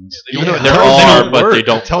hammer-ons. Yeah, Even though it there tells you are, how to but work. they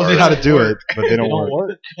don't It tells you work. how to do it, but they don't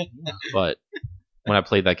work. But when I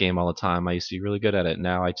played that game all the time, I used to be really good at it.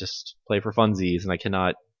 Now I just play for funsies, and I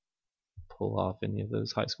cannot pull off any of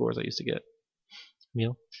those high scores I used to get.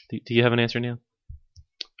 Neil, do you have an answer, Neil?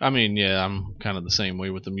 I mean, yeah, I'm kind of the same way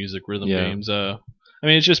with the music rhythm Yeah. games. I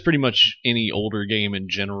mean, it's just pretty much any older game in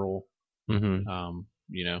general. Mm-hmm.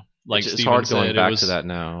 Like it's Steven hard said, going it back was, to that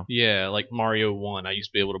now. Yeah, like Mario 1, I used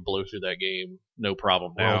to be able to blow through that game no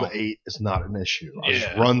problem. World Now, 8 is not an issue. I just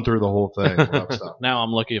Yeah. run through the whole thing without stopping. now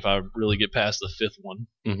I'm lucky if I really get past the 5th one.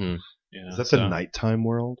 Mm-hmm. Yeah, Is that so the nighttime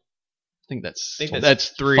world? I think that's I think that's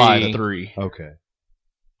 3. 5-3 Okay.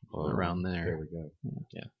 around There there. we go.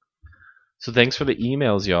 So thanks for the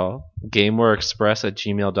emails, y'all.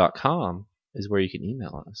 GameWareExpress@gmail.com is where you can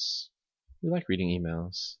email us. We like reading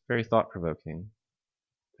emails. Very thought-provoking.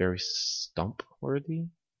 Very stump-worthy.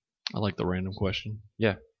 I like the random question.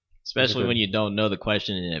 Especially when you don't know the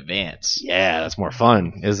question in advance. Yeah, that's more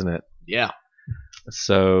fun, isn't it? Yeah.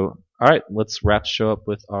 So, all right, let's wrap the show up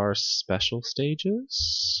with our special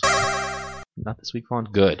stages. Not this week, Vaughn.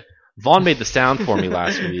 Good. Vaughn made the sound for me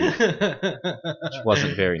last week, which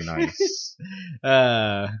wasn't very nice.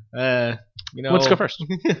 Let's go first.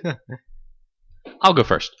 I'll go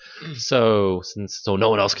first. So no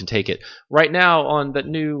one else can take it. Right now on that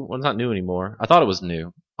new, well, it's not new anymore. I thought it was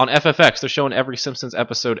new. On FFX, they're showing every Simpsons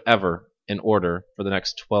episode ever in order for the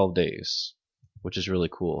next 12 days, which is really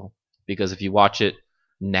cool. Because if you watch it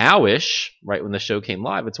now-ish, right when the show came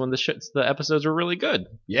live, it's when the episodes are really good.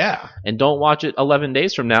 Yeah. And don't watch it 11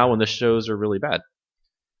 days from now when the shows are really bad.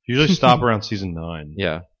 Usually stop around season 9.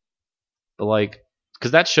 Yeah. But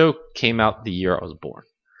because that show came out the year I was born.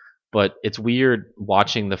 But it's weird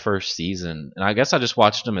watching the first season, and I guess I just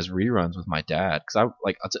watched them as reruns with my dad. Because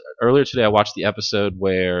earlier today I watched the episode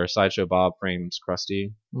where Sideshow Bob frames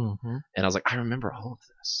Krusty, Mm-hmm. and I was like, I remember all of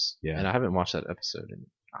this. Yeah. And I haven't watched that episode in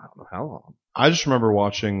I don't know how long. I just remember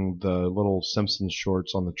watching the little Simpsons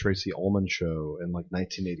shorts on the Tracy Ullman show in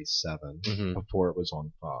 1987 Mm-hmm. before it was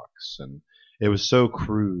on Fox, and it was so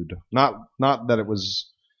crude. Not that it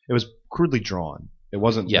was crudely drawn. It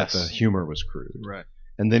wasn't Yes. that the humor was crude. Right.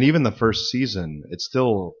 And then even the first season, it's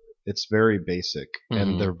very basic, Mhm.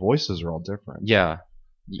 and their voices are all different. Yeah.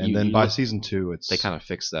 And then by season 2, they kind of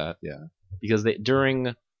fixed that. Yeah. Because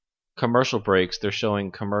during commercial breaks, they're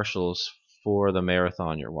showing commercials for the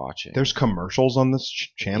marathon you're watching. There's commercials on this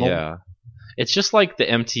channel. Yeah. It's just like the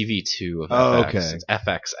MTV2 of Oh, FX. okay. It's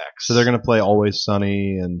FXX. So they're gonna play Always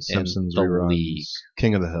Sunny and Simpsons The reruns, League.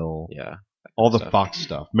 King of the Hill, Yeah. all the stuff. Fox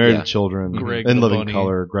stuff, Married Yeah. to Children, Greg In the Living Bunny.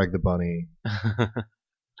 Color, Greg the Bunny.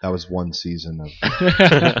 That was one season of.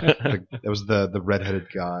 It was the redheaded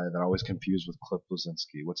guy that I always confused with Cliff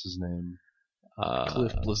Bleszinski. What's his name?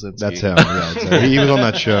 Cliff Bleszinski. That's him. Yeah, exactly. He was on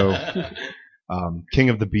that show. King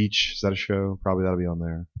of the Beach. Is that a show? Probably that'll be on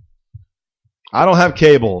there. I don't have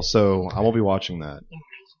cable, so I won't be watching that.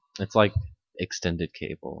 It's like extended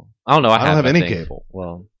cable. I don't know. I don't have any think. cable.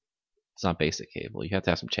 Well, it's not basic cable. You have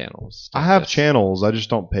to have some channels. I have channels. I just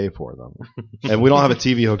don't pay for them, and we don't have a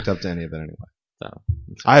TV hooked up to any of it anyway. So,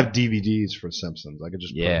 I have DVDs for Simpsons. I could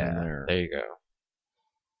just put them yeah. in there. There you go.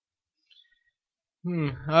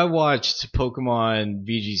 I watched Pokemon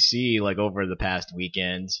VGC over the past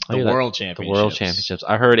weekend. Oh, The yeah, World The Championships. World Championships.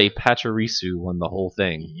 I heard a Pachirisu won the whole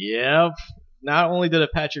thing. Yep. Not only did a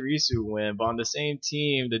Pachirisu win, but on the same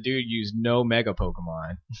team, the dude used no Mega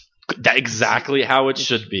Pokemon. That's exactly how it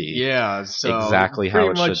should be. Yeah, so exactly how it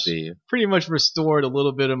pretty much- should be. Pretty much restored a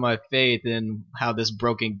little bit of my faith in how this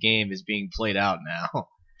broken game is being played out now.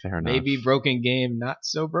 Fair enough. Maybe broken game, not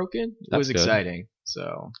so broken. It That's was good. exciting.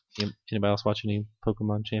 So Anybody else watch any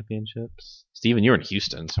Pokemon championships? Steven, you're in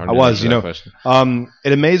Houston. So I was, answer that question.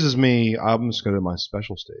 It amazes me. I'm just going to my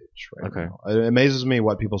special stage right Okay. now. It amazes me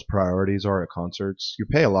what people's priorities are at concerts. You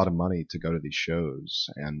pay a lot of money to go to these shows,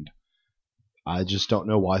 and I just don't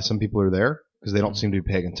know why some people are there because they don't seem to be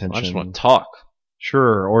paying attention. I just want to talk.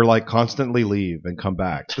 Sure, or constantly leave and come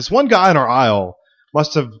back. This one guy in our aisle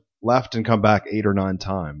must have left and come back 8 or 9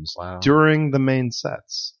 times Wow. during the main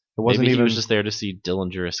sets. It wasn't Maybe even. he was just there to see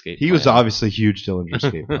Dillinger Escape. He was Plan. obviously a huge Dillinger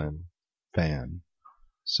Escape Plan fan.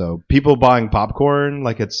 So people buying popcorn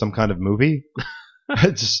like it's some kind of movie.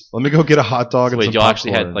 Just let me go get a hot dog So and wait, some y'all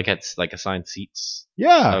actually popcorn. had assigned seats.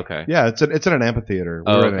 Yeah. Okay. Yeah, it's in an amphitheater.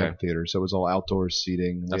 We Oh, were in an okay. amphitheater, so it was all outdoor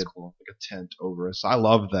seating. We That's had, cool. a tent over us. I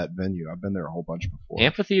love that venue. I've been there a whole bunch before.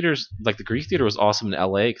 Amphitheaters, like the Greek Theater, was awesome in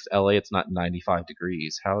LA because LA it's not 95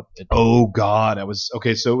 degrees. How? Oh God, I was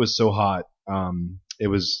okay. So it was so hot. It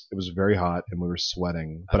was very hot and we were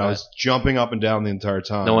sweating, but I I bet. was jumping up and down the entire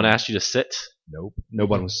time. No one asked you to sit. Nope, no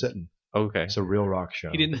one was sitting. Okay. It's a real rock show.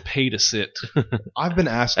 He didn't pay to sit. I've been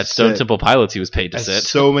asked At to Stone sit Temple Pilots, he was paid to at sit.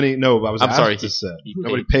 so many. No, I was I'm asked sorry, to he- sit. he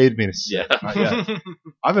Nobody paid me to sit. Yeah. Not yet.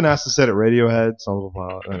 I've been asked to sit at Radiohead, Stone Temple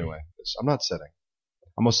Pilots. Anyway, I'm not sitting.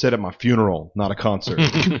 I'm gonna sit at my funeral, not a concert.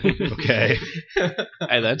 Okay.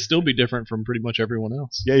 Hey, that'd still be different from pretty much everyone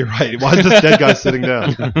else. Yeah, you're right. Why is this dead guy sitting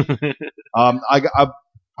down?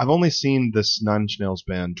 I've only seen this Nine Inch Nails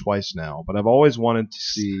band twice now, but I've always wanted to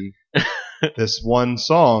see this one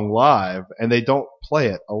song live, and they don't play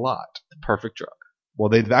it a lot. Perfect drug. Well,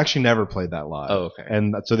 they've actually never played that live. Oh, okay.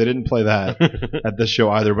 And so they didn't play that at this show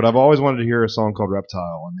either, but I've always wanted to hear a song called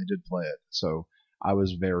Reptile, and they did play it. So I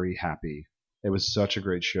was very happy. It was such a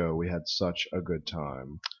great show. We had such a good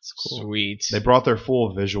time. It's cool. Sweet. They brought their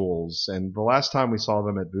full visuals, and the last time we saw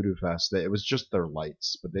them at Voodoo Fest, it was just their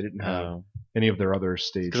lights, but they didn't have any of their other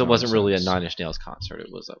stage. Because it wasn't really a nonsense. Nine Inch Nails concert. It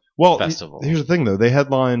was a Well, festival. Here's the thing, though. They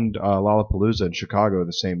headlined Lollapalooza in Chicago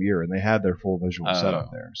the same year, and they had their full visual set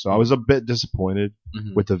up there. So I was a bit disappointed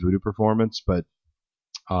Mhm. with the Voodoo performance, but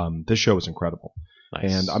this show was incredible.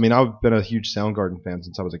 Nice. And I mean, I've been a huge Soundgarden fan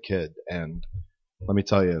since I was a kid, and let me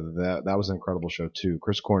tell you that was an incredible show too.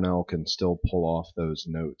 Chris Cornell can still pull off those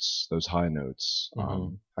notes, those high notes.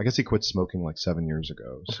 Mhm. I guess he quit smoking like 7 years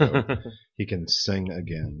ago, so he can sing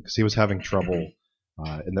again because he was having trouble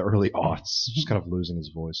in the early aughts, just kind of losing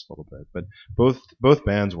his voice a little bit. But both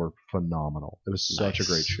bands were phenomenal. It was such a Nice.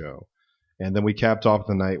 great show. And then we capped off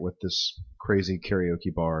the night with this crazy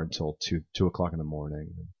karaoke bar until 2 o'clock in the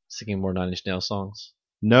morning. Singing more Nine Inch Nails songs.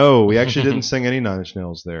 No, we actually didn't sing any Nine Inch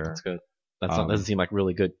Nails there. That's good. That doesn't seem like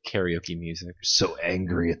really good karaoke music. So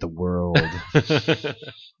angry at the world.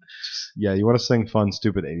 Yeah, you want to sing fun,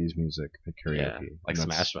 stupid 80s music at karaoke. Yeah, like And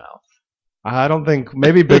that's- Smash Mouth. I don't think,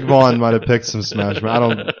 maybe Big Vaughn might have picked some Smash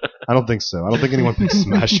Mouth. I don't think so. I don't think anyone picked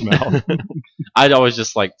Smash Mouth. I'd always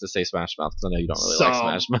just like to say Smash Mouth because I know you don't really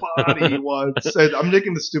like Smash Mouth. Somebody once said, I'm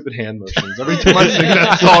making the stupid hand motions. Every time I sing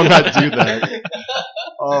that song, I do that.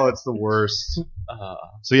 Oh, it's the worst.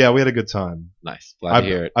 So yeah, we had a good time. Nice. Glad to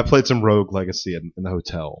hear it. I played some Rogue Legacy in the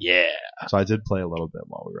hotel. Yeah. So I did play a little bit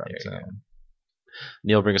while we were out There of you town.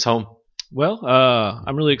 Neil, bring us home. Well,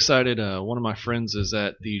 I'm really excited. One of my friends is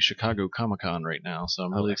at the Chicago Comic-Con right now, so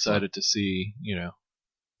I'm really excellent. excited to see,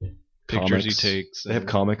 pictures Comics. he takes. They have and-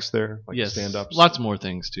 comics there, like yes, stand-ups. lots more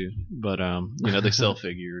things too. But they sell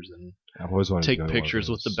figures and I've always wanted take to go to one of pictures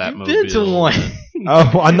with the those. Batmobile. Been to one.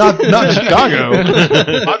 Oh, I'm not Chicago. I've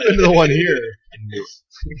been to the one here.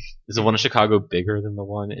 Is the one in Chicago bigger than the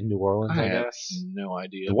one in New Orleans, I I have guess? no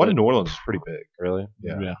idea. The one but- in New Orleans is pretty big. Really?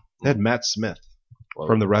 Yeah. Yeah. They had Matt Smith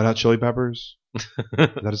from the Red Hot Chili Peppers. Is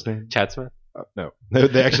that his name? Chad Smith? No.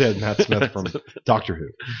 They actually had Matt Smith from Doctor Who.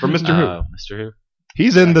 From Mr. Who. Mr. Who?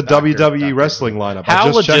 He's in the Doctor- WWE Doctor wrestling lineup. I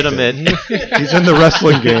How just checked it. legitimate. He's in the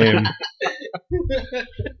wrestling game.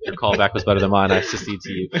 Your callback was better than mine. I succeed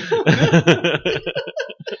to you.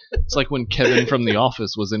 It's like when Kevin from The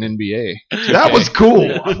Office was in NBA. That was cool.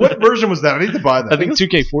 What version was that? I need to buy that. I think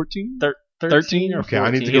 2K14. 13 or Okay, I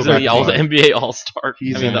need to 14. go He's in back the to all mine. NBA All Star.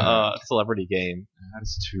 He's I mean, in the celebrity game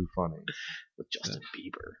That's too funny. with Justin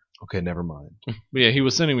Bieber. Okay, never mind. But yeah, he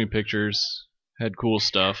was sending me pictures. Had cool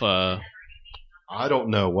stuff. I don't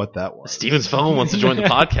know what that was. Steven's phone wants to join the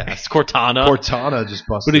podcast. Cortana. Cortana just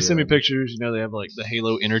busted. But he sent me in. pictures. They have like the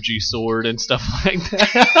Halo Energy sword and stuff like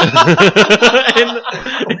that.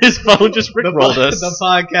 And his phone just rickrolled us. The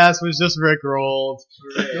podcast was just rickrolled.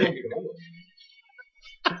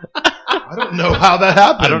 I don't know how that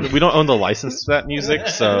happened. We don't own the license to that music,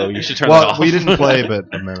 so you should turn it Well, off. we didn't play, but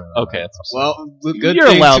I remember. Okay, that's Well, good You're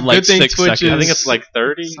thing, allowed, like, good thing 6 Twitch seconds. I think it's like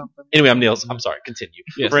 30. Anyway, I'm Niels. I'm sorry. Continue.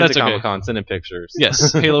 Yes, Friends that's at okay. Comic-Con sending pictures.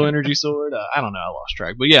 Yes, Halo Energy sword. I don't know. I lost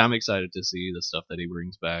track. But yeah, I'm excited to see the stuff that he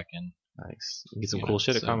brings back. And Nice. You get some You cool know,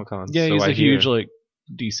 shit at so- Comic-Con. yeah, so he's I a hear. huge like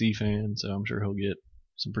DC fan, so I'm sure he'll get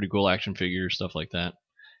some pretty cool action figures, stuff like that.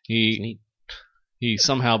 It's He neat. he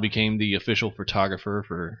somehow became the official photographer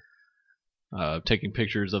for taking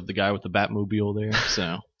pictures of the guy with the Batmobile there.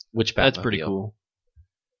 So Which that's pretty Batmobile? cool.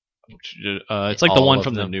 It's like the All one of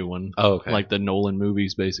from the them? new one, Oh, okay. like the Nolan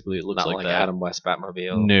movies. Basically, it looks not like like that. Adam West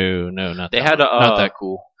Batmobile. No, not They that had one. a, not that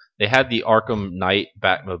cool. They had the Arkham Knight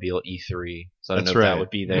Batmobile E3, so I don't That's know if right. that would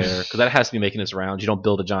be there because that has to be making its rounds. You don't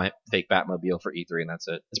build a giant fake Batmobile for E3 and that's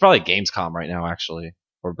it. It's probably at Gamescom right now, actually,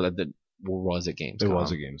 or was it Gamescom? It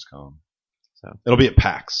was a Gamescom. So. It'll be at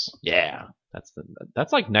PAX. Yeah,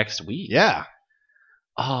 that's like next week. Yeah.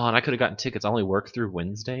 Oh, and I could have gotten tickets. I only work through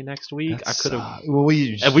Wednesday next week. I could have. Well,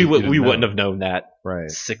 we Wouldn't have known that Right.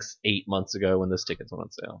 6-8 months ago when those tickets went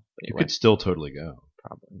on sale. But You anyway, could still totally go.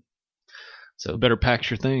 probably. So Better pack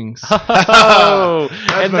your things. oh,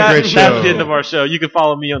 and been a great that's show. the end of our show. You can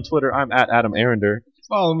follow me on Twitter. I'm at Adam Arender.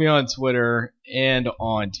 Follow me on Twitter and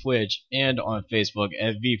on Twitch and on Facebook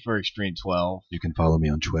at V4Extreme12. You can follow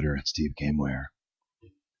me on Twitter at Steve Gameware.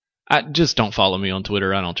 Just don't follow me on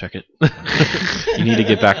Twitter. I don't check it. You need to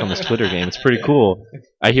get back on this Twitter game. It's pretty cool.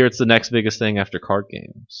 I hear it's the next biggest thing after card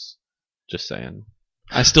games. Just saying.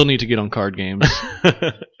 I still need to get on card games.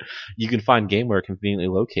 You can find Gameware conveniently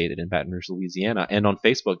located in Baton Rouge, Louisiana, and on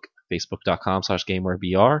Facebook,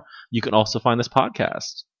 facebook.com/GamewareBR. You can also find this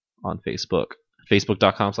podcast on Facebook,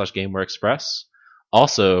 facebook.com/GamewareExpress.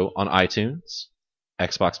 Also on iTunes,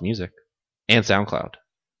 Xbox Music, and SoundCloud.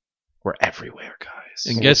 We're everywhere, guys.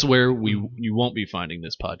 And guess where you won't be finding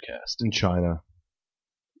this podcast? In China.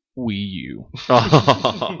 Wii U.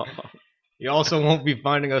 You also won't be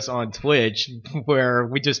finding us on Twitch, where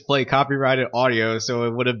we just play copyrighted audio, so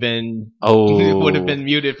it would have been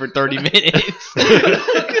muted for 30 minutes. I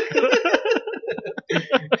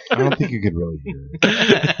don't think you could really hear it.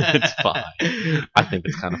 It's fine. I think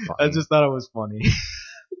it's kind of fun. I just thought it was funny.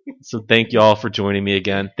 So thank you all for joining me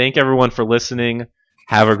again. Thank everyone for listening.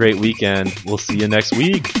 Have a great weekend. We'll see you next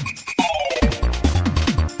week.